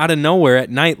fucking out of nowhere at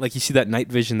night, you see that night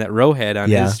vision that Ro had on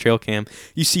his trail cam.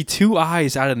 You see two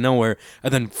eyes out of nowhere,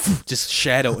 and then just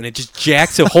shadow, and it just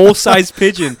jacks a whole size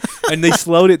pigeon. And they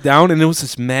slowed it down, and it was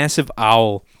this massive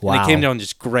owl. Wow. And it came down and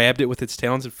just grabbed it with its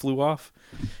talons and flew off.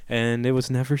 And it was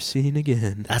never seen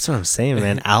again. That's what I'm saying,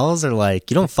 man. Owls are you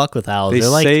don't fuck with owls. They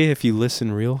They're say if you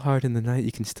listen real hard in the night,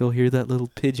 you can still hear that little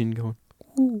pigeon going.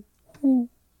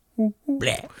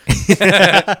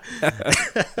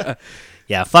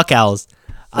 Yeah, fuck owls.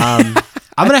 I'm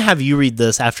gonna have you read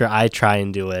this after I try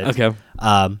and do it. Okay.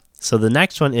 So the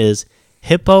next one is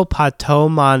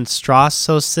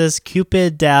Hippopotomonstrososis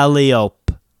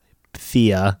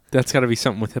cupidaliophia. That's got to be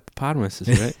something with hippopotamuses,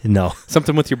 right? No.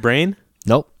 Something with your brain?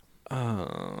 Nope.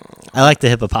 Oh. I like the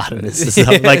hippopotamus.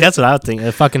 That's what I would think.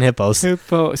 Fucking hippos.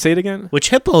 Hippo. Say it again. Which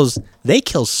hippos, they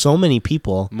kill so many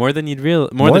people. More than you'd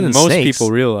more than most snakes.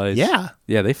 people realize. Yeah.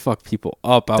 Yeah, they fuck people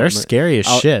up. They're scary as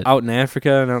shit. Out in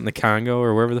Africa and out in the Congo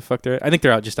or wherever the fuck they're at. I think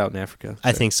they're out in Africa.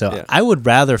 I think so. Yeah. I would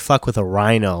rather fuck with a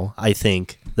rhino, I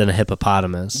think, than a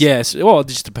hippopotamus. Yes. Well, it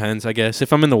just depends, I guess.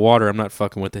 If I'm in the water, I'm not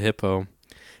fucking with the hippo.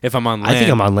 If I'm on land. I think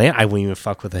I'm on land. I wouldn't even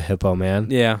fuck with a hippo, man.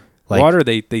 Yeah. Water,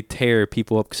 they tear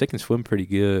people up because they can swim pretty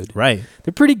good. Right.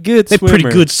 They're pretty good They're swimmers.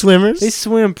 pretty good swimmers. They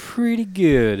swim pretty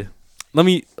good. Let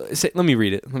me read it. Let me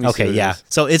see Okay, what it yeah. is.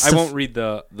 So it's I won't read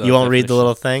the you won't read the definition.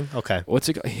 little thing? Okay. What's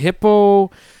it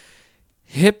called?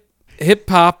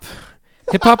 Hippopotamus?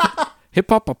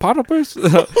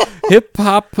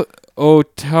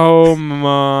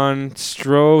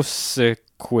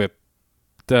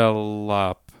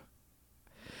 Hippopotomonstrosiquipdelop.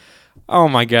 Oh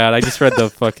my god, I just read the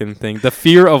fucking thing. The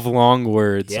fear of long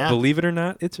words. Yeah. Believe it or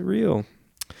not, it's real.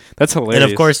 That's hilarious.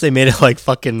 And of course they made it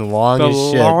fucking long the as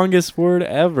shit. longest word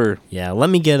ever. Yeah, let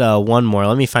me get one more.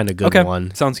 Let me find a good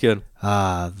one. Sounds good.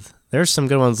 There's some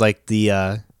good ones like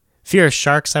the fear of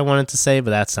sharks I wanted to say,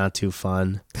 but that's not too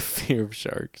fun. The fear of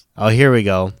sharks. Oh, here we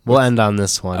go. We'll end on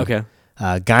this one. Okay.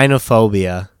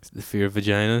 Gynophobia. The fear of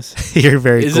vaginas. You're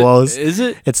very close. Is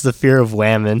it It's the fear of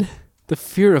women. the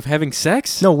fear of having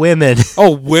sex? No, women.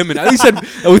 Oh, women. I thought you said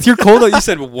with your cold. You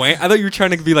said wham. I thought you were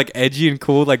trying to be edgy and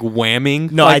cool,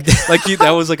 whamming. No,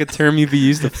 that was a term you'd be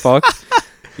used to fuck.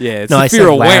 Yeah, it's No, the I fear said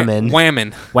of whamming.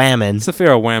 whamming. Women. It's the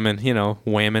fear of whamming.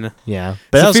 Whamming. Yeah. It's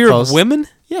But that the was fear close. of women.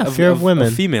 Yeah, fear of women.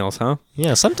 Of females, huh?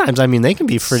 Yeah, sometimes they can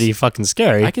be pretty fucking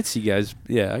scary. I could see guys.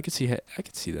 Yeah, I could see that.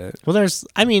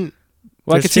 Well,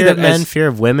 Well, I There's could see fear of that men, as, fear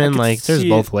of women. I could Like, there's see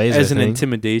both it ways. as I an think.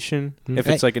 intimidation. If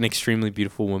I- it's like an extremely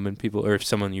beautiful woman, people, or if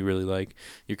someone you really like,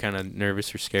 you're kind of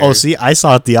nervous or scared. Oh, see, I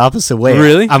saw it the opposite way.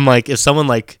 Really? I'm like, if someone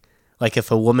like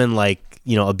if a woman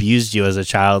abused you as a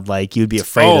child, like you'd be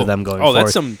afraid of them going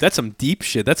forward. that's some deep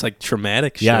shit. That's like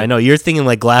traumatic shit. Yeah, I know. You're thinking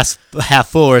like glass half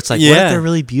full, where it's like, what Yeah. if they're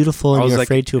really beautiful I and was you're like-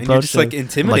 afraid to and you're approach just, them? like, I'm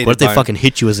intimidated what if they by 'em. fucking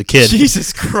hit you as a kid?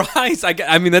 Jesus Christ!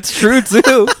 I mean, that's true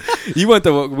too. We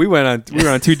were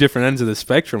on two different ends of the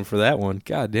spectrum for that one.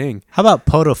 God dang. How about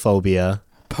podophobia?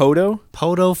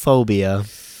 Podophobia.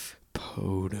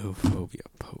 Podophobia.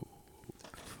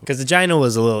 Because the gyno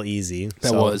was a little easy. That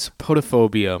so was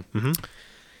podophobia.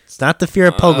 It's not the fear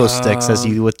of pogo sticks as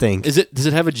you would think. Does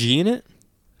it have a G in it?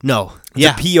 No. Is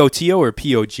it POTO or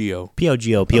POGO?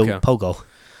 POGO. Okay. Pogo.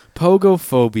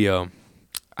 Pogophobia.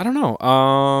 I don't know.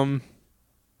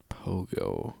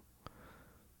 Pogo.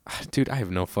 Dude, I have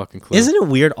no fucking clue. Isn't it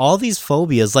weird? All these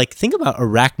phobias, like think about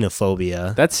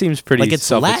arachnophobia. That seems pretty Like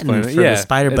it's Latin for self-explanatory. the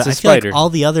spider, it's but a I feel spider. like all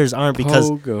the others aren't because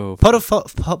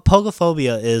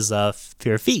pogophobia is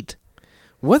fear of feet.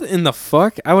 What in the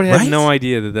fuck? I would have Right? no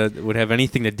idea that would have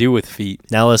anything to do with feet.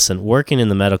 Now listen, working in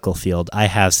the medical field, I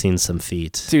have seen some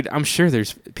feet. Dude, I'm sure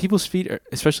there's people's feet,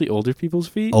 especially older people's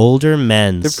feet. Older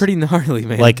men's. They're pretty gnarly,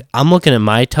 man. Like I'm looking at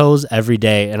my toes every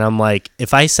day, and I'm like,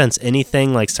 if I sense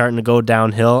anything like starting to go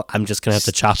downhill, I'm just gonna have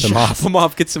to chop them off. them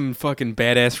off. Get some fucking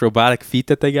badass robotic feet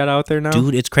that they got out there now.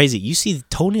 Dude, it's crazy. You see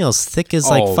toenails thick as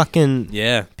like Oh, fucking.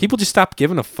 Yeah, people just stop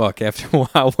giving a fuck after a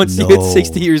while. Once you No. get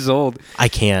 60 years old. I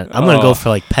can't. I'm gonna Oh. go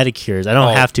for like pedicures. I don't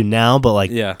Oh. have to now, but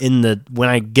like Yeah. when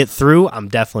I get through, I'm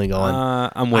definitely going.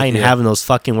 I'm with I ain't you. having those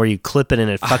fucking where you clip it and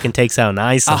it fucking takes out an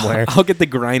eye somewhere. I'll get the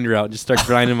grinder out and just start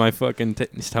grinding my fucking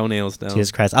toenails down.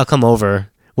 Jesus Christ! I'll come over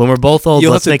when we're both old.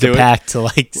 You'll Let's have make to a do it. pact to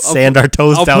like sand our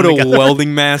toes I'll down put together. a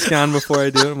welding mask on before I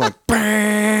do it. I'm like,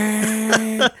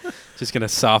 just gonna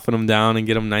soften them down and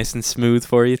get them nice and smooth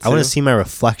for you. Too. I want to see my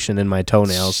reflection in my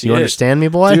toenails. You Shit. understand me,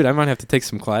 boy? Dude, I might have to take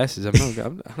some classes. I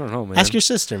don't know, man. Ask your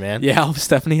sister, man. Yeah, I'll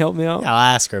Stephanie help me out. Yeah,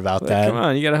 I'll ask her about Like, that. come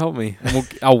on, you gotta help me. And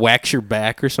I'll wax your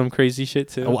back or some crazy shit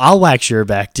too. Oh, I'll wax your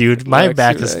back, dude. My Wax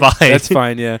back your is fine. That's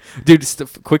fine, yeah. Dude,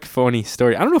 quick funny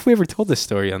story. I don't know if we ever told this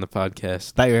story on the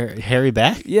podcast. About your hairy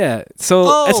back? Yeah,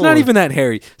 so it's not Oh. even that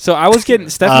hairy. So I was getting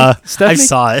I Stephanie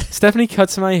saw it. Stephanie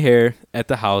cuts my hair at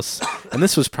the house, and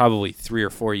this was probably 3 or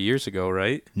 4 years ago,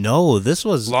 right? No, this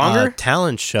was Longer? a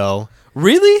talent show.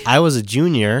 Really? I was a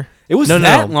junior. It was No,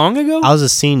 that no. long ago? I was a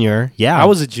senior. Yeah. I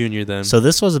was a junior then. So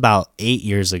this was about 8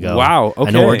 years ago. Wow,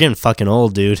 I know we're okay. getting fucking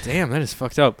old, dude. Damn, that is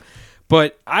fucked up.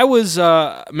 But I was,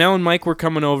 Mel and Mike were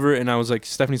coming over, and I was like,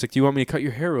 Stephanie's like, do you want me to cut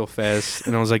your hair real fast?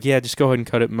 And I was like, yeah, just go ahead and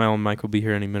cut it. Mel and Mike will be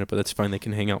here any minute, but that's fine. They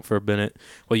can hang out for a minute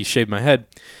while you shave my head.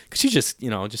 Because she's just,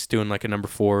 just doing like a number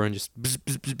 4 and just bzz,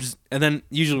 bzz, bzz, bzz. And then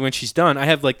usually when she's done, I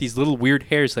have like these little weird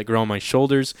hairs that grow on my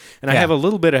shoulders, and I Yeah. have a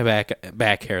little bit of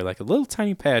back hair, like a little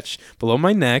tiny patch below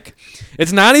my neck.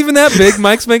 It's not even that big.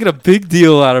 Mike's making a big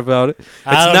deal out about it. It's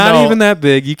I don't not know. even that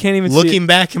big. You can't even see it. Looking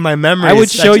back in my memory, I would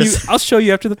show you. I'll show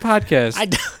you after the podcast.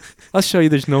 I'll show you.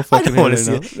 There's no I fucking don't want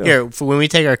to hair see now. it. Here, for when we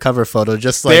take our cover photo,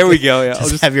 just like There we go. Yeah, I'll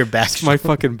just just have your back. it's my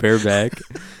fucking bare back.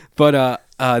 But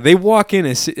they walk in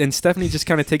and Stephanie just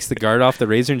kind of takes the guard off the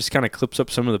razor and just kind of clips up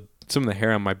some of the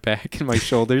hair on my back and my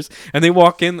shoulders. And they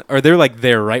walk in, or they're like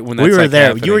there right when that's we were like there.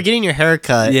 happening. You were getting your hair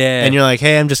cut. Yeah. And you're like,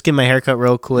 hey, I'm just getting my hair cut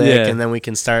real quick. Yeah. And then we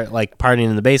can start like partying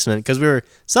in the basement because we were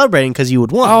celebrating because you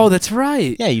had won. Oh, that's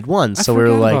right. yeah, you'd won. I So we were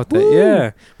forgot like, about that. "Woo."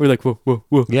 Yeah, we were like, whoa, whoa,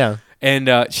 whoa. Yeah.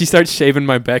 And she starts shaving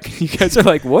my back. And you guys are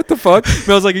like, what the fuck? And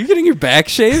I was like, are you getting your back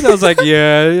shaved? I was like,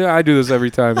 yeah, I do this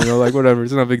every time. Like, whatever.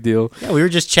 It's not a big deal. Yeah, we were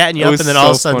just chatting you It up, was and then all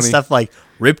of a so sudden, funny. stuff like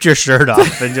ripped your shirt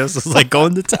off and just was like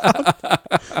going to town.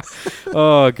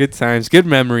 Oh, good times. Good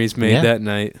memories made Yeah. that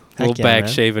night. Little yeah, back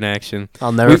man. shaving action.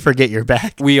 I'll never We- forget your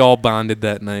back We all bonded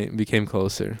that night and became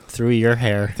closer through your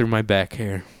hair. through my back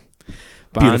hair.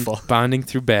 Beautiful. Bonding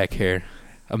through back hair.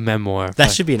 A memoir.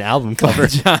 That should be an album by cover.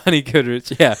 Johnny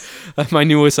Goodrich. Yeah. My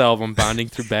newest album, Bonding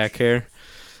Through Back Hair.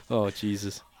 Oh,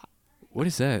 Jesus. What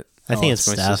is that? I think it's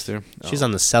it's my Steph. sister. She's Oh,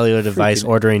 on the cellular device freaking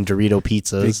ordering Dorito big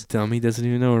pizzas. dummy doesn't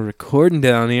even know we're recording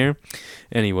down here.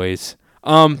 Anyways,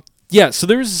 yeah. So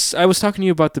I was talking to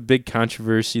you about the big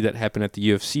controversy that happened at the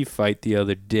UFC fight the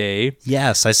other day.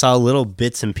 Yes, I saw little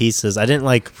bits and pieces. I didn't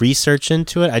like research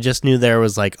into it. I just knew there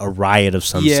was like a riot of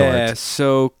some Yeah. sort.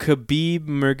 So Khabib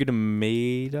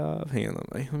Nurmagomedov. Hang on,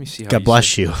 let me see how. God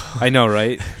bless you. I know,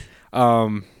 right?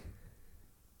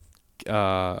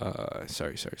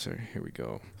 Sorry. Here we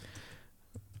go.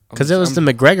 Because it was the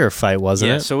McGregor fight, wasn't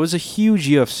yeah. it? So it was a huge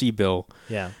UFC bill.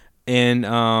 Yeah. And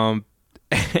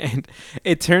and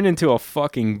it turned into a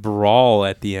fucking brawl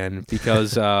at the end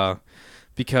because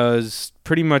because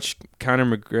pretty much Conor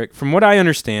McGregor, from what I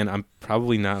understand, I'm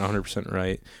probably not 100%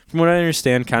 right. From what I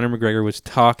understand, Conor McGregor was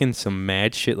talking some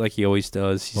mad shit like he always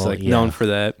does. He's known for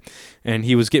that, and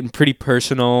he was getting pretty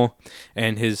personal.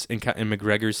 And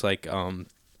McGregor's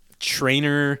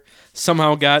trainer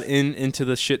somehow got into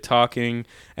the shit talking,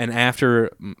 and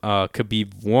after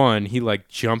Khabib won, he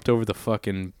jumped over the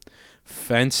fucking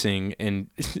fencing and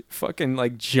fucking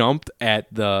jumped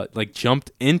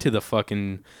into the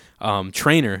fucking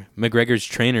trainer, McGregor's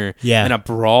trainer, and a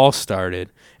brawl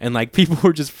started, and people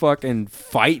were just fucking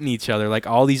fighting each other,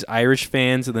 all these Irish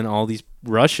fans and then all these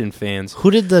Russian fans.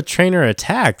 Who did the trainer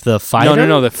attack? The fighter?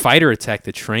 No, the fighter attacked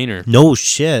the trainer. No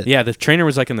shit. Yeah, the trainer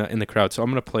was in the crowd. So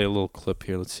I'm gonna play a little clip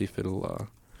here. Let's see if it'll.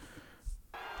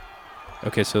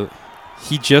 Okay, so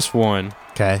he just won.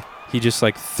 Okay. He just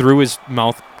threw his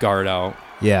mouth guard out.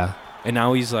 Yeah. And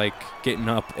now he's getting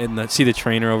up and see the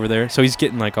trainer over there. So he's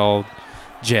getting all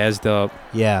jazzed up.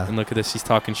 Yeah. And look at this. He's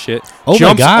talking shit. Oh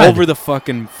jumps my God. over the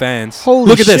fucking fence. Holy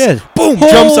look at shit. this. Boom.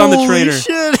 Holy jumps on the trainer.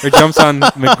 Shit. Or jumps on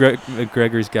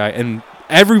McGregor's guy. And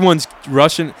everyone's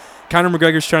rushing. Conor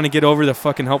McGregor's trying to get over to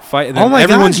fucking help fight. And then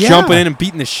everyone's jumping in and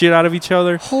beating the shit out of each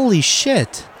other. Holy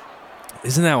shit.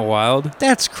 Isn't that wild?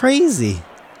 That's crazy.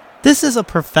 This is a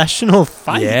professional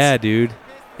fight. Yeah, dude.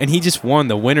 And he just won.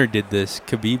 The winner did this.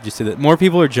 Khabib just did it. More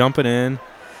people are jumping in.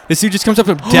 This dude just comes up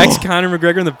and decks Conor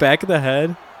McGregor in the back of the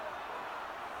head.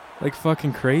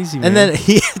 Fucking crazy, man. And then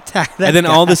he attacked that And then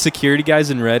guy. all the security guys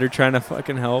in red are trying to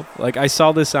fucking help. I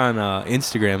saw this on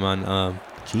Instagram, on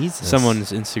Jesus.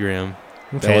 someone's Instagram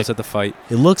that Okay. was at the fight.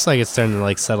 It looks like it's starting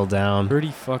to settle down.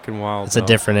 Pretty fucking wild. It's a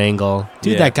different angle.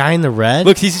 Dude, Yeah. that guy in the red?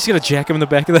 Look, he's just going to jack him in the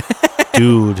back of the head.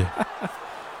 Dude.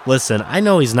 Listen, I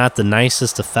know he's not the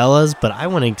nicest of fellas, but I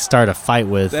want to start a fight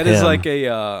with That him. is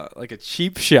a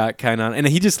cheap shot kind of. And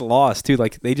he just lost, too.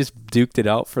 They just duked it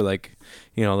out for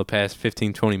the past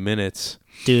 15, 20 minutes.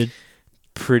 Dude,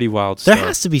 pretty wild there stuff.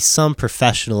 has to be some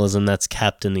professionalism that's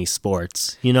kept in these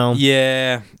sports,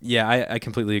 Yeah, I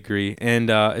completely agree. And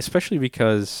especially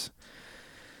because,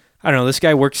 I don't know, this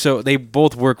guy they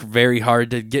both work very hard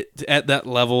to get at that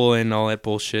level and all that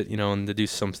bullshit, and to do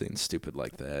something stupid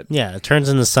like that. Yeah, it turns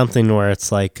into something where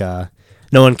it's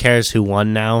no one cares who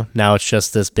won now. Now it's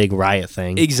just this big riot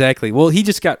thing. Exactly. Well, he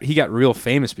got real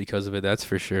famous because of it, that's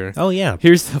for sure. Oh, yeah.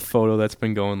 Here's the photo that's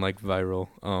been going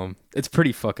viral. It's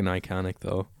pretty fucking iconic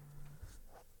though.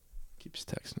 Keeps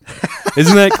texting.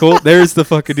 Isn't that cool? There's the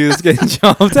fucking dude that's getting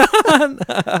jumped on.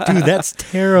 Dude, that's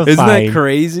terrifying. Isn't that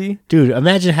crazy? Dude,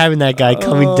 imagine having that guy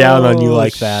coming down on you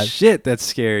like that. Shit, that's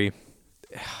scary.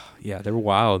 Yeah, they're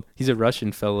wild. He's a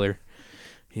Russian feller.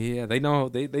 Yeah, they know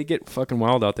they get fucking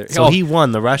wild out there. So he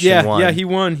won. The Russian won. Yeah, he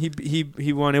won.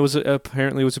 He won. It was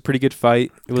apparently a pretty good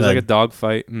fight. It was Good. like a dog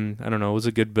fight, and I don't know. It was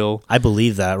a good bill. I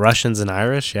believe that. Russians and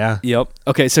Irish, yeah. Yep.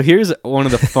 Okay, so here's one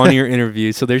of the funnier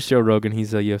interviews. So there's Joe Rogan.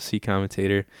 He's a UFC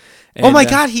commentator. And, oh my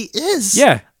God, he is.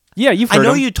 Yeah, you've heard I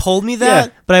know him. you told me that,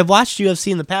 Yeah. but I've watched UFC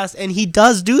in the past, and he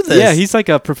does do this. Yeah, he's like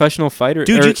a professional fighter.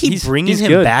 Dude, or you keep bringing he's him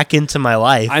good. back into my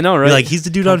life. I know, You're right? like, he's the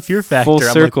dude on Fear Factor. Full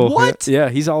circle. I'm like, what? Yeah,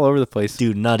 he's all over the place.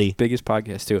 Dude, nutty. Biggest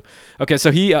podcast too. Okay,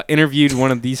 so he interviewed one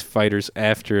of these fighters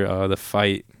after the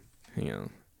fight, and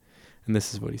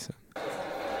this is what he said.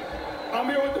 I'm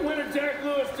here with the winner, Derek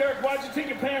Lewis. Derek, why'd you take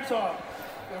your pants off?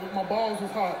 My balls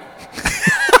was hot.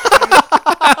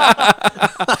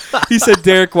 He said,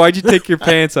 Derek, why'd you take your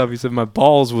pants off? He said, my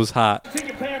balls was hot. Take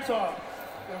your pants off.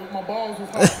 My balls was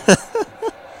hot.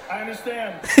 I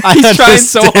understand. He's trying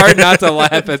so hard not to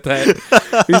laugh at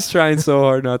that. He's trying so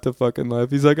hard not to fucking laugh.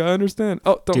 He's like, I understand.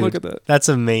 Oh, don't Dude, look at that. That's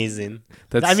amazing.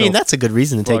 That's I mean, so that's a good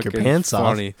reason to take your fucking pants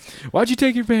funny. Why'd you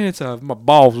take your pants off? My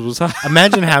balls was hot. off.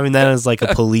 Imagine having that as like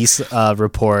a police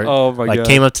report. Oh my God.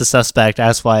 Came up to suspect,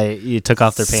 asked why you took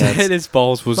off their pants. Said his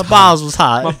balls was My hot. balls was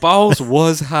hot. My balls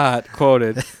was hot.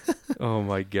 Quoted. Oh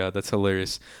my God, that's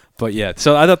hilarious. But yeah,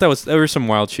 so I thought there was some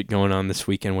wild shit going on this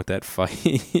weekend with that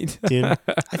fight. Dude,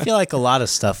 I feel like a lot of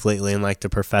stuff lately in the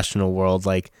professional world,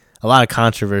 a lot of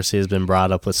controversy has been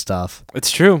brought up with stuff. It's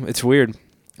true. It's weird.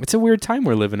 It's a weird time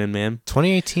we're living in, man.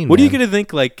 2018. What are you man. gonna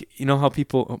think? How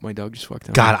people? Oh, my dog just walked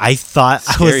down. God, I thought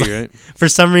I was Scary, right? for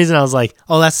some reason I was like,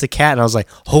 oh, that's the cat, and I was like,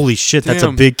 holy shit, that's a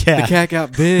Damn, big cat. The cat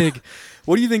got big.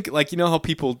 What do you think? How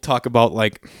people talk about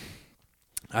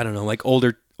I don't know,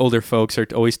 older folks are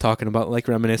always talking about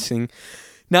reminiscing.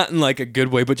 Not in a good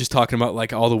way, but just talking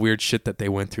about all the weird shit that they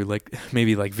went through,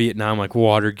 maybe Vietnam,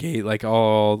 Watergate,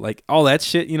 all that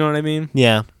shit. You know what I mean?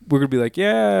 Yeah. We're gonna be like,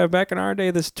 yeah, back in our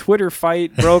day, this Twitter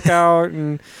fight broke out,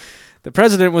 and the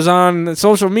president was on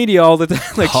social media all the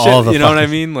time, All shit. the You know what I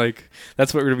mean? mean?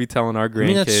 That's what we're gonna be telling our grandkids. I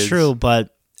mean, that's true,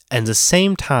 but at the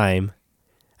same time,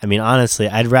 I mean, honestly,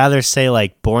 I'd rather say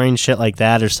like boring shit like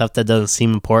that or stuff that doesn't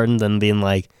seem important than being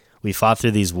like, we fought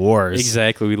through these wars.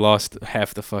 Exactly. We lost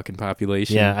half the fucking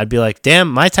population. Yeah, I'd be like,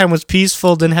 damn, my time was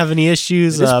peaceful, didn't have any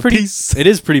issues. Peace. It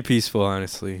is pretty peaceful,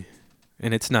 honestly.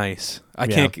 And it's nice.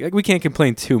 We can't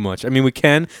complain too much. I mean, we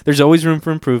can. There's always room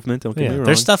for improvement. Don't get me wrong.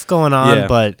 There's stuff going on, Yeah.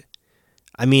 but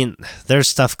I mean, there's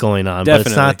stuff going on, but it's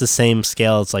Definitely. not the same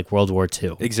scale as like World War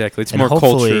II. Exactly. It's And more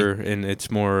hopefully- culture and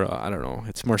it's more, I don't know,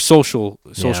 it's more social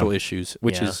issues,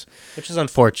 which Yeah. is Which is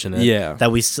unfortunate. Yeah.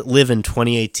 That we live in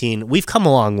 2018. We've come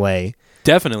a long way.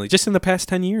 definitely just in the past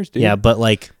 10 years, dude. Yeah, but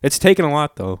like It's taken a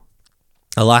lot, though.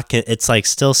 a lot, it's like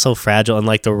still so fragile, and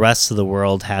like the rest of the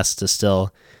world has to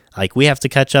still, like we have to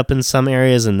catch up in some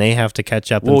areas, and they have to catch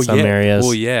up in some areas.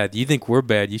 Well, yeah. Do you think we're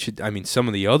bad? Some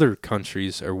of the other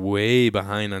countries are way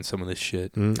behind on some of this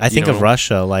shit. I think You of know?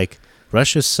 Russia. Like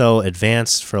Russia's so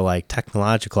advanced for like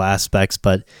technological aspects,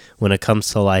 but when it comes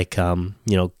to like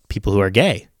people who are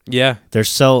gay, Yeah. they're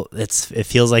so it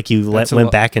feels like you That's a went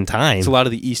lot- back in time. It's a lot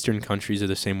of the Eastern countries are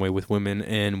the same way with women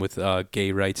and with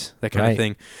gay rights, that kind Right. of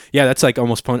thing. Yeah, that's like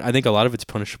almost. I think a lot of it's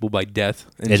punishable by death.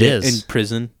 It is. in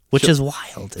prison, Which So- is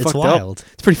wild. It's fucked up. wild.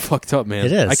 It's pretty fucked up, man.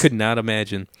 It is. I could not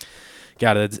imagine.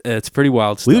 God, it's pretty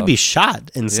wild stuff. We would be shot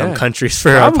in some Yeah. countries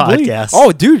for Probably. our podcast.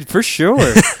 Oh, dude, for sure.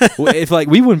 If like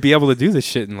we wouldn't be able to do this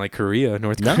shit in like Korea,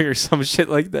 North No. Korea, or some shit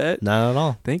like that. Not at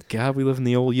all. Thank God we live in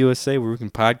the old USA where we can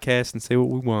podcast and say what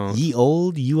we want. Ye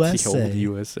old The USA. old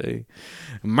USA.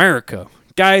 America.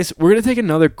 Guys, we're going to take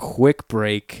another quick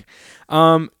break.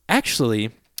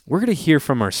 Actually, we're going to hear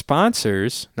from our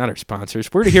sponsors. Not our sponsors.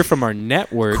 We're going to hear from our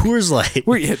network. Coors Light.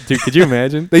 Dude, could you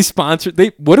imagine?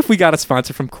 What if we got a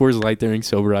sponsor from Coors Light during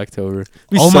Sober October?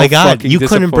 Be Oh so my God, fucking you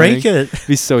couldn't break disappointing. it.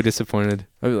 Be so disappointed.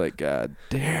 I'd be like, God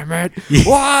damn it. You-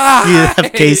 Why? you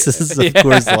have cases of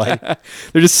Coors Light.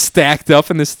 They're just stacked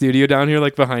up in the studio down here,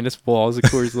 like behind us, walls of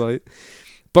Coors Light.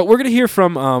 But we're going to hear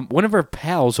from one of our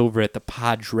pals over at the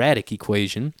Podratic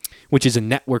Equation, which is a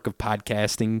network of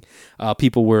podcasting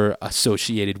people we're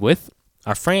associated with.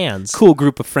 Our friends. Cool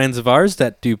group of friends of ours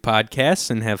that do podcasts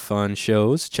and have fun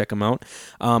shows. Check them out.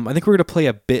 I think we're going to play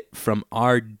a bit from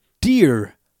our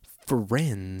dear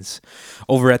friends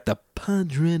over at the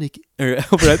Podratic,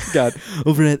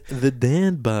 over at the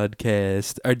Dad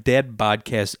Podcast, our Dad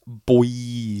Podcast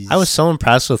boys. I was so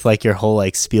impressed with like your whole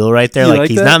like spiel right there. You Like like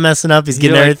he's that? not messing up. He's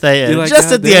getting You're like- everything. you're like, Just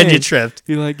God at the end you dang. tripped.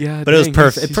 You're like, yeah, But it was dang,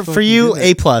 perfect. he's For fucking you, doing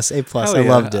it. A+. Hell I yeah.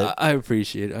 loved it. I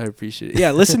appreciate it.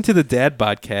 Yeah, listen to the Dad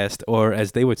Podcast, or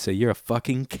as they would say, you're a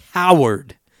fucking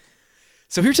coward.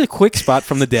 So here's a quick spot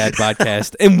from the Dad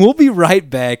Podcast, and we'll be right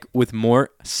back with more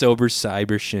Sober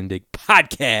Cyber Shindig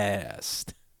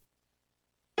Podcast.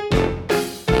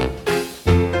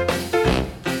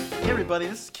 Hey everybody,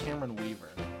 this is Cameron Weaver,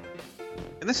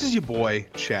 And this is your boy,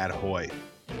 Chad Hoyt.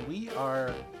 and we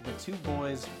are the two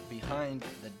boys behind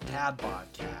the Dad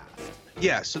Podcast.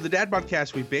 Yeah, so the Dad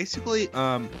Podcast, we basically,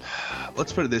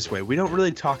 let's put it this way. We don't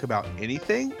really talk about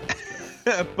anything,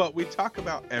 but we talk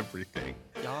about everything.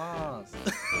 Yas.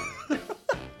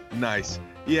 Nice.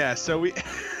 Yeah, so we...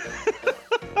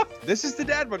 This is the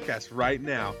Dad Podcast right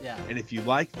now. Yeah. And if you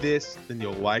like this, then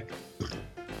you'll like,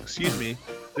 excuse me,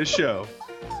 the show.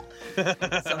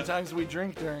 Sometimes we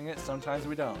drink during it, sometimes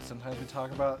we don't. Sometimes we talk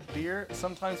about beer,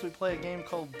 sometimes we play a game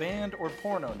called Band or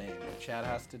Porno Name. Chad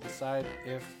has to decide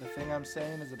if the thing I'm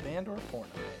saying is a band or a porno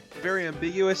name. Very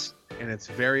ambiguous, and it's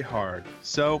very hard.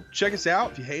 So check us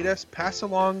out. If you hate us, pass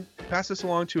us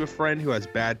along to a friend who has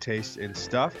bad taste in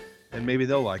stuff, and maybe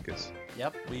they'll like us.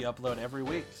 Yep, we upload every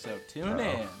week, so tune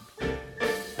in.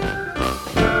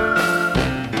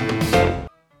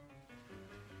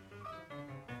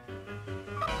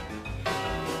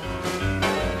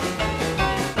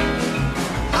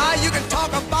 You can talk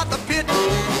about the pit,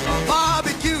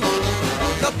 barbecue,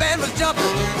 the band was jumping,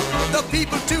 the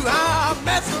people too.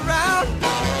 Mess around,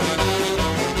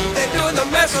 they're doing the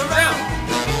mess around,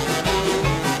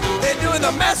 they're doing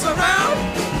the mess around,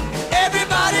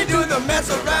 everybody doing the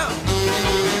mess around.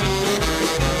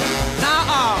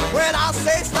 Now, when I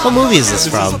say stop, What movie is this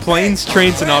This from? is Planes,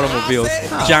 Trains, and When I Automobiles. say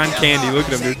stop, John Candy, look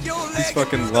at him, dude. shake your He's leg,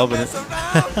 fucking do the loving mess it.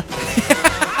 around.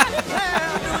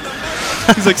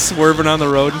 He's like swerving on the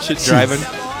road and shit, driving,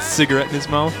 cigarette in his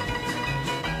mouth.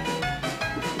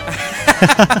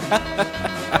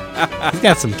 He's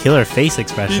got some killer face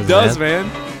expressions. He does, man.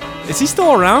 Is he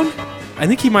still around? I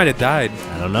think he might have died.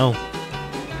 I don't know.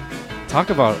 Talk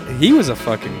about, he was a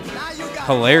fucking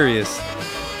hilarious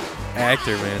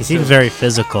actor, man. He seems very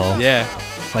physical. Yeah.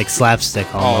 Like slapstick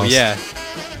Oh almost. yeah.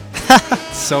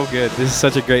 So good. This is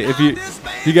such a great.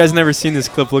 If you guys never seen this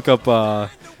clip, look up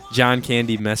John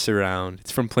Candy Mess Around.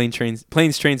 It's from Planes,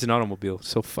 Trains, and Automobiles.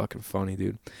 So fucking funny,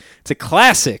 dude. It's a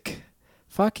classic.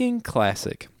 Fucking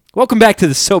classic. Welcome back to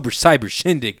the Sober Cyber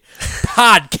Shindig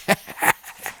podcast.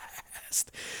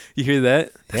 You hear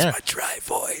that? That's my dry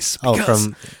voice because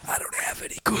I don't have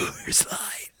any Coors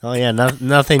Light. Oh, yeah,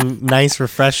 nothing nice,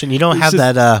 refreshing. You don't have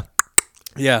just- that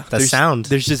Yeah, the sound.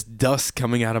 There's just dust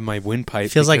coming out of my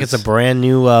windpipe. Feels like it's a brand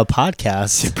new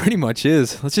podcast. It pretty much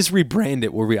is. Let's just rebrand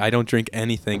it where I don't drink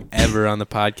anything ever on the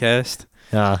podcast.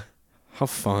 Yeah, How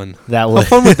fun. that How would.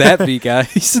 fun would that be,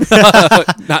 guys?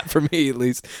 Not for me, at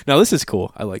least. No, this is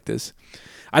cool. I like this.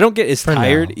 I don't get as For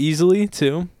tired now. easily,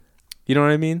 too. You know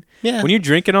what I mean? Yeah. When you're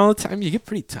drinking all the time, you get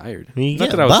pretty tired. You Not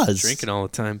get that I was buzzed. drinking all the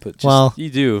time, but just, Well, you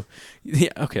do. Yeah,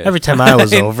 okay. Every time I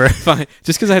was over. Fine.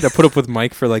 Just because I had to put up with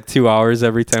Mike for like 2 hours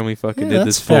every time we fucking Yeah, did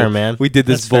that's this. fair, man. We did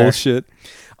this That's fair. bullshit.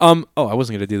 Oh, I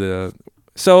wasn't gonna do the.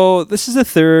 So this is the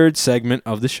third segment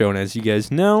of the show, and as you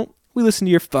guys know, we listen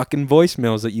to your fucking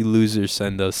voicemails that you losers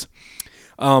send us.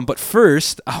 But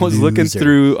first, I was looking Loser.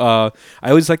 through. I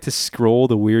always like to scroll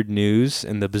the weird news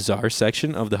and the bizarre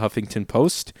section of the Huffington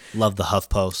Post. Love the Huff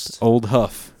Post. Old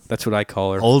Huff. That's what I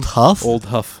call her. Old Huff? Old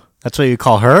Huff. That's what you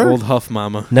call her? Old Huff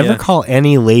mama. Never Yeah. call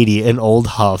any lady an old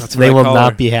Huff. That's what They I will call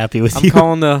not her. be happy with I'm you.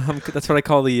 calling that's what I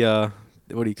call the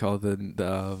what do you call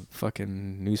the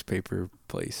fucking newspaper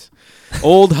place?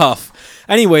 Old Huff.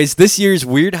 Anyways, this year's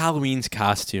weird Halloween's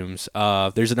costumes.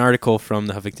 There's an article from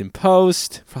the Huffington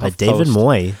Post By David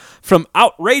Moy. From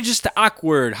outrageous to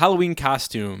awkward Halloween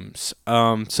costumes.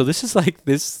 So this is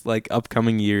like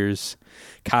upcoming year's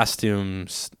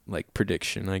costumes like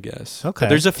prediction, I guess. Okay. But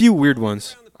there's a few weird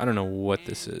ones. I don't know what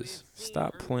this is.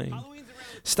 Stop playing.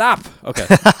 Stop. Okay.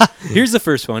 Here's the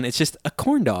first one. It's just a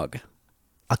corn dog.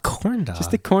 A corn dog.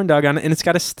 Just a corn dog on it, and it's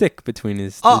got a stick between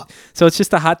his. Oh. So it's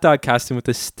just a hot dog costume with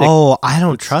a stick. Oh, I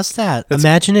don't trust that.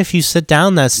 Imagine if you sit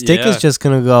down, that stick Yeah. is just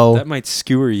going to go. That might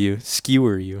skewer you.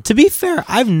 To be fair,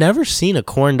 I've never seen a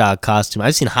corn dog costume.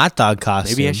 I've seen hot dog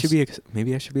costumes. Maybe I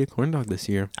should be a corn dog this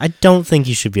year. I don't think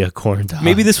you should be a corn dog.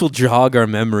 Maybe this will jog our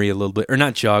memory a little bit, or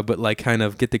not jog, but like kind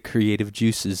of get the creative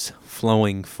juices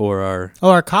flowing for our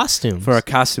our costumes.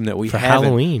 costume that we For haven't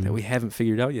Halloween. that we haven't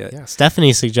figured out yet.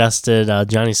 Stephanie suggested,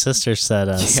 Johnny's sister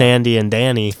said, Sandy and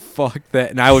Danny. Fuck that,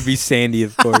 and I would be Sandy,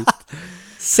 of course.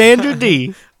 Sandra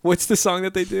D. What's the song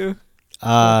that they do?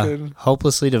 Fucking-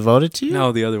 Hopelessly devoted to you?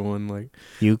 No, the other one, like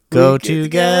You go get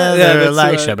together Yeah, that's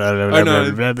like... right. shabba- Oh,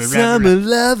 no. Summer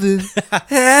loving,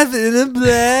 having a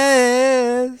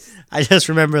blast. I just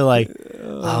remember, like,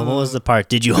 what was the part?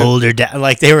 Did you hold her down?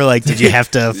 Like, they were like, did you have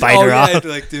to fight her yeah, off?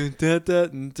 like do da da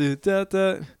do da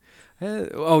da.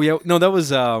 Oh yeah, no, that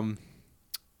was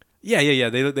yeah.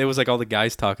 They was like all the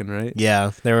guys talking, right?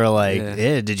 Yeah, they were like,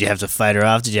 Yeah. did you have to fight her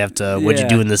off? Did you have to, what'd you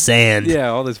do Yeah. in the sand? Yeah,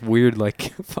 all this weird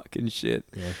like fucking shit.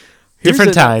 Yeah. Different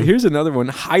Here's time. Here's another one.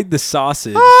 Hide the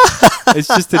sausage. It's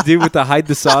just a dude with the hide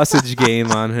the sausage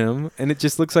game on him, and it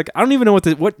just looks like I don't even know what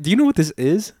what. Do you know what this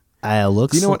is?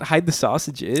 Looks Do you know what hide the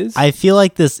sausage is? I feel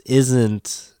like this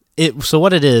isn't it. So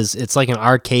what it is, it's like an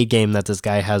arcade game that this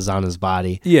guy has on his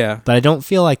body. Yeah, But I don't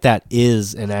feel like that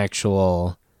is an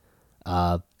actual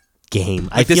game.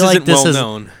 I this feel like isn't this well is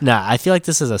known. Nah. I feel like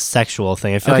this is a sexual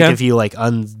thing. I feel Okay. like if you like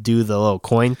undo the little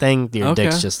coin thing, your Okay.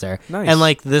 dick's just there. Nice. And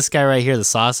like this guy right here, the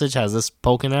sausage has this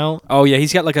poking out. Oh yeah,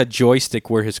 he's got like a joystick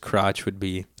where his crotch would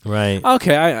be. Right.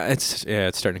 Okay, it's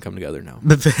starting to come together now.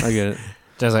 I get it.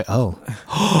 I was like, oh,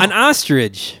 An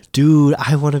ostrich. dude,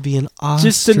 I want to be an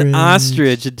ostrich. Just an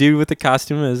ostrich. A dude with a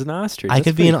costume as an ostrich. I That's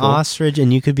could be an pretty cool. ostrich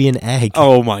and you could be an egg.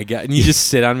 Oh my god! And you just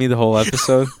sit on me the whole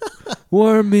episode.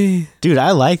 Warm me. Dude,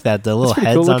 I like that. The little pretty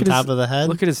heads cool. Look on at top his- of the head.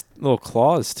 Look at his little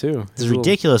claws too. It's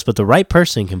ridiculous, but the right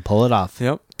person can pull it off.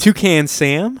 Yep. Toucan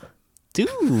Sam.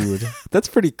 Dude. That's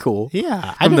pretty cool.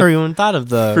 Yeah. I From the never even thought of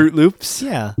the Fruit Loops.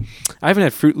 Yeah. I haven't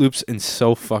had Fruit Loops in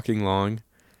so fucking long.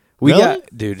 We Really?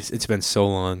 got, dude. It's been so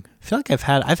long. I feel like I've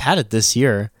had it this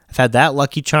year. I've had that,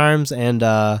 Lucky Charms, and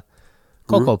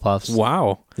Cocoa Puffs.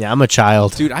 Wow, Yeah, I'm a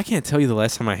child. dude. I can't tell you the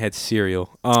last time I had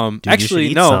cereal. Dude, you should Actually,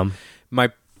 eat no. some.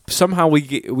 Somehow we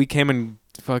came and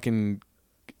fucking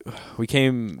we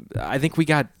came. I think we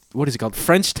got what is it called?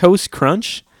 French Toast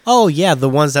Crunch. Oh yeah, the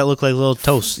ones that look like little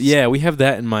toasts. Yeah, we have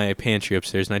that in my pantry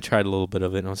upstairs, and I tried a little bit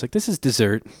of it, and I was like, "This is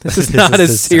dessert. This is This not is a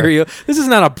dessert. cereal. This is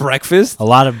not a breakfast." A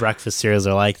lot of breakfast cereals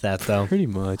are like that though. Pretty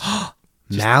much.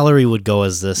 Mallory would go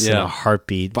as this in Yeah. a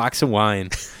heartbeat. Box of wine,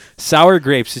 sour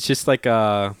grapes. It's just like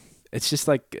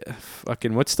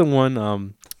fucking. What's the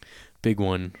one? big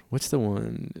one. What's the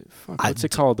one? Fuck, what's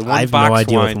it called? The one I have box no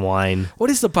idea wine. with wine. What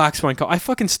is the box wine called? I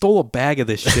fucking stole a bag of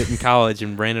this shit in college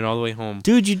and ran it all the way home.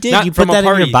 Dude, you did. Not You from put a that in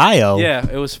party. your bio. Yeah,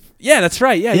 it was. Yeah, that's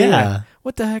right. Yeah. Yeah.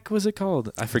 What the heck was it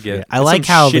called? I forget. I It's like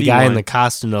some how the shitty guy in wine. the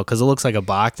costume, though, because it looks like a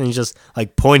box, and he's just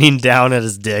like pointing down at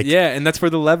his dick. Yeah, and that's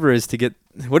where the lever is to get.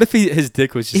 What if his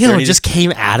dick was just? Ew, there and it he just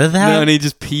came out of that? No, and he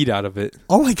just peed out of it.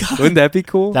 Oh my god. Wouldn't that be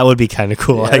cool? That would be kind of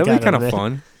cool. Yeah, I that'd be gotta kind of admit.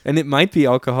 fun. And it might be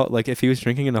alcohol. Like if he was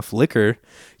drinking enough liquor,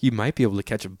 you might be able to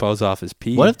catch a buzz off his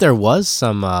pee. What if there was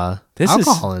some This is-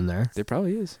 alcohol in there? There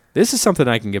probably is. This is something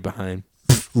I can get behind.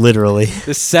 Literally.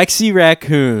 The sexy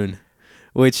raccoon,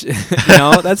 which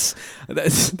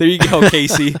that's there you go,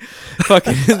 Casey.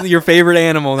 Fucking your favorite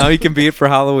animal. Now you can be it for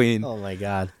Halloween. Oh my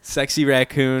god. Sexy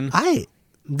raccoon.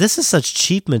 This is such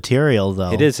cheap material,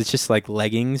 though. It is. It's just like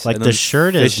leggings. Like and the then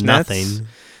shirt is fishnets, nothing.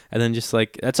 And then just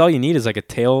like that's all you need is like a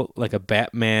tail, like a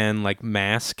Batman like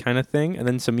mask kind of thing, and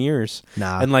then some ears.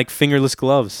 Nah. And like fingerless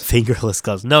gloves. Fingerless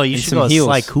gloves. No, you And should some go heels.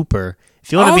 Sly Cooper.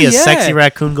 If you want to Oh, be a yeah. sexy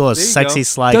raccoon, go as There you sexy go.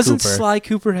 Sly Doesn't Cooper. Sly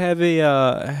Cooper have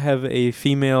a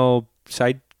female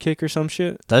sidekick or some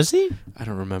shit? Does he? I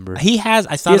don't remember. He has.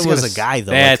 I thought it was a guy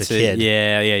though, like That's a kid. it.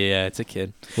 Yeah. It's a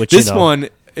kid. Which, This you know, one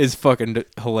is fucking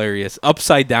hilarious.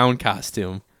 Upside down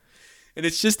costume, and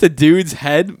it's just a dude's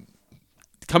head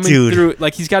coming Dude. through.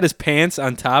 Like he's got his pants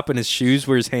on top and his shoes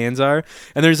where his hands are,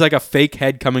 and there's like a fake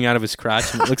head coming out of his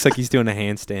crotch, and it looks like he's doing a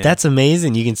handstand. That's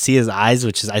amazing. You can see his eyes,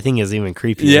 which is I think is even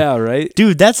creepier. yeah, right.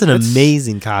 Dude, that's an That's-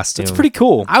 amazing costume. It's pretty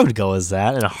cool. I would go as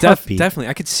that in a heartbeat. Definitely,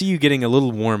 I could see you getting a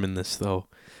little warm in this though.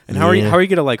 And how are Yeah. you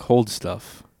gonna like hold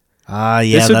stuff? Yeah,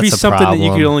 This would that's be a something that you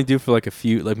problem. could only do for like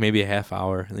maybe a half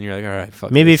hour, and then you're like, all right,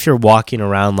 fuck. Maybe this. if you're walking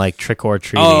around like trick or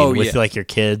treating Oh, with yeah. like your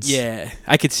kids. Yeah,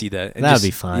 I could see that. And That'd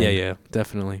be fine. Yeah,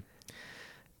 definitely.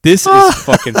 This is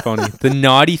fucking funny. The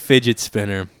naughty fidget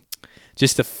spinner.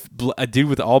 Just a dude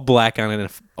with all black on it and an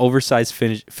oversized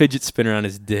fidget spinner on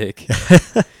his dick.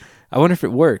 I wonder if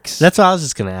it works. That's what I was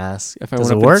just gonna ask. if I Does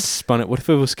wonder it if work? Spun it. What if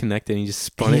it was connected and he just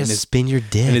spun Can it you and just spin your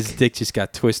dick? and his dick just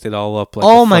got twisted all up? Like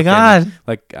Oh a my fucking- God.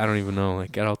 Like I don't even know.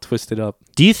 Like got all twisted up.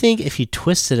 Do you think if you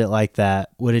twisted it like that,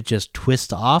 would it just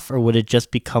twist off, or would it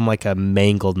just become like a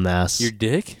mangled mess? Your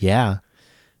dick? Yeah.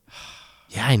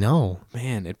 Yeah, I know.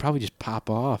 Man, it'd probably just pop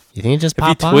off. You think it just If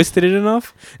pop you off? twisted it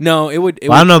enough? No, it would.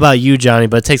 Well, I don't know about you, Johnny,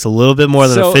 but it takes a little bit more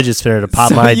than a So- fidget spinner to pop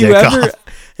so my you dick ever, off.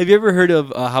 Have you ever heard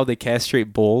of how they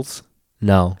castrate bulls?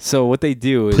 No. So what they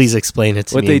do is Please explain it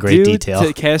to what me they in great do detail.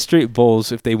 to castrate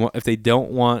bulls if they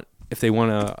don't want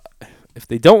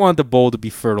the bull to be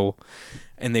fertile,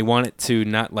 and they want it to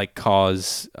not like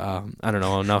cause a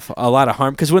lot of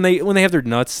harm, because when they have their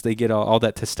nuts, they get all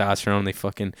that testosterone.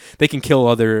 They can kill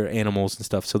other animals and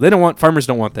stuff. So farmers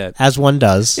don't want that. As one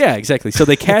does. Yeah, exactly. So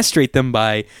they castrate them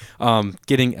by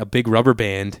getting a big rubber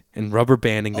band and rubber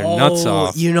banding their nuts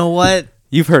off. You know what?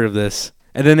 You've heard of this.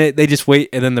 And then they just wait,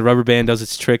 and then the rubber band does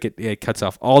its trick. It cuts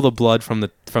off all the blood from the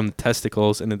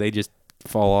testicles, and then they just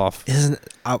fall off Isn't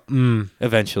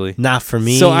eventually. not for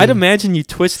me. So I'd imagine you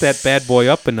twist that bad boy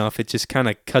up enough, it just kind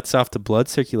of cuts off the blood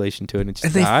circulation to it, and it just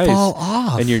and they dies. fall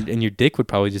off. And your dick would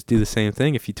probably just do the same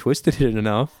thing if you twisted it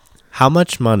enough. How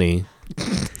much money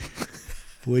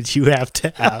would you have to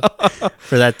have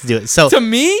for that to do it? So To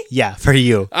me, yeah, for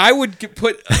you. I would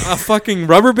put a fucking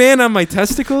rubber band on my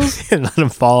testicles. And let them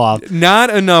fall off. Not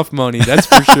enough money, that's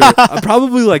for sure.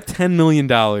 Probably like $10 million.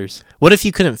 What if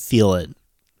you couldn't feel it?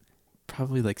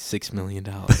 Probably like $6 million.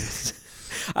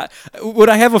 Would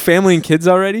I have a family and kids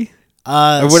already?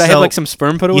 Or would I have like some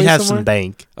sperm put away You'd have somewhere? some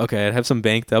bank. Okay, I'd have some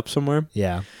banked up somewhere.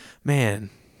 Yeah. Man,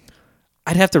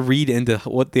 I'd have to read into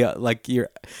what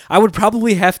I would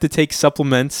probably have to take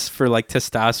supplements for like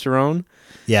testosterone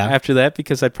Yeah. after that,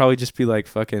 because I'd probably just be like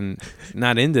fucking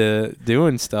not into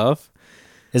doing stuff.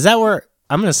 Is that where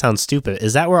I'm gonna sound stupid?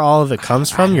 Is that where all of it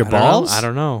comes from? Your I don't know. balls? I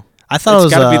don't know. I thought it It's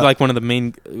was got to be like one of the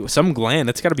main, some gland.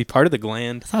 That's got to be part of the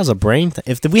gland. I thought it was a brain thing.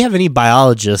 If we have any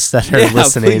biologists that are Yeah,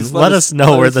 listening, please let us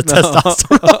know where the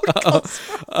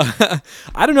testosterone.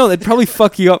 I don't know. That'd probably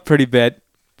fuck you up pretty bad.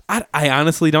 I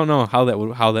honestly don't know how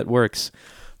that works,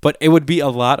 but it would be a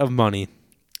lot of money.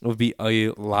 It would be a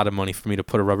lot of money for me to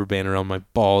put a rubber band around my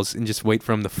balls and just wait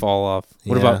for them to fall off.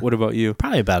 What Yeah. about you?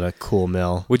 Probably about a cool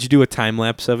mil. Would you do a time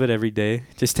lapse of it every day?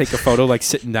 Just take a photo like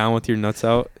sitting down with your nuts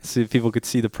out, so people could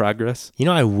see the progress. You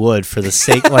know, I would for the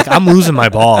sake. Like I'm losing my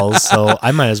balls, so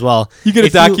I might as well. You get a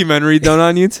If you- documentary done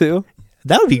on you too.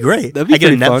 That would be great. That'd be I get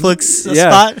a pretty fun. Netflix Yeah.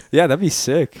 spot. Yeah, that'd be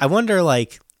sick. I wonder,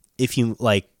 like, if you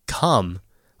like come,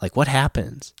 like, what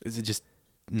happens? Is it just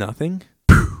nothing?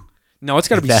 No, it's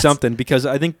got to be That's- something, because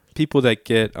I think people that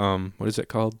get what is it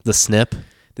called? The snip,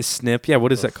 The snip. Yeah,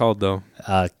 what is that called though?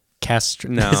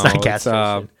 castration. No, it's not it's,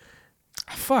 castration.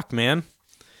 Fuck, man.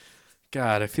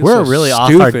 God, I feel We're so really off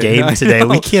stupid. our game I today. know.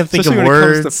 We can't think Especially of when It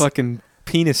words. comes to fucking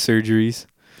penis surgeries.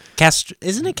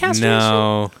 Isn't it castration?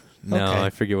 No, Okay. I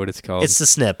forget what it's called. It's the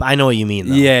snip. I know what you mean,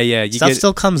 though. yeah. You Stuff get,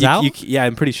 still comes you- out? yeah,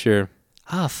 I'm pretty sure.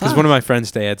 Ah, Because fuck. one of my friends'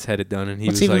 dads had it done, and he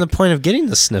What's was even like, the point of getting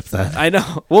the snip then? I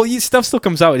know. Well, stuff still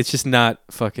comes out. It's just not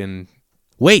fucking.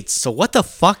 Wait, so what the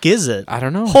fuck is it? I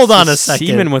don't know. Hold It's on a just second.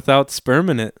 Semen without sperm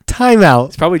in it. Time out.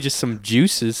 It's probably just some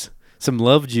juices, some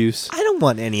love juice. I don't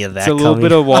want any of that. It's a little coming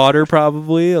bit of out. water,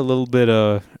 probably a little bit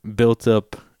of built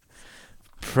up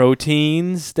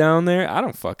proteins down there. I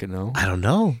don't fucking know. I don't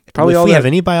know. Probably if all we that- have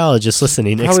any biologists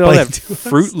listening, Probably all explain that to us.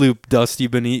 Fruit Loop dust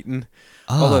you've been eating.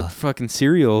 All Ah. that fucking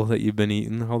cereal that you've been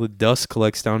eating. All the dust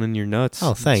collects down in your nuts. Oh,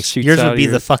 and thanks. shoots Yours out would of be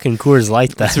your- the fucking Coors Light.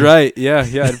 Then. That's right. Yeah.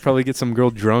 I'd probably get some girl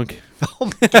drunk.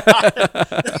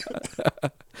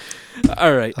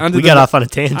 All right. We got off on a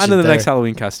tangent. On to the there. next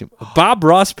Halloween costume. Bob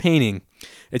Ross painting.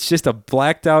 It's just a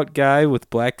blacked out guy with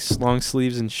black long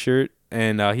sleeves and shirt.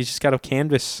 And he's just got a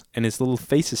canvas, and his little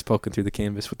face is poking through the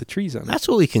canvas with the trees on it. That's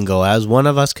what we can go as. One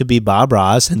of us could be Bob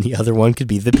Ross, and the other one could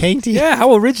be the painting. Yeah,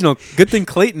 how original. Good thing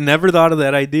Clayton never thought of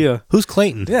that idea. Who's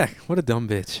Clayton? Yeah, what a dumb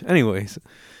bitch. Anyways,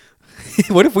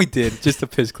 what if we did just to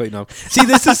piss Clayton off? See,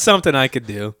 this is something I could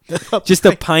do. Just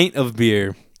a pint of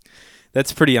beer.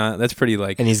 That's pretty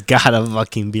like, And he's got a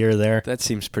fucking beer there. that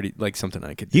seems pretty like something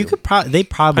I could do. You could they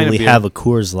probably beer. have a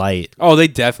Coors Light. Oh, they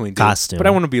definitely do. Costume. But I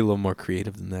want to be a little more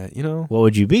creative than that, you know? What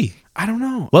would you be? I don't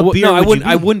know. What Well, beer no, I would you wouldn't.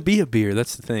 I be? wouldn't be a beer.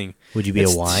 That's the thing. Would you be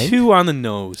It's a wine? too on the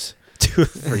nose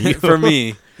For you. for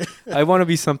me. I want to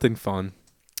be something fun.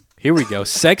 Here we go.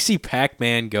 Sexy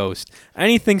Pac-Man Ghost.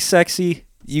 Anything sexy,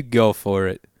 you go for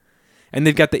it. And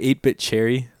they've got the 8-bit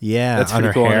cherry. Yeah, That's on pretty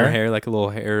her cool on hair. her hair, like a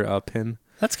little hair pin.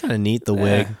 That's kind of neat, the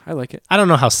wig. Yeah, I like it. I don't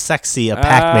know how sexy a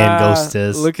Pac-Man ghost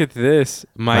is. Look at this.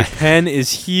 My pen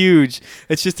is huge.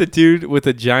 It's just a dude with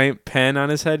a giant pen on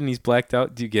his head, and he's blacked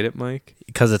out. Do you get it, Mike?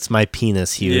 Because it's my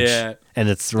penis huge. Yeah. And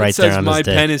it's right it says there on my his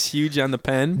dick. pen is huge on the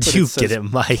pen. but You says- get it,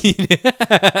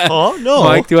 Mike. Oh, no.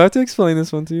 Mike, do I have to explain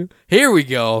this one to you? Here we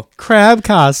go. Crab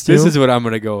costume. This is what I'm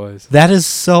going to go as. That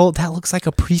looks like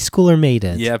a preschooler made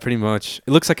it. Yeah, pretty much.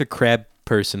 It looks like a crab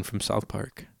person from South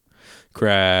Park.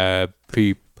 Crab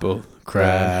people.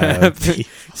 Crab.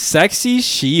 Sexy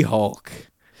She-Hulk.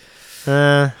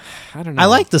 I don't know. I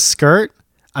like the skirt.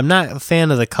 I'm not a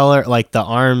fan of the color, like the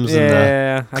arms and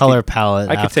Yeah, the color palette.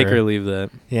 I could take after. her or leave that.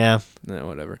 Yeah, No,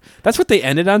 whatever. That's what they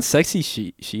ended on. Sexy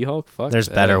She-Hulk. Fuck. there's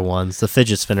that. better ones. The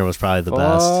fidget spinner was probably the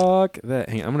best. Fuck that.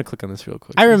 Hang on, I'm gonna click on this real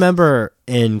quick. I remember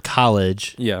in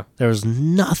college, Yeah, there was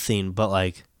nothing but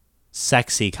like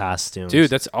sexy costumes. dude,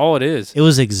 that's all it is. it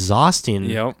was exhausting.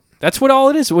 Yep. That's what all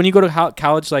it is. When you go to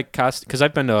college, like, because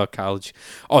I've been to college.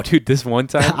 Oh, dude, this one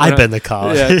time. I've been to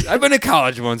college. Yeah, I've been to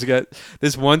college once.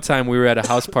 This one time we were at a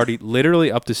house party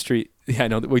literally up the street. Yeah, I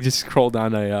know. We just scrolled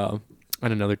on on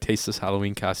another tasteless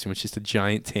Halloween costume. It's just a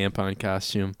giant tampon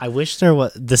costume. I wish there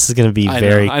was. This is going to be I know.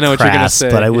 very I know what you're gonna crass, say,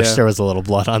 but I wish yeah. there was a little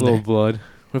blood on A little there. blood.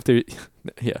 What if there?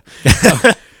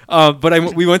 Yeah.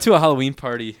 But we went to a Halloween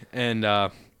party,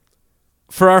 and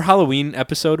for our Halloween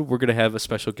episode, we're gonna have a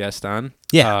special guest on.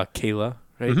 Yeah. Kayla.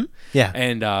 Right. Mhm. Yeah.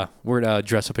 And we're gonna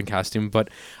dress up in costume. But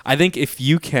I think if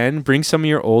you can bring some of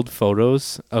your old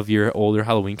photos of your older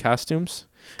Halloween costumes,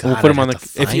 and we'll God, put them I'd on the have to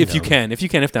find if you them. can. If you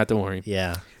can, if not, don't worry.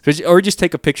 Yeah. Or just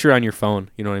take a picture on your phone.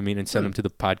 You know what I mean, and send them to the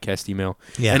podcast email.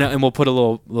 Yeah. And we'll put a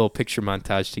little picture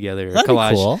montage together, or That'd be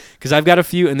collage. cool. Because I've got a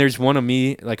few, and there's one of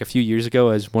me like a few years ago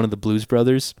as one of the Blues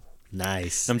Brothers.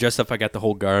 Nice. I'm dressed up. I got the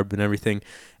whole garb and everything.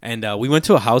 And we went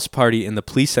to a house party, and the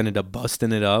police ended up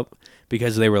busting it up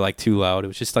because they were like too loud. It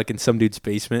was just like in some dude's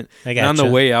basement. I And on the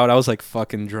gotcha. way out, I was like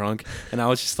fucking drunk, and I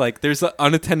was just like, "There's an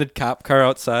unattended cop car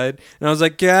outside," and I was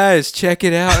like, "Guys, check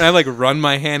it out!" And I like run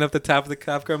my hand up the top of the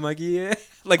cop car. I'm like, "Yeah,"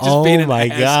 like just being Oh an my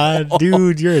asshole. god,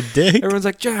 dude, you're a dick. Everyone's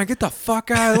like, "John, get the fuck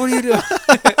out! What are you doing?"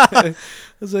 I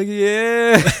was like,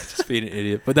 "Yeah," just being an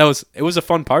idiot. But it was a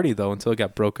fun party though until it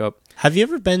got broke up. Have you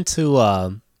ever been to?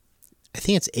 I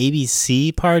think it's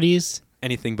ABC parties.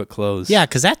 Anything but clothes. Yeah,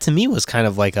 because that to me was kind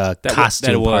of like a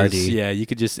costume party. Yeah, you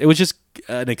could just. It was just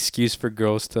an excuse for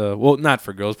girls to. Well, not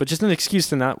for girls, but just an excuse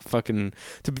to not fucking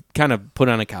kind of put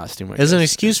on a costume. I It was an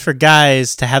guess. excuse for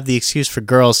guys to have the excuse for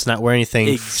girls to not wear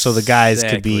anything, so the guys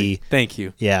could be. Exactly. Thank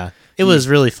you. Yeah, it was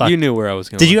really fun. You knew where I was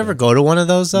going. Did you with ever that. go to one of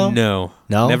those though? No.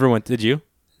 No? Never went. Did you?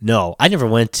 No, I never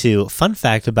went to. Fun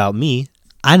fact about me: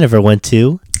 I never went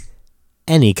to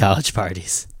any college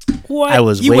parties. What? I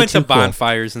was You way went too to cool.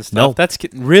 bonfires and stuff. Nope. That's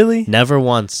really Never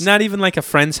once. not even like a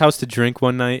friend's house to drink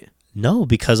one night. No,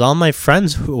 because all my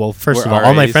friends, first Were of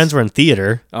all my RAs? friends were in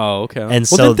theater. Oh, okay. And well,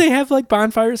 so- didn't they have like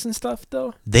bonfires and stuff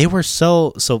though? They were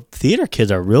so theater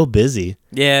kids are real busy.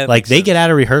 Yeah, Like they get out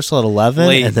of rehearsal at 11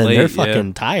 Late, and then late, they're yeah.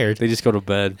 fucking tired. They just go to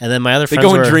bed. And then my other They friends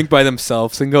go and were, drink by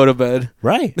themselves and go to bed.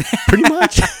 Right. Pretty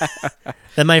much.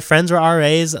 Then my friends were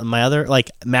RAs. My other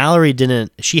Mallory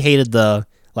didn't. She hated the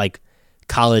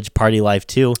college party life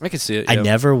too. I can see it. I yeah.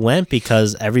 never went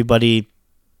because everybody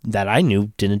that I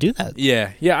knew didn't do that.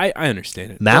 Yeah, I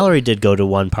understand it. Mallory did go to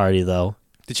one party though.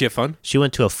 Did she have fun? She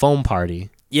went to a foam party.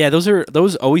 Yeah, those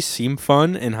always seem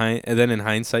fun, and then in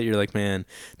hindsight, you're like, man,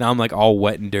 now I'm like all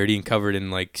wet and dirty and covered in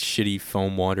like shitty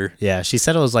foam water. Yeah, she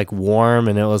said it was warm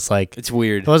and it was It's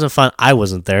weird. it wasn't fun. I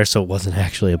wasn't there, so it wasn't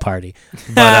actually a party.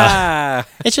 But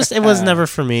it's just it was never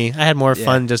for me. I had more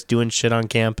fun just doing shit on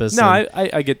campus. No, and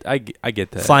I get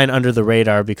that. flying under the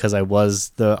radar because I was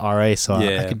the RA, so I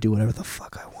Yeah. could do whatever the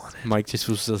fuck I wanted. Mike just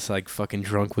was just like fucking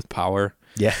drunk with power,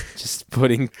 Yeah, just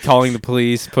calling the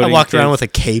police. I walked around with a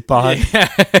cape on.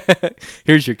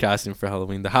 Here's your costume for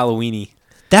Halloween, the Halloweeny.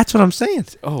 That's what I'm saying.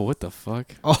 Oh, what the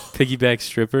fuck? Oh. Piggyback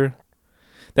stripper.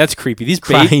 That's creepy. These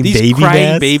Crying baby crying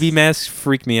masks? baby masks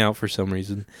freak me out for some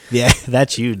reason. Yeah,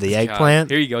 that's you, the eggplant.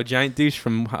 Here you go, giant douche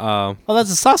from. Oh,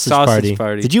 that's a sausage Sausage party.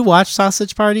 Party. Did you watch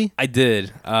Sausage Party? I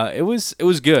did. It was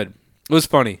good. It was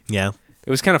funny. Yeah. It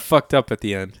was kind of fucked up at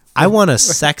the end. I want a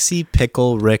sexy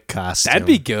pickle Rick costume. That'd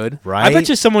be good, I Right? bet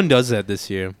you someone does that this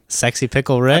year. Sexy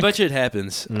pickle Rick. I bet you it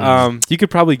happens. You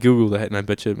could probably Google that, and I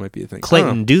bet you it might be a thing. I don't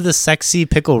Clayton, know. do the sexy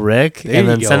pickle Rick There and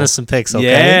you then go. send us some pics, okay?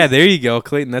 Yeah, there you go,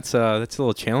 Clayton. That's a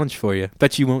little challenge for you.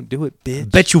 Bet you won't do it, bitch.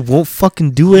 Bet you won't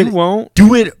fucking do it. you won't.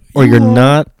 Do it or You you're won't.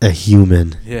 not a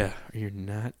human. Yeah, you're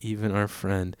not even our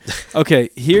friend. Okay,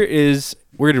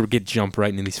 we're gonna jump right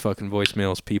into these fucking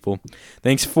voicemails, people.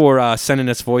 Thanks for sending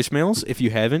us voicemails. If you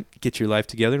haven't, get your life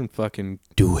together and fucking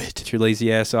Do it. get your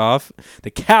lazy ass off the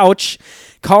couch.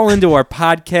 Call into our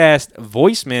podcast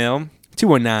voicemail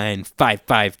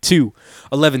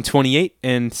 219-552-1128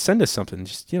 and send us something.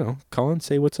 Just call and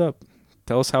say what's up.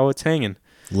 Tell us how it's hanging.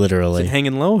 Is Literally. it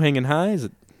hanging low, hanging high? Is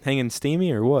it hanging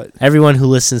steamy or what? Everyone who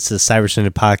listens to the Cyber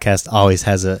Standard podcast always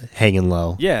has a hanging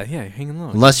low. Yeah, hanging low.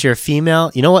 Unless you're a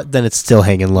female, you know what? Then it's still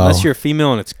hanging low. Unless you're a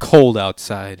female and it's cold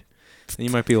outside, then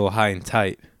you might be a little high and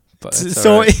tight. But that's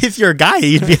so all right. if you're a guy,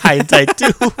 you'd be high and tight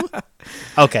too.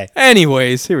 Okay.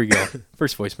 Anyways, here we go.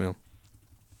 First voicemail.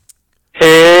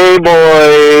 Hey,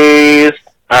 boys.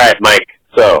 All right, Mike.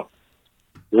 So,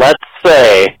 let's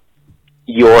say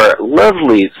your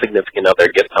lovely significant other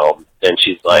gets home, and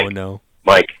she's like, Oh no.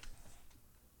 Mike,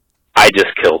 I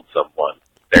just killed someone.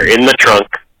 They're in the trunk.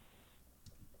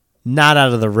 Not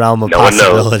out of the realm of No one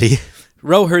knows. possibility.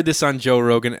 Ro heard this on Joe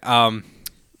Rogan.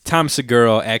 Tom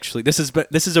Segura actually. This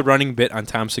is a running bit on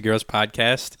Tom Segura's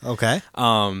podcast. Okay.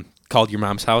 Called Your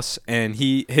Mom's House, and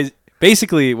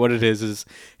basically what it is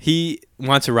he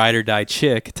wants a ride or die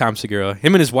chick. Tom Segura,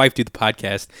 him and his wife do the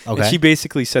podcast. Okay. And she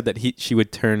basically said that she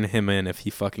would turn him in if he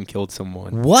fucking killed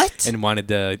someone. What? And wanted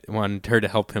her to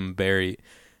help him bury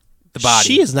the body.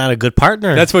 She is not a good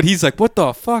partner. That's what he's like. What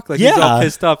the fuck? Like he's all Yeah.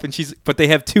 pissed off, and but they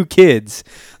have 2 kids.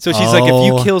 So she's like, if Oh.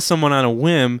 you kill someone on a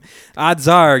whim, odds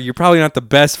are you're probably not the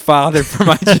best father for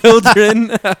my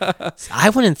children. I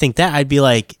wouldn't think that. I'd be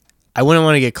like, I wouldn't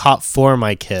want to get caught for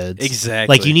my kids.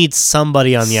 Exactly. Like you need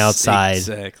somebody on the outside.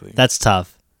 Exactly. That's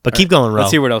tough. But keep going, Ro.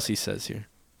 Let's hear what else he says here.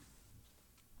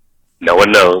 No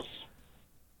one knows.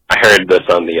 I heard this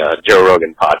on the Joe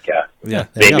Rogan podcast. Yeah.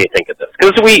 There you Made me go. think of this.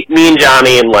 Because me and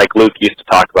Johnny and, Luke used to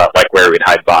talk about, where we'd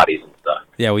hide bodies and stuff.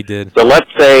 Yeah, we did. So let's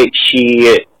say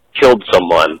she killed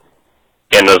someone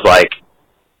and was like,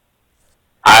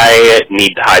 I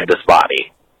need to hide this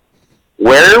body.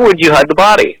 Where would you hide the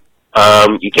body?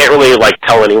 You can't really,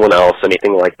 tell anyone else,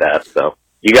 anything like that. So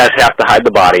you guys have to hide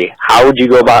the body. How would you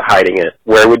go about hiding it?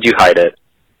 Where would you hide it?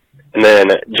 And then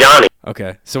Johnny.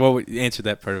 Okay. So what would answer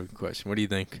that part of the question? What do you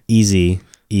think? Easy.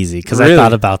 Because Really? I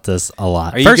thought about this a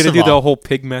lot. Are you First going to of do all, the whole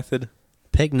pig method?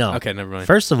 pig? No. Okay, never mind.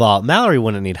 First of all, Mallory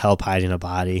wouldn't need help hiding a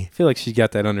body. I feel like she's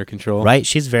got that under control. Right?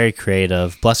 She's very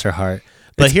creative. Bless her heart.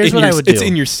 But It's here's in what your- I would do. It's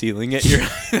in your ceiling at your.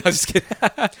 I was just kidding.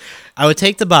 I would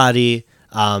take the body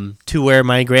to where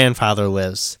my grandfather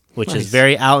lives, which Nice. is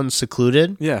very out and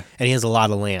secluded. Yeah. And he has a lot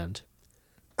of land.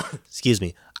 Excuse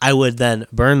me. I would then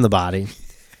burn the body.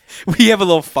 We have a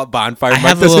little bonfire. I Mike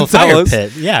have a doesn't little tell fire us.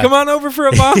 pit. Yeah. Come on over for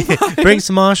a bonfire. Bring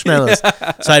some marshmallows.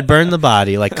 So I'd burn the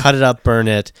body, cut it up, burn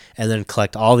it, and then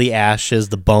collect all the ashes,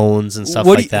 the bones, and stuff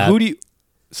like that.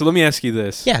 So let me ask you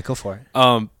this. Yeah, go for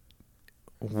it.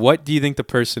 What do you think the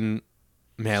person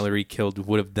Mallory killed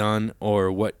would have done, or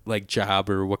what job,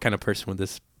 or what kind of person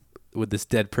would this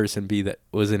dead person be that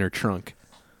was in her trunk?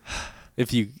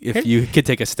 if you could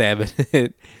take a stab at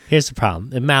it. Here's the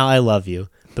problem. And Mal, I love you.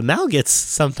 But Mal gets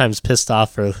sometimes pissed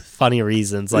off for funny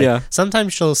reasons. Like, Yeah.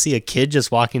 sometimes she'll see a kid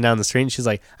just walking down the street and she's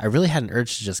like, I really had an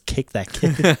urge to just kick that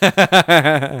kid.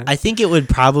 I think it would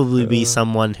probably be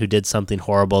someone who did something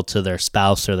horrible to their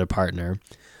spouse or their partner.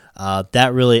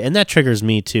 That triggers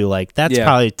me too. Like, that's Yeah.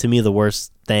 probably, to me, the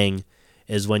worst thing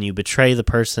is when you betray the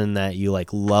person that you, like,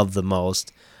 love the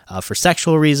most for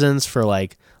sexual reasons, for,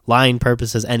 like, lying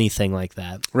purposes, anything like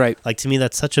that. Right. Like, to me,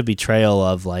 that's such a betrayal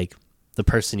of, like, the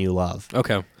person you love.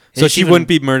 Okay. So It's she even- wouldn't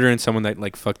be murdering someone that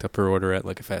like fucked up her order at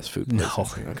like a fast food place. No. or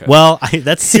something. Okay. Well,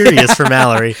 that's serious for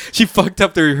Mallory. she fucked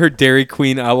up her Dairy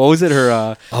Queen. What was it?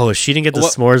 Her Oh, she didn't get the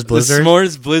what- s'mores blizzard? The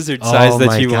s'mores blizzard size oh that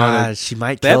my she God, wanted. she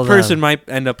might That kill person them. might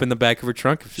end up in the back of her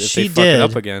trunk if She they fuck did. it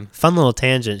up again. Fun little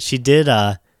tangent. She did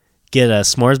get a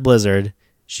s'mores blizzard.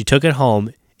 She took it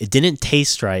home. It didn't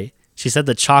taste right. She said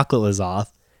the chocolate was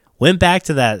off. Went back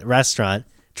to that restaurant,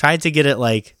 tried to get it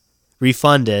like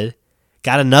refunded.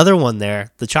 Got another one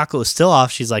there. The chocolate was still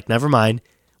off. She's like, never mind.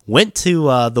 Went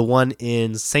to the one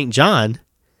in St. John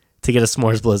to get a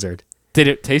s'mores blizzard. Did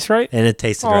it taste right? And it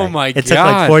tasted Oh right. my It took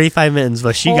like God. 45 minutes,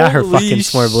 but she got her Holy fucking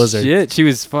s'more blizzard. Shit, she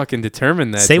was fucking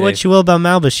determined that Say day. what you will about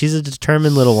Mal, but she's a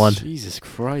determined little one. Jesus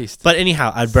Christ. But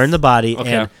anyhow, I'd burn the body,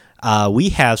 Okay. and we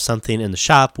have something in the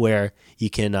shop where you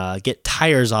can get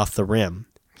tires off the rim.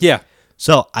 Yeah.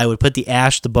 So I would put the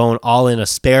ash, the bone, all in a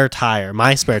spare tire,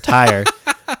 my spare tire,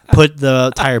 put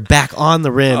the tire back on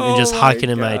the rim, and just Oh hawk my it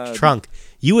in my God. trunk.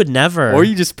 You would never. Or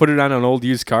you just put it on an old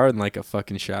used car in like a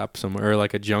fucking shop somewhere or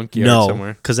like a junkyard no,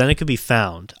 somewhere. because then it could be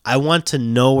found. I want to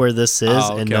know where this is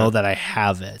Oh, and okay. know that I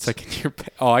have it. It's like in your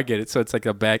oh, I get it. So it's like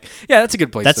a bag. Yeah, that's a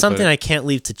good place. That's to put something it. I can't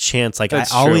leave to chance. Like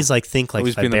That's I always true. like think like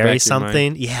Always if I be in the bury back of your mind.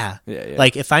 something, yeah. Yeah.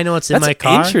 Like if I know it's in That's my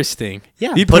car, interesting.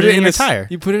 Yeah, you put it in a your s- tire.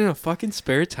 You put it in a fucking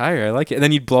spare tire. I like it. And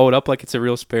then you'd blow it up like it's a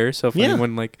real spare. So if Yeah.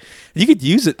 anyone like, you could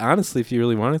use it honestly if you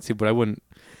really wanted to, but I wouldn't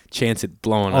chance it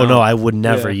blowing Oh up. no, I would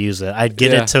never Yeah. use it. I'd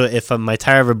get Yeah. it to if my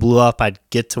tire ever blew up, I'd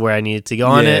get to where I needed to go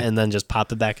on Yeah. it, and then just pop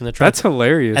it back in the trunk. That's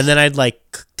hilarious. And then I'd like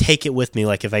take it with me.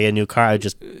 Like if I get a new car, I'd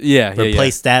just yeah,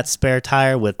 replace that spare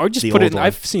tire with or just the put old it. In, one.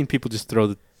 I've seen people just throw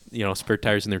the spare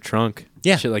tires in their trunk.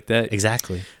 Yeah. shit like that.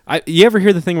 Exactly. You ever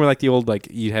hear the thing where like the old like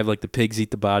you have like the pigs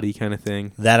eat the body kind of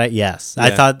thing? Yes.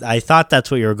 Yeah. I thought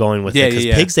that's what you were going with. Yeah, Because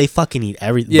yeah. pigs, they fucking eat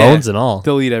Yeah. bones and all.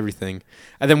 They'll eat everything.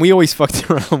 And then we always fucked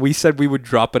around. We said we would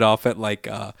drop it off at like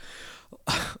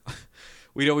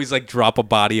we'd always like drop a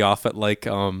body off at like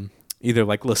either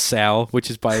like LaSalle, which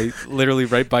is by literally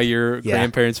right by your Yeah.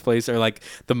 grandparents' place, or like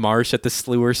the marsh at the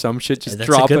slough or some shit. Just That's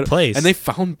a drop good it. place. And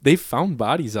they found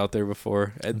bodies out there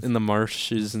before in the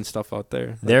marshes and stuff out there.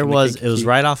 Like There in the was it was Kankakee.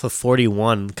 right off of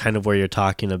 41, kind of where you're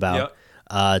talking about.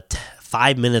 Yep.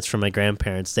 5 minutes from my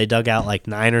grandparents, they dug out like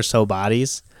 9 or so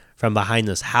bodies from behind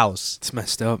this house, It's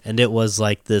messed up. and it was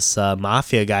like this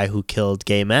mafia guy who killed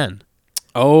gay men.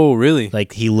 Oh, really?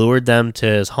 Like he lured them to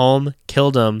his home,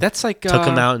 killed them, That's like took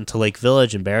them out into Lake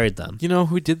Village and buried them. You know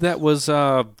who did that was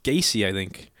Gacy, I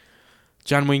think.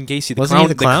 John Wayne Gacy, the Wasn't clown,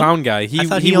 he the clown? guy. I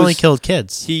thought he only was- killed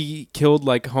kids. He killed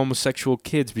like homosexual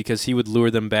kids because he would lure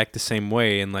them back the same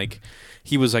way, and like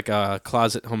he was like a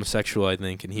closet homosexual, I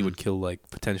think, and he would kill like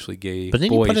potentially gay But then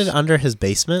boys. you put it under his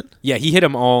basement. Yeah, he hit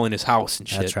them all in his house and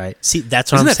shit. That's right. See,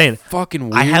 that's what Isn't I'm that saying. fucking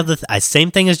weird? I have the same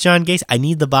thing as John Gacy. I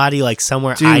need the body like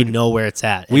somewhere I Dude, know where it's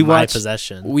at. we in my watched-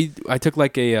 possession. I took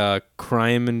like a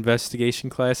crime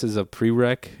investigation class as a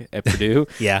prereq at Purdue.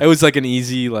 Yeah. It was like an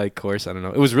easy like course. I don't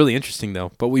know. It was really interesting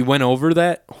though. But we went over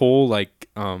that whole like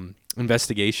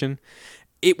investigation.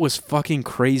 It was fucking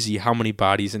crazy how many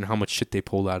bodies and how much shit they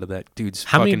pulled out of that dude's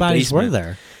How many fucking bodies were basement.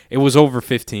 there? It was over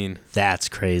 15. That's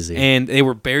crazy. And they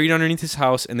were buried underneath his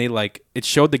house, and they like it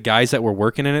showed the guys that were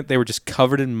working in it. They were just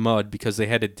covered in mud because they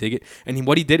had to dig it. And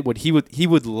what he did, he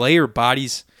would layer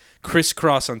bodies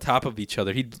crisscross on top of each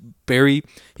other. He'd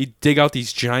dig out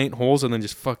these giant holes and then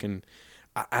just fucking,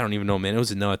 I don't even know, man. It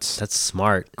was nuts. That's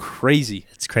smart. Crazy.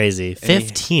 It's crazy. And he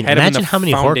 15. had 'em in Imagine the how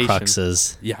many foundation.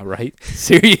 Horcruxes. Yeah, right.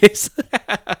 Serious.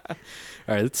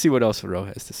 All right, let's see what else Ro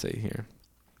has to say here.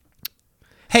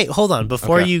 Hey, hold on.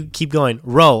 Before Okay. you keep going,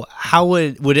 Ro, how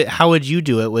would you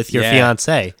do it with your Yeah.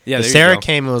 fiance? Yeah, If there you Sarah go.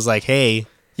 came and was like, "Hey,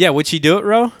 Yeah, would she do it,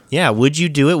 Ro? yeah, would you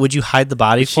do it? Would you hide the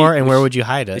body Is for her, she- and was where she- would you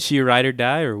hide it?" Is she a ride or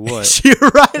die or what? She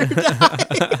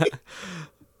right.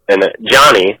 And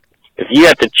Johnny, if you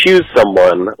had to choose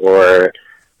someone or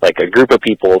like a group of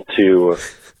people to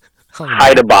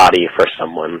hide a body for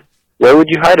someone, where would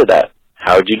you hide it at?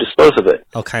 How would you dispose of it?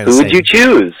 Oh, kind Who of. would you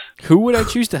choose? Who would I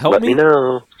choose to help Let me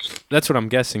know. That's what I'm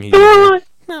guessing. He.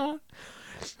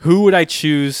 Who would I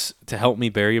choose to help me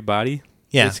bury a body?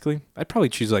 Yeah. Basically, I'd probably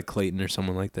choose like Clayton or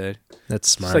someone like that. That's It's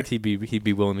smart. like he'd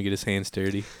be willing to get his hands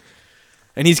dirty,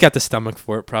 and he's got the stomach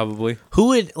for it probably. Who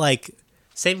would like?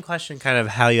 Same question, kind of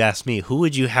how you asked me. Who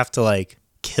would you have to like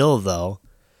kill though?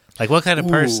 Like what kind of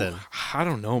person? Ooh, I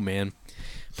don't know, man.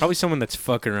 Probably someone that's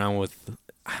fucking around with.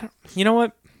 You know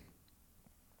what?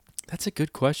 That's a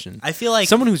good question. I feel like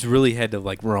Someone who's really had to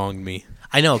like wrong me,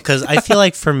 I know because I feel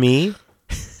like for me,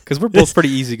 because we're both pretty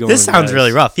easygoing. this sounds guys.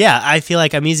 really rough. Yeah, I feel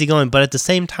like I'm easygoing, but at the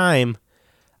same time,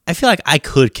 I feel like I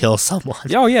could kill someone.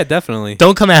 Yeah, oh yeah, definitely.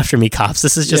 Don't come after me, cops.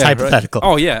 This is just Yeah, right. hypothetical.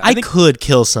 Oh, yeah, I I think- could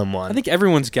kill someone. I think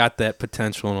everyone's got that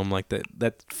potential in them, like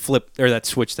that flip or that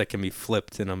switch that can be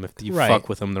flipped in them if you Right. fuck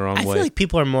with them the wrong I way. feel like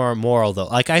people are more moral though.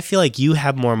 Like I feel like you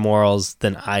have more morals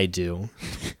than I do.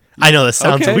 I know this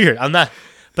sounds Okay. weird. I'm not,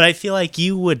 but I feel like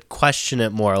you would question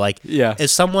it more. Like Yeah. if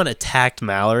someone attacked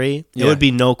Mallory, it Yeah. would be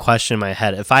no question in my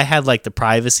head. If I had like the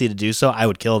privacy to do so, I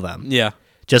would kill them Yeah.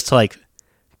 just to like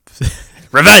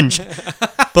revenge.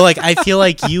 But like I feel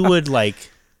like you would like.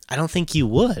 I don't think you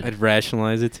would. I'd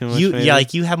rationalize it too much. You maybe. yeah,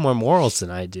 like you have more morals than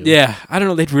I do. Yeah, I don't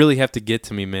know. They'd really have to get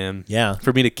to me, man. Yeah.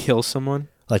 For me to kill someone.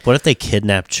 Like what if they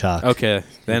kidnap Chuck? Okay,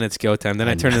 then it's go time. Then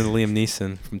I turn into Liam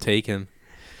Neeson from Taken.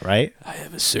 Right? I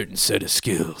have a certain set of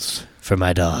skills For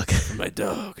my dog. for my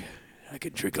dog. I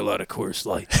can drink a lot of Coors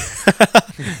Light.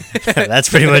 That's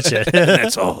pretty much it.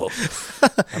 That's all.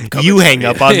 You hang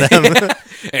up on them.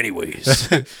 Anyways,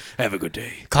 have a good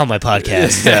day. Call my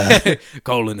podcast.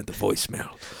 Call in at the voicemail.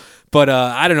 But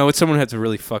I don't know. It's someone who had to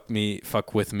really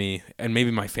fuck with me, and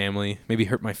maybe my family, maybe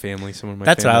hurt my family. Someone my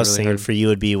That's what family I was really thinking hurt. for you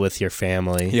would be with your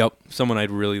family. Yep, someone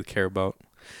I'd really care about.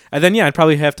 And then I'd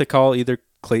probably have to call either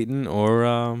Clayton or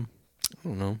I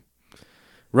don't know.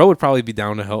 Ro would probably be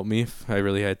down to help me if I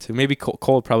really had to. Maybe Cole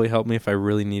would probably help me if I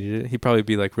really needed it. He'd probably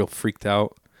be like real freaked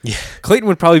out. Yeah. Clayton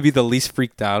would probably be the least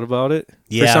freaked out about it. For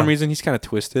Yeah. some reason, he's kind of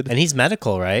twisted. And he's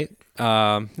medical, right?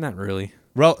 Not really.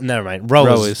 Never mind. Ro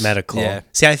Ro is is, medical. yeah.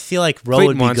 See, I feel like Ro Clayton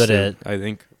would be wants good to, at. I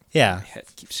think. Yeah. Head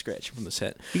keeps scratching from the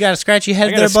set. You got a scratchy head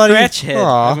I got there, a buddy? scratch head. I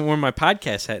Aw. haven't worn my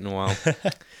podcast hat in a while.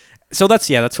 So that's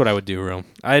what I would do, Ro.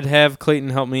 I'd have Clayton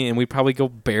help me, and we'd probably go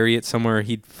bury it somewhere.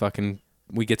 We'd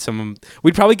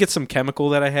probably get some chemical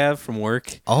that I have from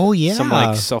work. Oh, yeah. Some like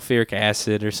sulfuric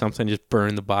acid or something. Just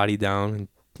burn the body down, and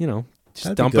just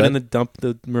That'd be dump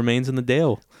good. the remains in the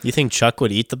Dale. You think Chuck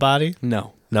would eat the body?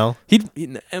 No. No? He'd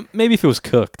maybe if it was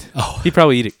cooked. Oh. He'd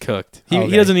probably eat it cooked. He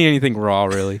Okay. doesn't eat anything raw,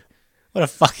 really. What a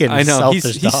fucking I know. selfish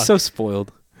He's dog. so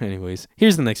spoiled. Anyways,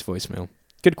 here's the next voicemail.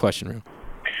 Good question, Ro.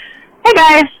 Hey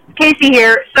guys, Casey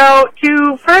here. So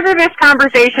to further this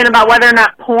conversation about whether or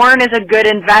not porn is a good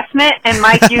investment, and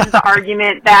Mike uses the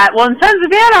argument that, well, in Sons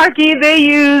of Anarchy,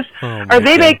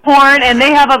 they make porn and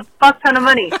they have a fuck ton of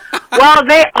money. Well,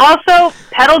 they also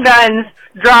peddle guns,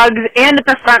 drugs, and at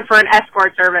the front for an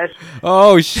escort service.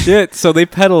 Oh shit! So they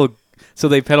peddle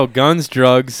guns,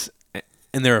 drugs,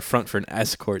 and they're a front for an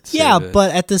escort service. Yeah,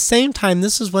 but at the same time,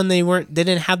 this is when they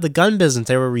didn't have the gun business.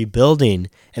 They were rebuilding,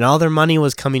 and all their money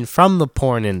was coming from the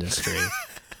porn industry.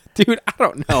 dude, I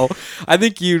don't know. I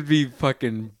think you'd be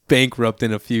fucking bankrupt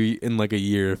in like a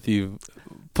year if you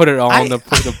put it all in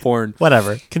the porn.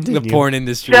 Whatever. Continue. The porn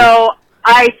industry. So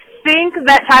I think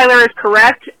that Tyler is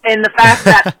correct in the fact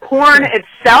that porn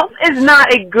itself is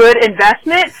not a good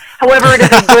investment. However, it is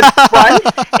a good front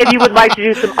if you would like to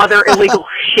do some other illegal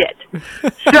shit.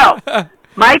 So,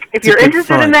 Mike, if you're a good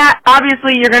interested in front. that,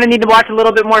 obviously you're going to need to watch a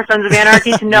little bit more Sons of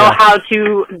Anarchy to know Yeah. how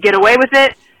to get away with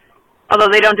it. Although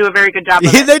they don't do a very good job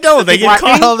of Yeah, it. they don't. So They keep get caught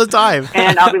watching, all the time.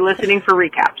 and I'll be listening for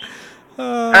recaps.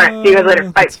 All right, see you guys later.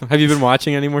 Bye. Have you been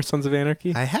watching any more Sons of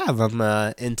Anarchy? I have. I'm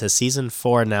into season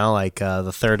 4 now, like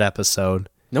the 3rd episode.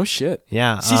 No shit.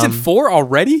 Yeah. Season 4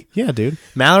 already? Yeah, dude.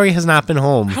 Mallory has not been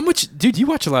home. How much, dude? You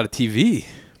watch a lot of TV.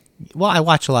 Well, I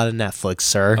watch a lot of Netflix,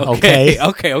 sir. Okay.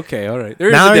 Okay. All right. There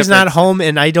is a Mallory's not difference. home,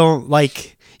 and I don't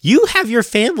like. You have your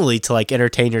family to like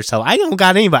entertain yourself. I don't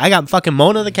got anybody. I got fucking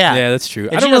Mona the cat. Yeah, that's true.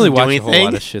 And I she don't really doesn't do watch a whole anything.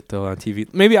 lot of shit though on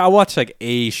TV. Maybe I'll watch like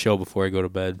a show before I go to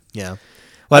bed. Yeah.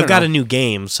 Well, I've don't got know. a new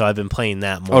game, so I've been playing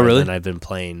that more really? than I've been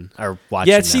playing or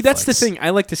watching. Yeah, see, that's the Netflix. thing. I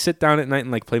like to sit down at night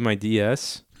and like play my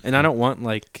DS, and I don't want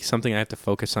like something I have to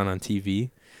focus on TV.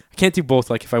 I can't do both.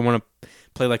 Like if I want to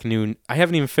play like new, I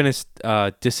haven't even finished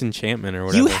Disenchantment or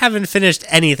whatever. You haven't finished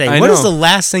anything. I What is know. the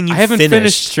last thing you I haven't finished?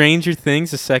 finished Stranger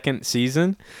Things, the second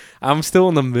season. I'm still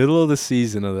in the middle of the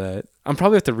season of that. I'm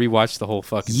probably have to rewatch the whole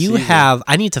fucking You season. have.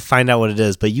 I need to find out what it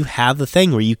is, but you have the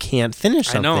thing where you can't finish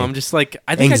I something. know. I'm just like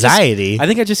I think Anxiety. I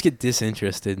think I just get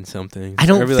disinterested in something. I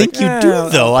don't I'll be think you do,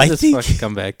 though. I'll I just think- fucking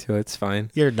come back to it. It's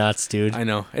fine. You're nuts, dude. I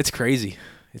know. It's crazy.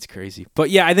 It's crazy. But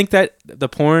yeah, I think that the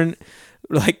porn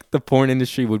like the porn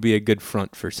industry would be a good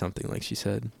front for something, like she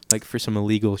said, like for some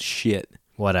illegal shit.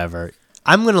 Whatever.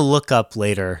 I'm gonna look up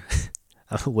later,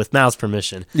 with Mal's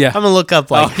permission. Yeah. I'm gonna look up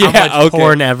how much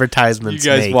porn advertisements.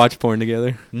 You guys make. watch porn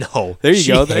together? No. There you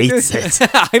she go. Hates it.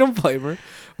 I don't blame her.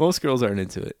 Most girls aren't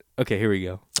into it. Okay, here we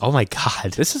go. Oh my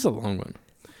god. This is a long one.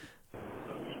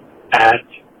 At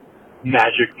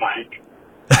Magic Mike.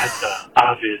 That's the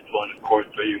obvious one, of course,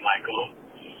 for you, Michael.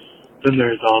 Then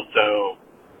there's also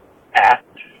at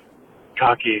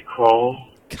Cocky Kroll.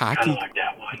 Cocky? Kind of like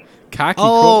that one. Cocky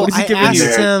Kroll? What is he giving asked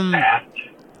you? him. At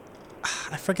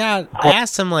I forgot. I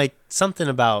asked him like something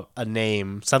about a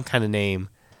name, some kind of name.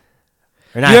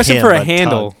 Or not You asked him for a but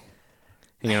handle. Tug.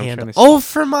 Hang on, I'm Handle. trying to see. Oh,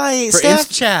 for my For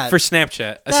Snapchat. For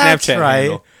Snapchat. A That's Snapchat right.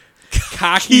 handle.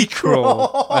 Cocky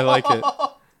Kroll. I like it.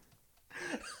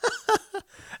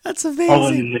 That's all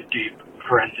amazing. in the deep,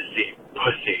 parenthesis,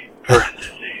 pussy,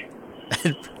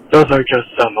 parenthesis. Those are just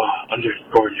some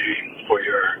underscore names for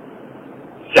your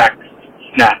sex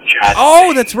Snapchat. Oh,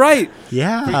 thing. that's right.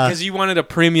 Yeah. Because you wanted a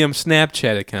premium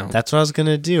Snapchat account. That's what I was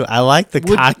gonna do. I like the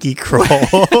Cocky Kroll.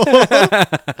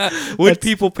 Would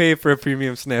people pay for a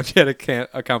premium Snapchat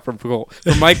account from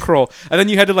Mike Kroll? And then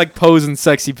you had to like pose in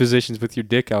sexy positions with your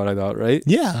dick out, I thought, right?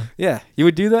 Yeah. Yeah. You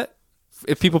would do that?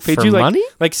 If people paid For you like money?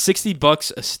 like $60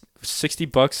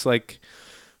 $60 like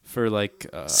for like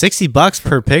 $60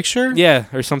 per picture? yeah,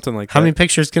 or something like that. How many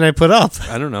pictures can I put up?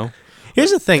 I don't know.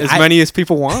 Here's the thing. As many as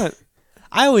people want.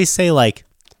 I always say, like,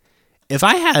 if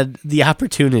I had the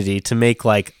opportunity to make,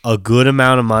 like, a good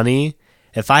amount of money,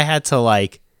 if I had to,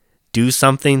 like, do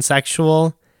something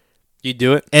sexual, You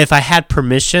do it? if I had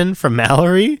permission from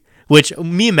Mallory, which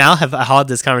me and Mal have had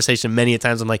this conversation many a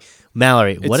times. I'm like,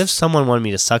 Mallory, what if someone wanted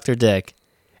me to suck their dick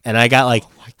and I got, like,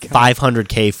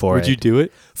 $500K for it? Would you do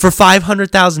it? For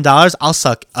 $500,000, I'll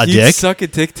suck a You'd dick. suck a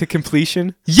dick to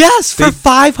completion? Yes, for They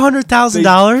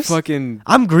 $500,000. fucking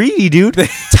I'm greedy, dude.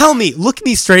 Tell me, look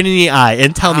me straight in the eye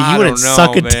and tell me you I wouldn't don't know,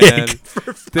 suck a man.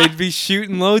 dick. They'd be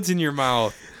shooting loads in your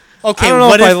mouth. Okay, I don't know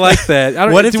what if I if- like that. I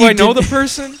don't, what if do you I know did- the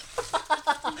person?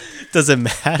 Does it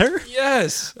matter?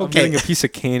 Yes. I'm Okay. getting a piece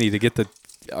of candy to get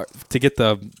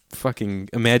the fucking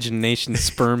imagination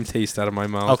sperm taste out of my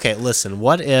mouth. Okay, listen.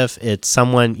 What if it's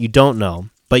someone you don't know,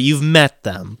 but you've met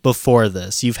them before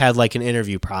this? You've had like an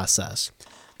interview process.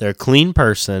 They're a clean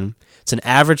person. It's an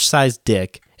average sized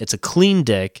dick. It's a clean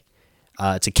dick.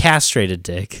 It's a castrated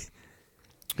dick.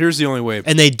 Here's the only way.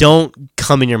 And they don't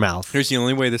come in your mouth. Here's the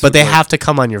only way this But would they work. have to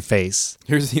come on your face.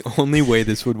 Here's the only way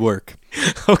this would work.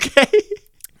 Okay.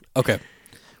 Okay.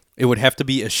 It would have to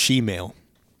be a she-male.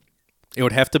 It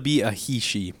would have to be a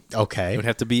he-she. Okay. It would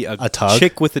have to be a tug?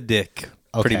 chick with a dick,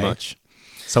 pretty Okay. much.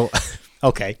 So,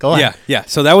 okay, go ahead. Yeah.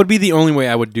 So that would be the only way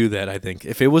I would do that, I think.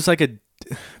 If it was like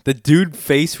the dude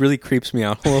face really creeps me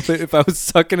out a little bit. If I was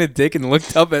sucking a dick and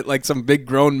looked up at like some big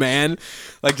grown man,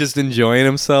 like just enjoying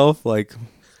himself, like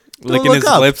licking look his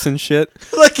up. lips and shit.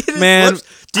 Look at his Man,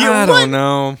 lips. Do you I what? don't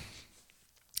know.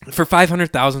 For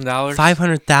 $500,000?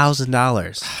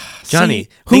 $500,000. Johnny, See,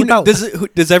 think about-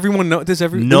 does everyone know? Does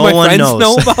every No do my one friends knows.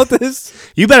 know about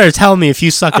this? You better tell me if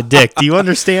you suck a dick. Do you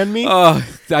understand me?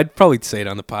 I'd probably say it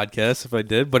on the podcast if I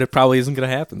did, but it probably isn't going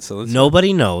to happen. So let's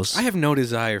Nobody knows. I have no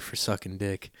desire for sucking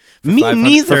dick. For Me 500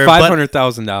 neither, For but-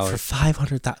 $500,000. For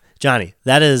 $500,000. Johnny,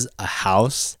 that is a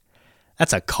house.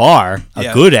 That's a car. A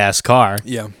Yeah. good ass car.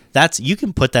 Yeah. You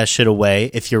can put that shit away.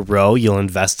 If you're Roe, you'll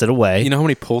invest it away. You know how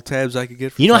many pull tabs I could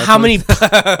get? For You know how many?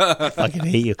 $500,000? I fucking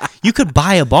hate you. You could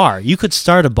buy a bar. You could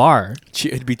start a bar.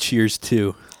 It'd be Cheers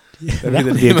 2. That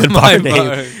would be a good bar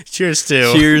name. Cheers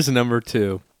to. Cheers number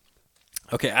 2.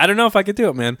 Okay, I don't know if I could do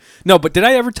it, man. No, but did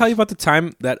I ever tell you about the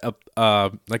time that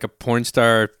like a porn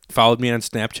star followed me on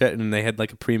Snapchat and they had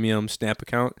like a premium Snap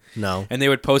account? No. And they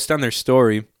would post on their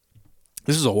story.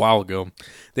 This was a while ago.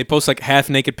 They post like half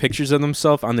naked pictures of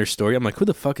themselves on their story. I'm like, who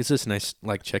the fuck is this? And I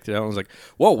like checked it out. And I was like,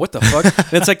 whoa, what the fuck?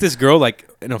 And it's like this girl like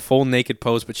in a full naked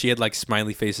pose, but she had like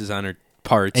smiley faces on her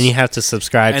parts. And you have to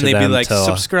subscribe and to they'd them be like, to,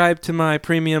 subscribe to my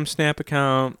premium Snap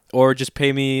account, or just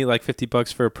pay me like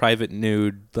 $50 for a private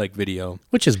nude like video.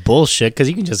 which is bullshit because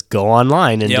you can just go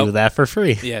online and Yep. do that for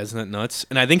free. Yeah, isn't that nuts?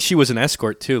 And I think she was an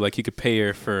escort too. Like you could pay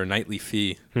her for a nightly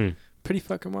fee. Pretty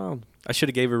fucking wild. I should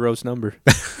have gave her Rose's number.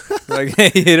 Like, hey,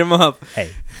 hit him up.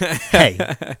 Hey,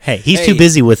 he's Hey, too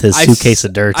busy with his I suitcase s-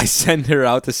 of dirt. I send her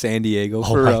out to San Diego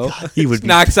for my Ro. God, he would be-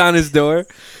 knocks on his door.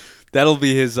 That'll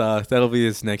be his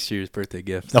next year's birthday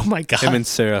gift. Oh my God. Him and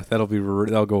Sarah. That'll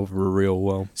go over real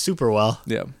well. Super well.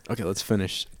 Yeah. Okay, let's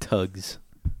finish. Tugs.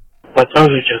 But those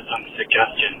are just some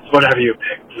suggestions. Whatever you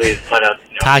pick, please let us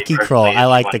know. Cocky Kroll. I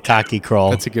like the Cocky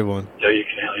Kroll. That's a good one. So you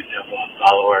can at least have one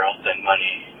follower. I'll send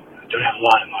money. I don't have a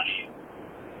lot of money.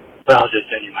 but I'll just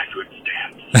send you my food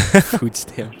stamps. Food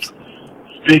stamps.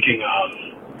 Speaking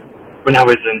of, when I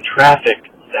was in traffic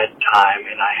that time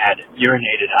and I had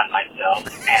urinated on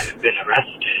myself and been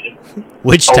arrested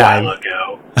Which a time? while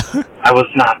ago, I was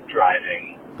not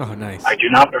driving. Oh, nice. I do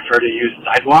not prefer to use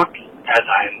sidewalks as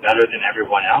I am better than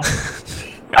everyone else.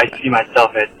 I see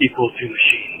myself as equal to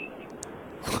machines.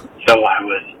 So I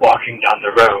was walking down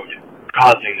the road,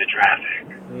 causing the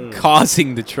traffic.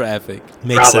 Causing the traffic.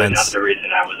 Makes Probably sense. not the reason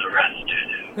I was arrested.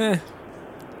 Eh.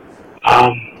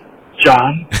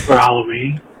 John, for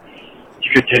Halloween,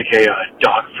 you could take a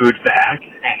dog food bag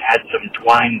and add some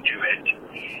twine to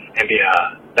it and be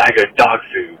a bag of dog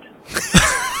food.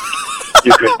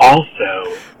 You could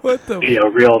also What the? be a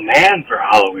real man for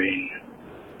Halloween.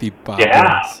 Be Bob Yeah,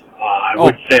 Ross. I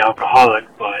would say alcoholic,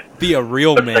 but Be a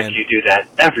real looks man. like you do that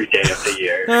every day of the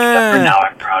year. Except for now,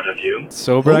 I'm proud of you.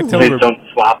 Sober Please October. don't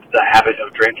swap the habit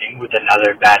of drinking with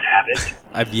another bad habit.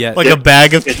 I've yet. Like a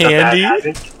bag of It's a bad candy?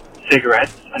 habit.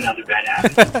 Cigarettes, another bad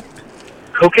habit.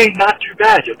 Cocaine, not too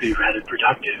bad. You'll be rather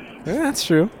productive. Yeah, that's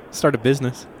true. Start a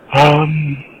business.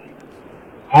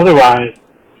 Otherwise,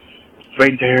 just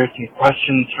waiting to hear some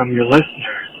questions from your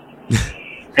listeners.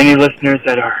 Any listeners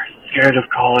that are scared of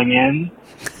calling in,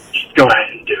 just go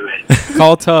ahead and do it.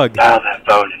 Call Tug. Dial that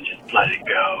phone and just let it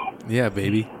go. Yeah,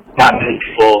 baby. Not many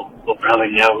people will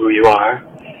probably know who you are.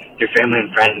 Your family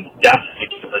and friends definitely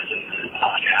need to listen to this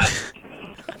podcast.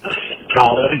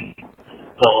 Call in.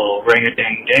 Little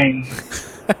ring-a-ding-ding.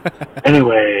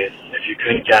 Anyways, if you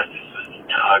couldn't guess, this was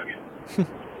Tug.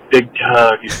 Big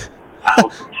Tug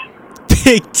out.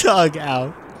 Big Tug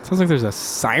out. Sounds like there's a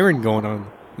siren going on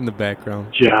in the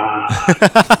background. John.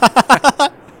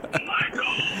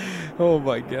 Oh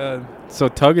my god. So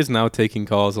Tug is now taking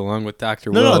calls along with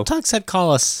Dr. No, Will. no, Tug said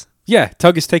call us. Yeah,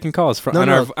 Tug is taking calls from No, on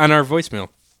no. our voicemail.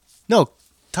 No,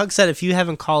 Tug said if you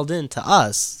haven't called in to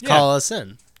us, call us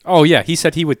in. Oh yeah, he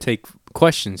said he would take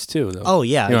questions too though. Oh,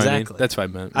 yeah, You know what I mean? exactly. That's what I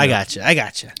meant. I Yeah. gotcha. I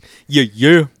gotcha.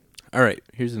 Yeah. All right,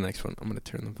 here's the next one. I'm going to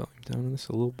turn the volume down on this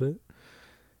a little bit.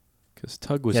 Because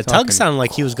Tug was Yeah, talking Tug sounded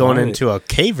like he was going quiet. into a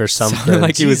cave or something. Sounded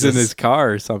like he was in Jesus. his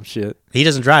car or some shit. He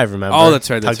doesn't drive, remember? Oh, that's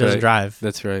right. Tug That's doesn't right. drive.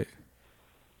 That's right.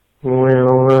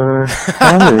 Well,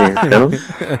 hi there, fellas.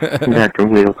 Dr.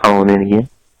 Will calling in again.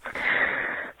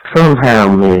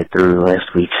 Somehow made it through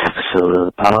last week's episode of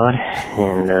the pod,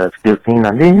 and it's a good thing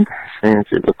I did, since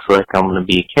it looks like I'm going to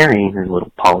be carrying a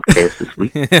little podcast this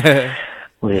week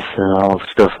with all the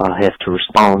stuff I have to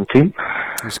respond to.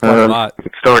 There's quite a lot.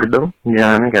 Get started, though.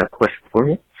 John, I got a question for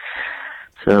you.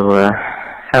 So,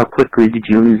 how quickly did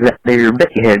you lose that there bet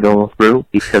you had going, bro?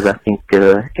 Because I think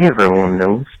everyone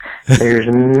knows there's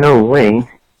no way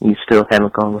you still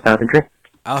haven't gone without a drink.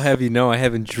 I'll have you know I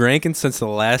haven't drank since the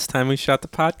last time we shot the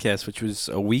podcast, which was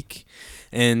a week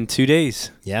and 2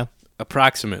 days. Yeah.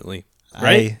 Approximately.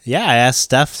 Right? I asked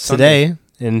Steph Sunday. today,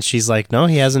 and she's like, no,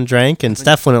 he hasn't drank. And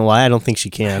Steph wouldn't lie. I don't think she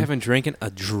I can. haven't drank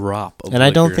a drop of And I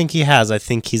don't liquor. think he has. I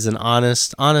think he's an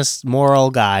honest,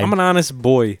 moral guy. I'm an honest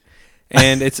boy.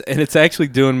 And it's actually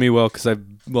doing me well because I've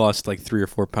lost like 3 or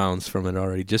 4 pounds from it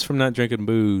already, just from not drinking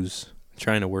booze.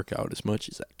 Trying to work out as much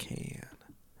as I can.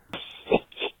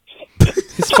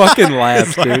 His fucking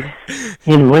laugh, dude.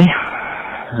 Anyway,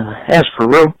 as for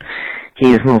Ro,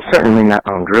 he is most certainly not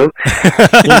on drugs.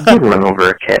 He did run over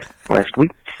a cat last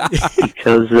week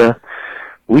because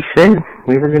we said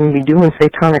we were going to be doing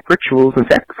satanic rituals and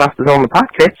sacrifices on the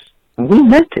podcast. We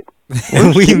meant it.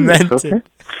 We meant it.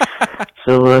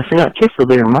 So if you're not careful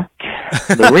there, Mike,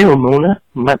 the real Mona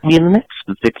might be the next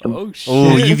victim. Oh, shit.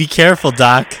 Oh, you be careful,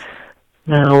 Doc.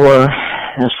 Now,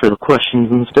 as for the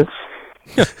questions and stuff,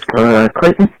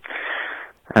 Clayton,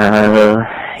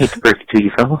 I hate to break it to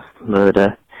you, fella, but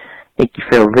I think you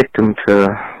fell victim to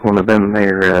one of them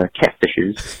there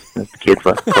catfishes that the kids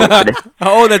like to call it today.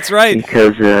 Oh, that's right.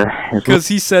 Because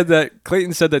he said that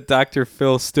Clayton said that Dr.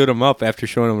 Phil stood him up after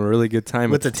showing him a really good time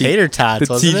With at the tater tots,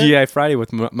 the wasn't it? TGI Friday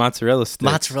with mozzarella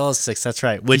sticks. Mozzarella sticks, that's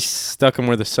right. He Which stuck him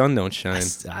where the sun don't shine.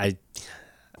 I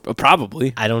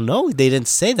Probably. I don't know. They didn't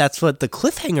say that's what the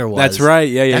cliffhanger was. That's right.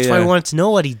 Yeah, yeah. That's why yeah. I wanted to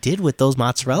know what he did with those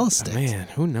mozzarella sticks. Man,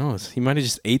 who knows? He might have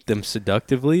just ate them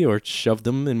seductively or shoved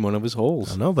them in one of his I holes.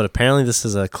 don't know, but apparently this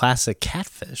is a classic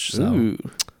catfish. So. Ooh.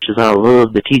 I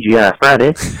love the TGI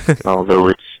Friday, although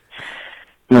it's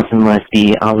nothing like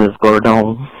the Olive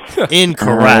Garden.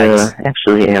 Incorrect. I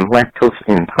actually am lactose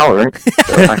intolerant,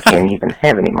 so I can't even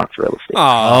have any mozzarella sticks.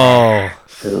 Oh.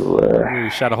 So, Ooh,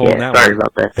 shot a hole in yeah, that sorry one.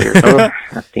 about that there, fella.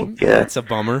 I think That's a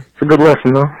bummer. it's a good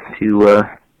lesson, though, to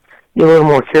be a little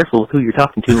more careful with who you're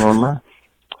talking to online.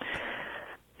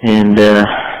 And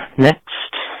next,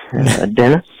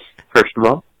 Dennis, first of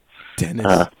all.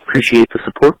 Dennis. Appreciate the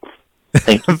support.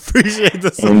 Thank you. Appreciate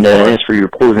the And as for your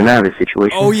poison ivy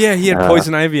situation. Oh yeah, he had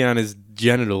poison ivy on his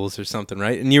genitals or something,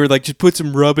 right? And you were like, just put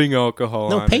some rubbing alcohol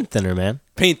No, on paint it. thinner, man.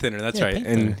 Paint thinner, that's Yeah, right. paint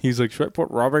And thinner. he's like, should I put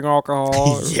rubbing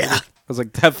alcohol? Yeah. I was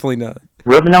like, definitely not.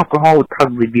 Rubbing alcohol would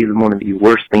probably be one of the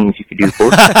worst things you could do for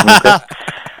it. Okay?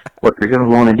 What you're going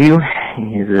to want to do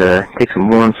is take some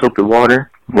warm soapy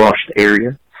water, wash the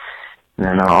area, and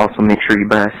then also make sure you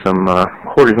buy some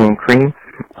cortisone cream,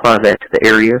 apply that to the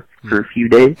area for a few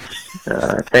days.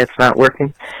 If that's not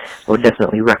working, I would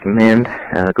definitely recommend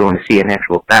going to see an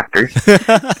actual doctor.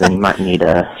 Then you might need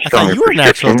a stronger you were an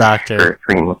actual prescription doctor. for a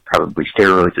cream with probably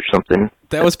steroids or something.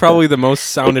 That was probably the most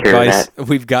sound Take care of advice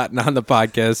we've gotten on the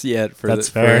podcast yet for, That's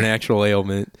for fair. an actual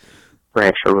ailment.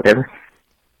 Rash or whatever.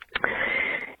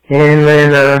 And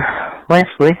then,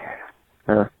 lastly,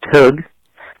 Tug,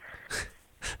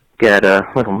 got a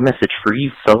little message for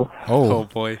you, fella. Oh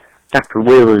boy. Dr.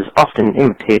 Will is often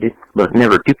imitated, but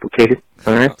never duplicated,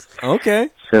 alright? Okay.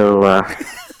 So,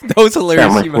 That was hilarious.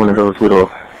 sound like You one of remember. those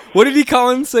little... What did he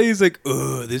call him? Say he's like,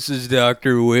 "Oh, this is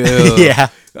Dr. Will." Yeah.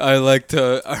 I like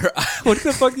to. What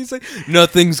the fuck did he say?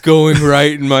 Nothing's going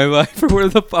right in my life, or where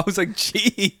the fuck? I was like,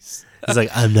 "Jeez." He's like,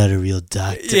 I'm not a real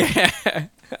doctor. Yeah.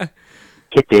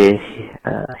 Get the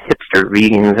hipster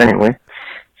readings anyway,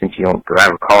 since you don't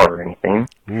drive a car or anything.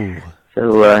 Ooh.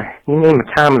 So, you name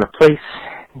a time and a place,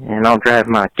 and I'll drive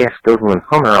my gas-guzzling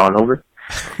Hummer on over,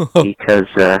 because,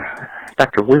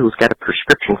 Dr. Will's got a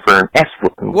prescription for an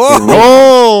ass-whooping.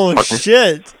 Whoa! Oh,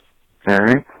 shit.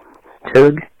 Alright.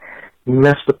 Tug, you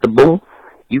mess with the bull,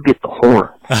 you get the horn.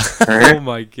 Alright? Oh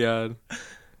my god.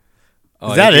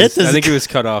 Oh, Is that it? I think it was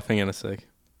cut off. Hang on a sec.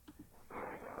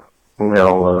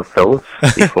 Well, fellas,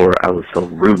 before I was so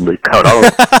rudely cut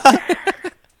off,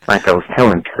 like I was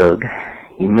telling Tug,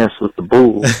 you mess with the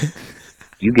bull,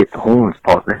 you get the horns,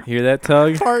 partner. Hear that,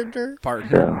 Tug? Partner.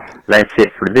 So, that's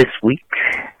it for this week.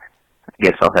 I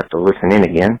guess I'll have to listen in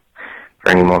again for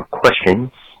any more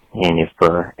questions, and if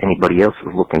anybody else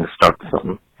is looking to start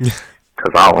something,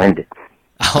 because I'll end it.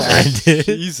 I'll end it.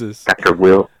 Jesus. Dr.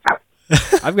 Will, out.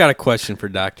 I've got a question for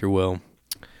Dr. Will.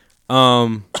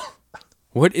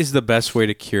 What is the best way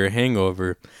to cure a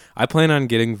hangover? I plan on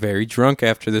getting very drunk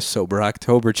after this Sober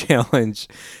October challenge,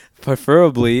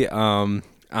 preferably on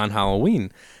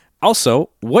Halloween. Also,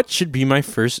 what should be my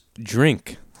first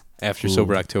drink after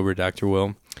Sober October, Dr.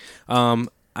 Will?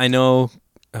 I know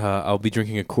I'll be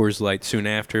drinking a Coors Light soon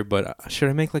after, but should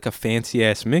I make like a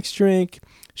fancy-ass mixed drink?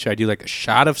 Should I do like a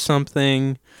shot of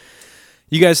something?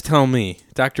 You guys tell me.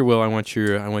 Dr. Will, I want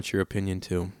your opinion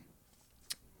too.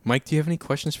 Mike, do you have any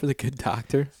questions for the good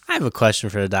doctor? I have a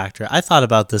question for the doctor. I thought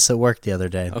about this at work the other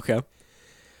day. Okay.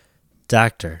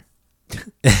 Doctor.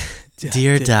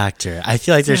 Dear doctor. I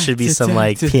feel like there should be some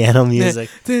like piano music.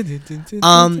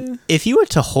 If you were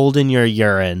to hold in your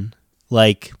urine,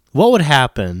 like what would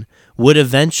happen? Would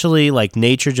eventually like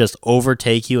nature just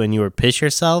overtake you and you would piss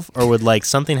yourself, or would like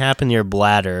something happen to your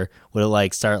bladder? Would it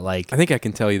like start like? I think I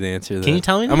can tell you the answer to that. Can you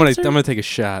tell me the I'm answer? gonna take a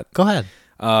shot. Go ahead.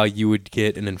 You would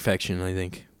get an infection, I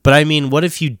think. But I mean, what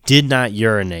if you did not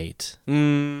urinate?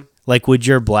 Like, would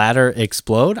your bladder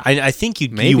explode? I think you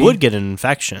Maybe. would get an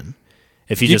infection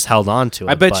if you just held on to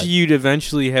it. I bet but- you'd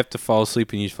eventually have to fall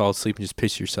asleep, and you'd fall asleep and just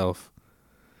piss yourself.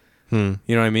 You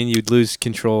know what I mean? You'd lose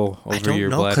control over I don't your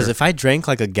know, bladder. because if I drank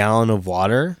like a gallon of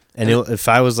water and if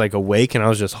I was like awake and I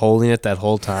was just holding it that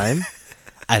whole time,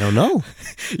 I don't know.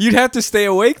 You'd have to stay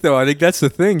awake, though. I think that's the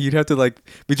thing. You'd have to like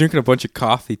be drinking a bunch of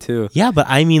coffee too. Yeah, but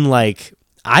I mean, like,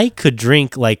 I could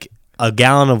drink like a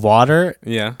gallon of water,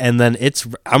 Yeah. and then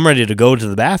I'm ready to go to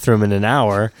the bathroom in an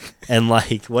hour, and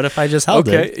like, what if I just held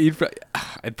it? Okay,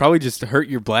 it'd probably just hurt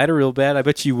your bladder real bad. I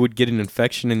bet you would get an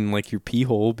infection in like your pee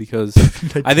hole because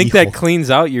I think that cleans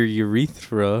out your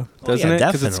urethra, doesn't yeah, it?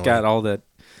 Because it's definitely. got all that.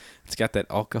 It's got that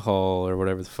alcohol or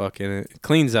whatever the fuck in it. It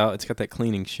cleans out. It's got that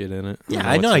cleaning shit in it. Yeah,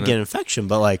 don't I know what's I in get it. an infection,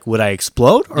 but like, would I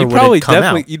explode or You'd would probably it come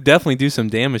out? you'd definitely do some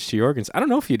damage to your organs. I don't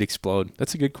know if you'd explode.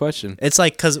 That's a good question. It's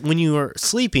like, because when you are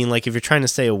sleeping, like if you're trying to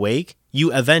stay awake,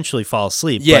 you eventually fall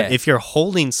asleep. Yeah. But if you're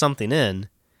holding something in,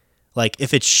 like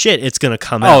if it's shit, it's going to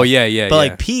come out. Oh yeah. But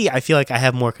like pee, I feel like I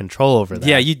have more control over that.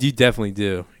 Yeah, you definitely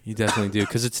do. You definitely do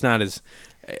because it's not as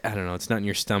I don't know. It's not in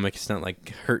your stomach. It's not like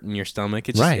hurting your stomach.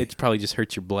 It's Right. It probably just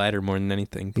hurts your bladder more than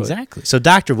anything. But Exactly. So,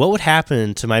 doctor, what would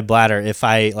happen to my bladder if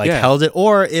I like Yeah. held it,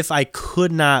 or if I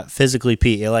could not physically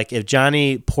pee? Like if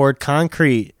Johnny poured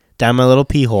concrete down my little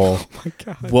pee hole,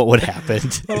 what would happen?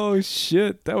 Oh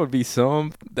shit, that would be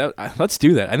some. Let's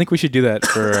do that. I think we should do that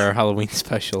for our Halloween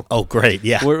special. Oh, great!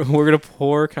 Yeah, We're gonna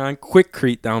pour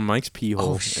quickcrete down Mike's pee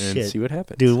hole and shit. see what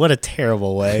happens. Dude, what a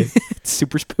terrible way. It's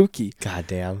super spooky. God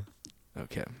damn.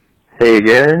 Okay. Hey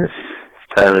guys,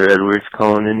 Tyler Edwards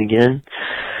calling in again.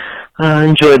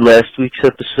 Enjoyed last week's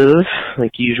episode,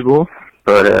 like usual,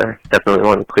 but definitely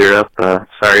want to clear up.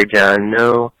 Sorry, John,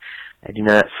 no, I do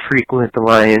not frequent the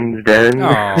Lions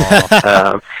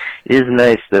Den. It is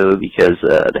nice, though, because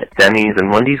that Denny's and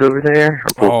Wendy's over there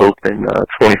are both open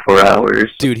 24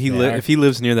 hours. Dude, if he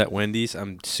lives near that Wendy's,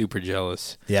 I'm super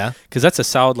jealous. Yeah? Because that's a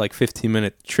solid,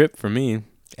 15-minute trip for me.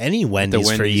 Any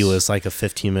Wendy's for you is like a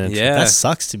 15-minute trip. That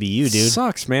sucks to be you, dude.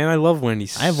 Sucks, man. I love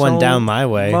Wendy's. I have one down my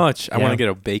way. Much. I want to get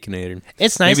a Baconator.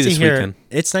 It's nice Maybe to hear. Weekend.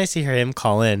 It's nice to hear him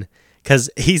call in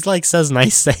because he's says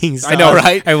nice things. I know,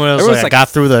 right? Everyone's like, I got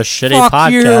through the shitty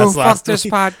podcast. Fuck this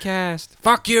podcast.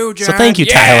 Fuck you, John. So thank you,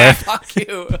 Tyler. Tyler. Fuck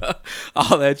you.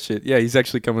 All that shit. Yeah, he's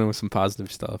actually coming in with some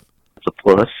positive stuff. It's a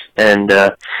plus, and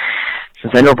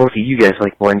since I know both of you guys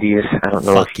like Wendy's, I don't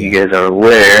know if you guys are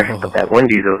aware, but that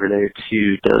Wendy's over there,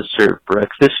 too, does serve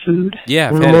breakfast food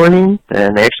in the morning,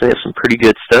 and they actually have some pretty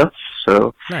good stuff,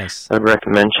 so nice. I'd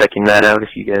recommend checking that out if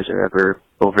you guys are ever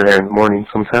over there in the morning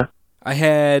sometime. I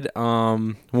had,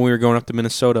 when we were going up to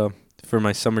Minnesota for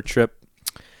my summer trip,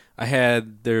 I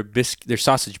had their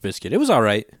sausage biscuit. It was all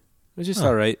right. It was just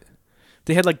all right.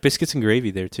 They had, biscuits and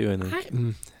gravy there, too, I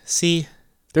think. See...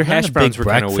 Their hash browns were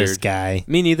kind of weird. Guy.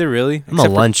 Me neither, really. I'm a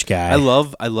lunch guy. I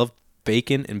love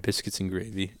bacon and biscuits and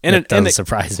gravy, and that doesn't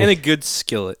surprise me. And a good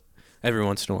skillet every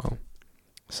once in a while.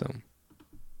 So.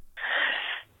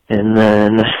 And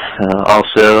then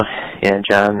also,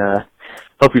 John.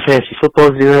 Hope your fantasy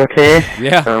football is doing okay.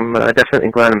 Yeah. I'm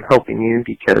definitely glad I'm helping you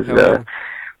because when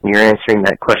you were answering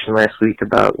that question last week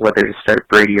about whether to start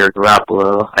Brady or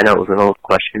Garoppolo, I know it was an old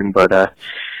question, but.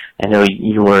 I know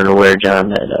you weren't aware, John,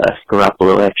 that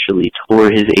Garoppolo actually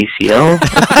tore his ACL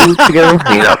a few weeks ago.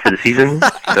 He's out for the season.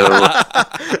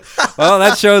 So, well,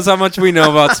 that shows how much we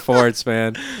know about sports,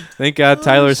 man. Thank God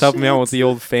Tyler's helping me out with the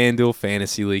old FanDuel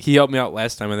Fantasy League. He helped me out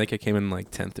last time. I think I came in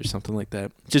 10th or something like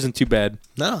that, which isn't too bad.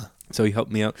 No. So he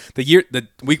helped me out. The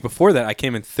week before that, I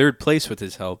came in 3rd place with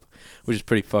his help, which is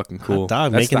pretty fucking cool.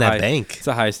 Dog, making that bank. It's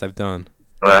the highest I've done.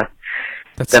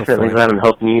 That's definitely so glad I'm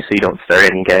helping you so you don't start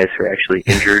any guys who are actually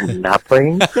injured and not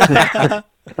playing.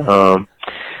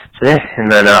 And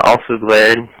then also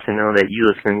glad to know that you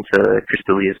listen to Chris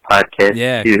D'Elia's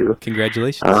podcast too.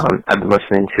 Congratulations. I've been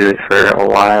listening to it for a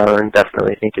while and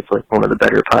definitely think it's one of the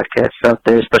better podcasts out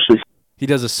there, especially. He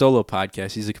does a solo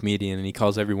podcast. He's a comedian and he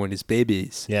calls everyone his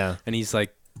babies. Yeah. And he's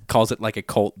calls it like a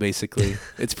cult, basically.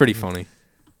 It's pretty funny.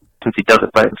 Since he does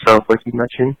it by himself, like you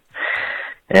mentioned.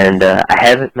 And I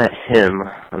haven't met him,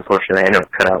 unfortunately. I know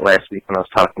it cut out last week when I was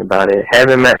talking about it.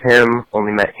 Haven't met him,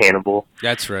 only met Hannibal.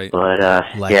 That's right. But,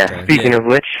 speaking of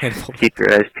which, keep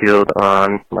your eyes peeled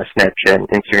on my Snapchat and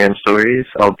Instagram stories.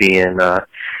 I'll be in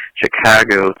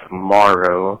Chicago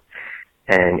tomorrow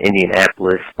and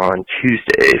Indianapolis on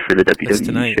Tuesday for the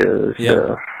WWE shows. Yeah.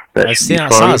 So that I should be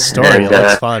fun. saw a story. And, it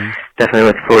looks fun. Definitely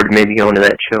looking forward to maybe going to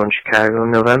that show in Chicago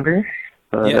in November.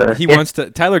 He wants to.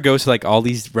 Tyler goes to all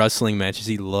these wrestling matches.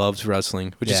 He loves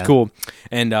wrestling, which is cool.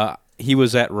 And he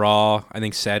was at Raw, I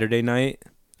think Saturday night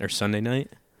or Sunday night.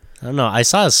 I don't know. I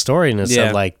saw a story and it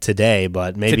said today,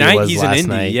 but maybe tonight it was he's last in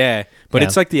Indy, night. Yeah, but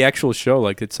it's the actual show.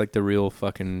 It's the real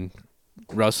fucking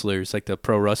wrestlers, the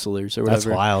pro wrestlers or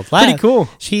whatever. That's wild. Pretty cool.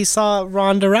 She saw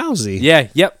Ronda Rousey. Yeah.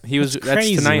 Yep. He was. That's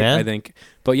crazy, tonight, man. I think.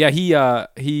 But yeah,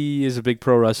 he is a big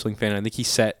pro wrestling fan. I think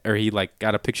he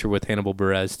got a picture with Hannibal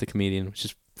Buress, the comedian, which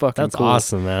is fucking That's cool.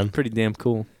 awesome, man. Pretty damn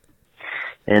cool.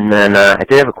 And then I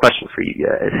did have a question for you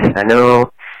guys. I know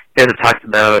you guys have talked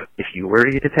about if you were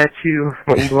to get a tattoo,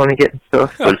 what you'd want to get and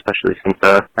stuff, but especially since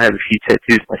I have a few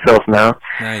tattoos myself now.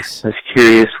 Nice. I was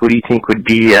curious, what do you think would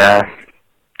be, I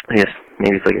guess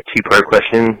maybe it's a two-part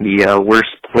question, the worst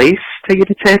place to get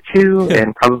a tattoo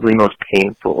and probably most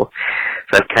painful.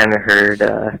 So I've kind of heard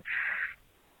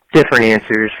different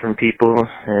answers from people,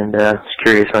 and I was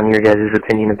curious on your guys'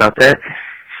 opinion about that.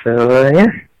 So,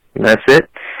 that's it.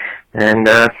 And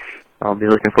I'll be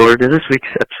looking forward to this week's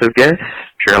episode, guys.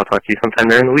 Sure, I'll talk to you sometime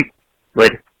during the week.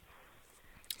 Later.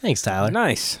 Thanks, Tyler.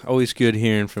 Nice. Always good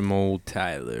hearing from old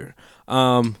Tyler.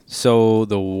 So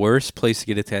the worst place to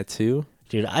get a tattoo?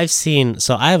 Dude, I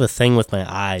have a thing with my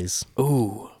eyes.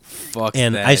 Ooh, fuck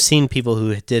and that. I've seen people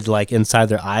who did inside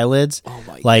their eyelids. Oh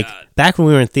my God. Back when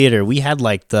we were in theater, we had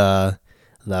the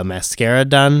mascara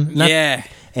done.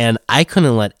 And I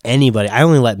couldn't let anybody. I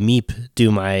only let Meep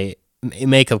do my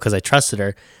makeup because I trusted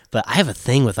her. But I have a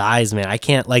thing with eyes, man. I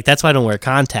can't that's why I don't wear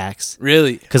contacts.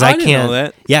 Really? Because I can't. didn't know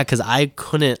that. Yeah, because I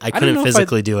couldn't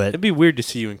physically do it. It'd be weird to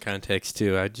see you in contacts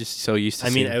too. I just so used to.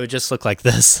 I would just look like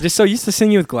this. Just so used to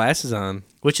seeing you with glasses on.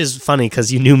 Which is funny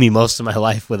because you knew me most of my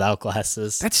life without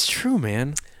glasses. That's true,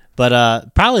 man.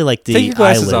 But probably the take your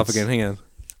glasses eyelids. off again. Hang on.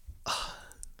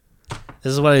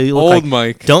 This is what I look Old like.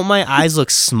 Mike. Don't my eyes look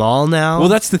small now? Well,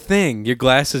 that's the thing. Your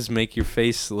glasses make your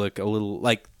face look a little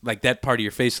like that part of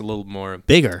your face a little more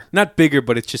bigger. Not bigger,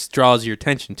 but it just draws your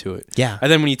attention to it. Yeah.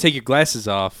 And then when you take your glasses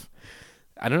off,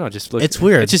 I don't know, just look. It's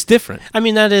weird. It's just different. I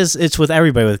mean, it's with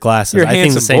everybody with glasses. You're a I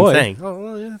think the handsome same boy. thing. Oh,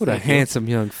 well, yeah, what a handsome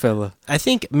young fella. I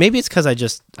think maybe it's because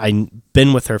I've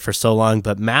been with her for so long,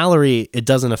 but Mallory, it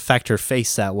doesn't affect her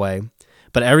face that way.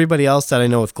 But everybody else that I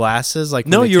know with glasses, like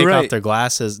when No, they you're take right. off their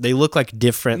glasses, they look like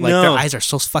different. Like their No. eyes are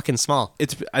so fucking small.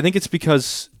 I think it's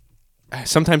because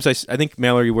sometimes I think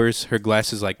Mallory wears her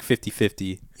glasses like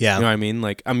 50-50. Yeah. You know what I mean?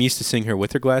 Like I'm used to seeing her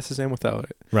with her glasses and without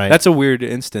it. Right. That's a weird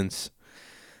instance.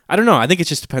 I don't know. I think it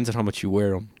just depends on how much you wear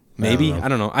them. Maybe. I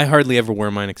don't know. I hardly ever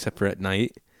wear mine except for at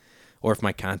night or if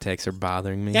my contacts are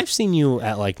bothering me. Yeah, I've seen you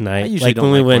at like I night. usually Like don't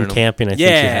when we like went wearing 'em. camping, I think you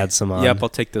had some on. Yep, I'll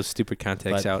take those stupid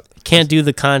contacts But out. Can't do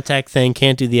the contact thing,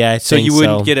 can't do the eye So thing. you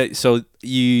wouldn't get it. So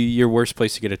your worst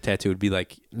place to get a tattoo would be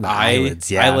like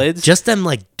eyelids. eyelids. Just them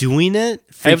like doing it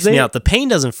freaks me they- out. The pain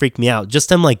doesn't freak me out. Just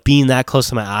them like being that close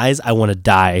to my eyes, I want to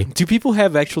die. Do people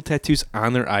have actual tattoos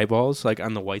on their eyeballs, like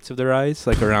on the whites of their eyes,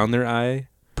 like around their eye?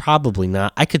 Probably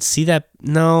not. I could see that.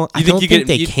 No, I You don't you think get,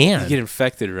 they you, can. You get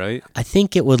infected, right? I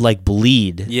think it would like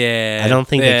bleed. Yeah. I don't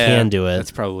think they can do it. That's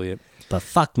probably it. But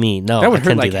fuck me, no. That would I hurt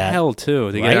couldn't like do that. hell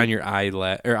too to Right? get on your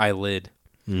eyelid.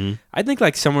 Mhm. I think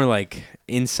like somewhere like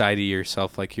inside of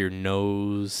yourself, like your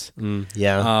nose.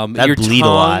 Yeah, that'd your bleed a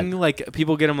lot. tongue, like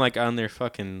people get them like on their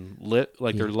fucking lip,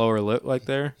 like their lower lip, like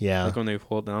there. Yeah. like when they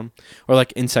pull it down, or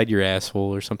like inside your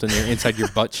asshole or something, or inside your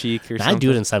butt cheek or something. I do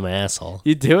it inside my asshole.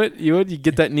 You do it? You would? You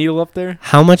get that needle up there?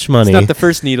 How much money? It's not the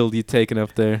first needle you've taken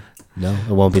up there. No,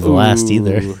 it won't be the last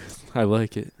either. Ooh, I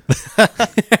like it.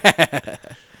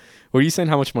 What are you saying?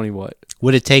 How much money? What?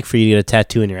 Would it take for you to get a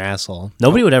tattoo in your asshole?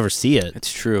 Nobody would ever see it.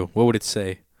 It's true. What would it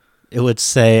say? It would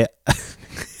say,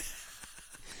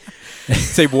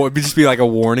 It'd just be like a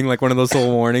warning, like one of those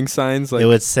little warning signs. Like it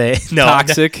would say, no,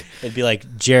 toxic. It'd be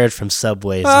like Jared from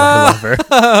Subway is my lover.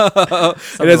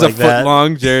 It has like a foot that.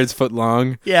 long. Jared's foot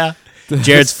long. Yeah.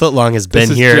 Jared's footlong has This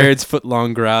been is here. Jared's foot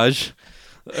long garage.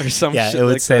 Or some Yeah, shit it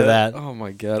would like say that. Oh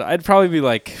my god. I'd probably be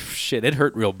like, shit, it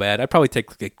hurt real bad. I'd probably take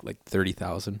like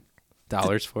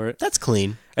 $30,000 for it. That's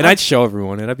clean. And I'd show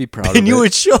everyone it. I'd be proud of it. And you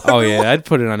would show Oh yeah, everyone? I'd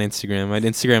put it on Instagram. I'd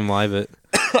Instagram live it.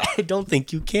 I don't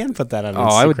think you can put that on Oh,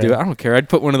 Instagram. I would do it. I don't care. I'd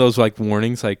put one of those like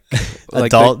warnings, like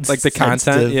Adult like the content.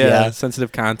 sensitive, Yeah, yeah.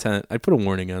 sensitive content. I'd put a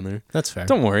warning on there. That's fair.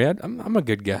 Don't worry. I'm a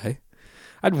good guy.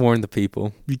 I'd warn the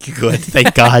people. Good.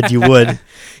 Thank God you would.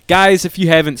 Guys, if you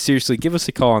haven't, seriously, give us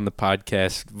a call on the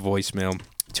podcast voicemail,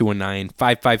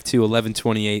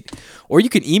 219-552-1128. Or you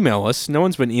can email us. No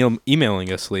one's been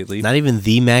emailing us lately. Not even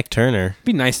the Mac Turner. It'd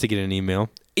be nice to get an email.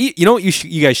 You know what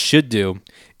you guys should do?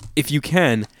 If you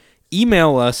can,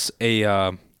 email us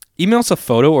a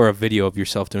photo or a video of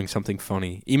yourself doing something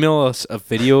funny. Email us a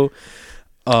video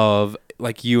of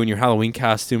like you in your Halloween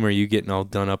costume, or you getting all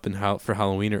done up for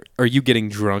Halloween, or you getting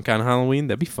drunk on Halloween.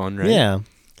 That'd be fun, right? Yeah.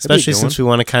 Especially since we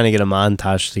want to kind of get a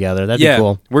montage together. That'd be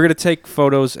cool. We're going to take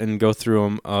photos and go through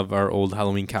them of our old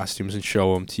Halloween costumes and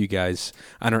show them to you guys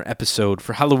on our episode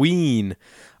for Halloween.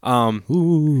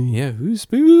 Ooh. Yeah, who's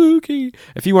spooky?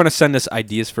 If you want to send us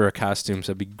ideas for our costumes,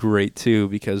 that'd be great too,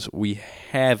 because we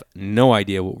have no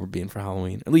idea what we're being for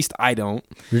Halloween. At least I don't.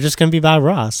 You're just going to be Bob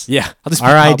Ross. Yeah. I'll just be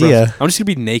Our Bob idea. Ross. I'm just going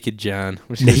to be Naked John.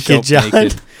 I'm just Naked gonna show up John?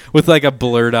 naked with like a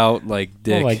blurred out like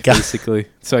dick, my God. basically,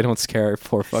 so I don't scare our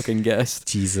poor fucking guest.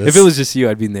 Jesus. If it was just you,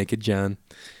 I'd be Naked John.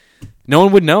 No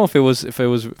one would know if I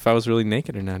was really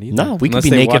naked or not either. No, we could Unless be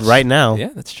they naked right now. Yeah,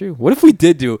 that's true. What if we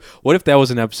did what if that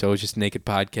was an episode, it was just Naked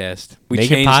Podcast? We Naked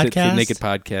changed it Podcast? to Naked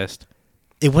Podcast.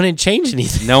 It wouldn't change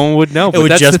anything. No one would know. It but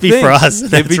would that's just the be thing. for us.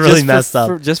 It'd That's be really just messed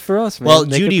up. just for us, man. Well,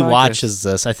 Naked Judy Podcast. watches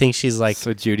this. I think she's like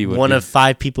So Judy would one be. of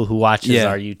 5 people who watches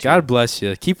our YouTube. God bless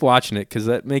you. Keep watching it, because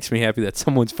that makes me happy that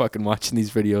someone's fucking watching these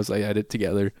videos I edit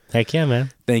together. Heck yeah, man.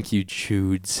 Thank you,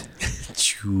 Judes.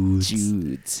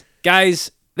 Judes. Guys,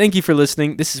 thank you for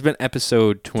listening. This has been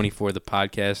episode 24 of the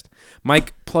podcast.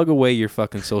 Mike, plug away your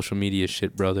fucking social media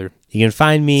shit, brother. You can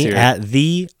find me Seriously. at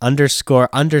the___king.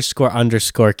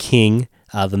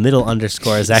 The middle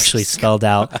underscore is actually spelled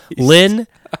out. Lynn,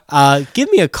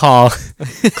 give me a call.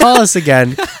 Call us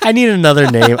again. I need another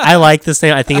name. I like this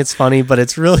name. I think it's funny, but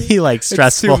it's really like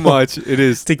stressful. It's too much. It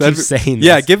is. to keep saying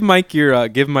Yeah, this. give Mike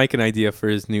an idea for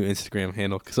his new Instagram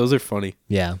handle, because those are funny.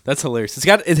 Yeah, That's hilarious.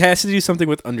 It has to do something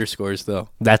with underscores though.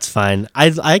 that's fine.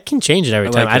 I can change it every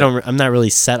I time. like I'm not really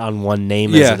set on one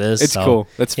name Yeah, as it is. it's so, cool.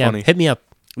 That's yeah, funny. Hit me up.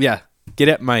 Yeah. Get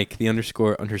at Mike, the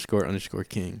 ___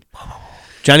 king.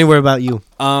 Johnny, what about you?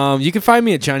 You can find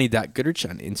me at Johnny.Goodrich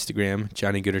on Instagram,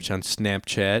 Johnny Goodrich on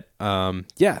Snapchat.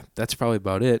 Yeah, that's probably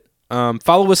about it.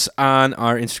 Follow us on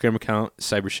our Instagram account,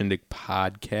 Cyber Shindig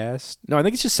Podcast. No, I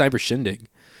think it's just Cyber Shindig.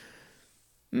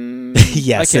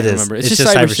 Yes, I can't it is. remember. It's It's just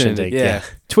just Cyber Cyber Shindig. Shindig, Yeah. yeah.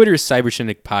 Twitter is Cyber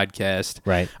Shindig Podcast.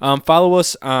 Right. Follow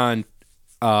us on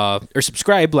or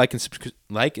subscribe, like and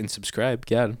subscribe.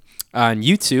 God. On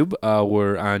YouTube,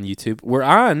 we're on YouTube. We're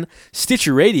on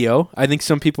Stitcher Radio. I think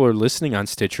some people are listening on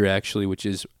Stitcher actually, which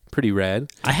is pretty rad.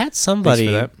 I had Thanks somebody,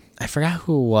 for that. I forgot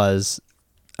who it was.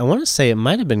 I want to say it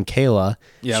might have been Kayla.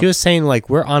 Yeah. She was saying, like,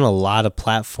 we're on a lot of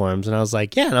platforms. And I was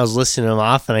like, yeah. And I was listing them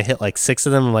off, and I hit like 6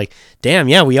 of them. I'm like, damn,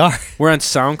 yeah, we are. We're on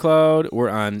SoundCloud. We're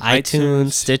on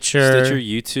iTunes, Stitcher,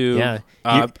 YouTube. Yeah.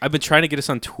 I've been trying to get us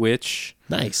on Twitch.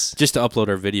 Nice. Just to upload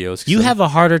our videos. You have a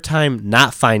harder time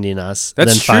not finding us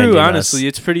That's than true, finding honestly. us.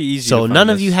 It's pretty easy So to find none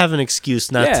of us. you have an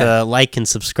excuse not Yeah. to like and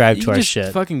subscribe You to can our just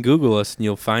shit. fucking Google us and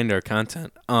you'll find our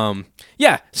content.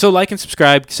 Yeah. So like and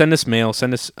subscribe. Send us mail.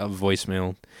 Send us a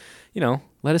voicemail. You know,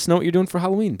 let us know what you're doing for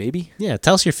Halloween, baby. Yeah,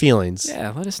 tell us your feelings.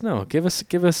 Yeah, let us know. Give us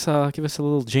a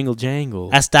little jingle jangle.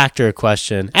 Ask Doctor a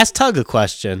question. Ask Tug a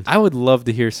question. I would love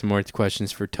to hear some more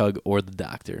questions for Tug or the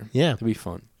Doctor. Yeah. It'd be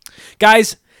fun.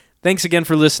 Guys, thanks again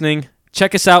for listening.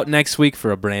 Check us out next week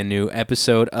for a brand new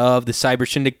episode of the Cyber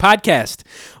Shindig Podcast.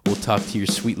 We'll talk to your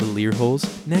sweet little ear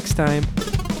holes next time.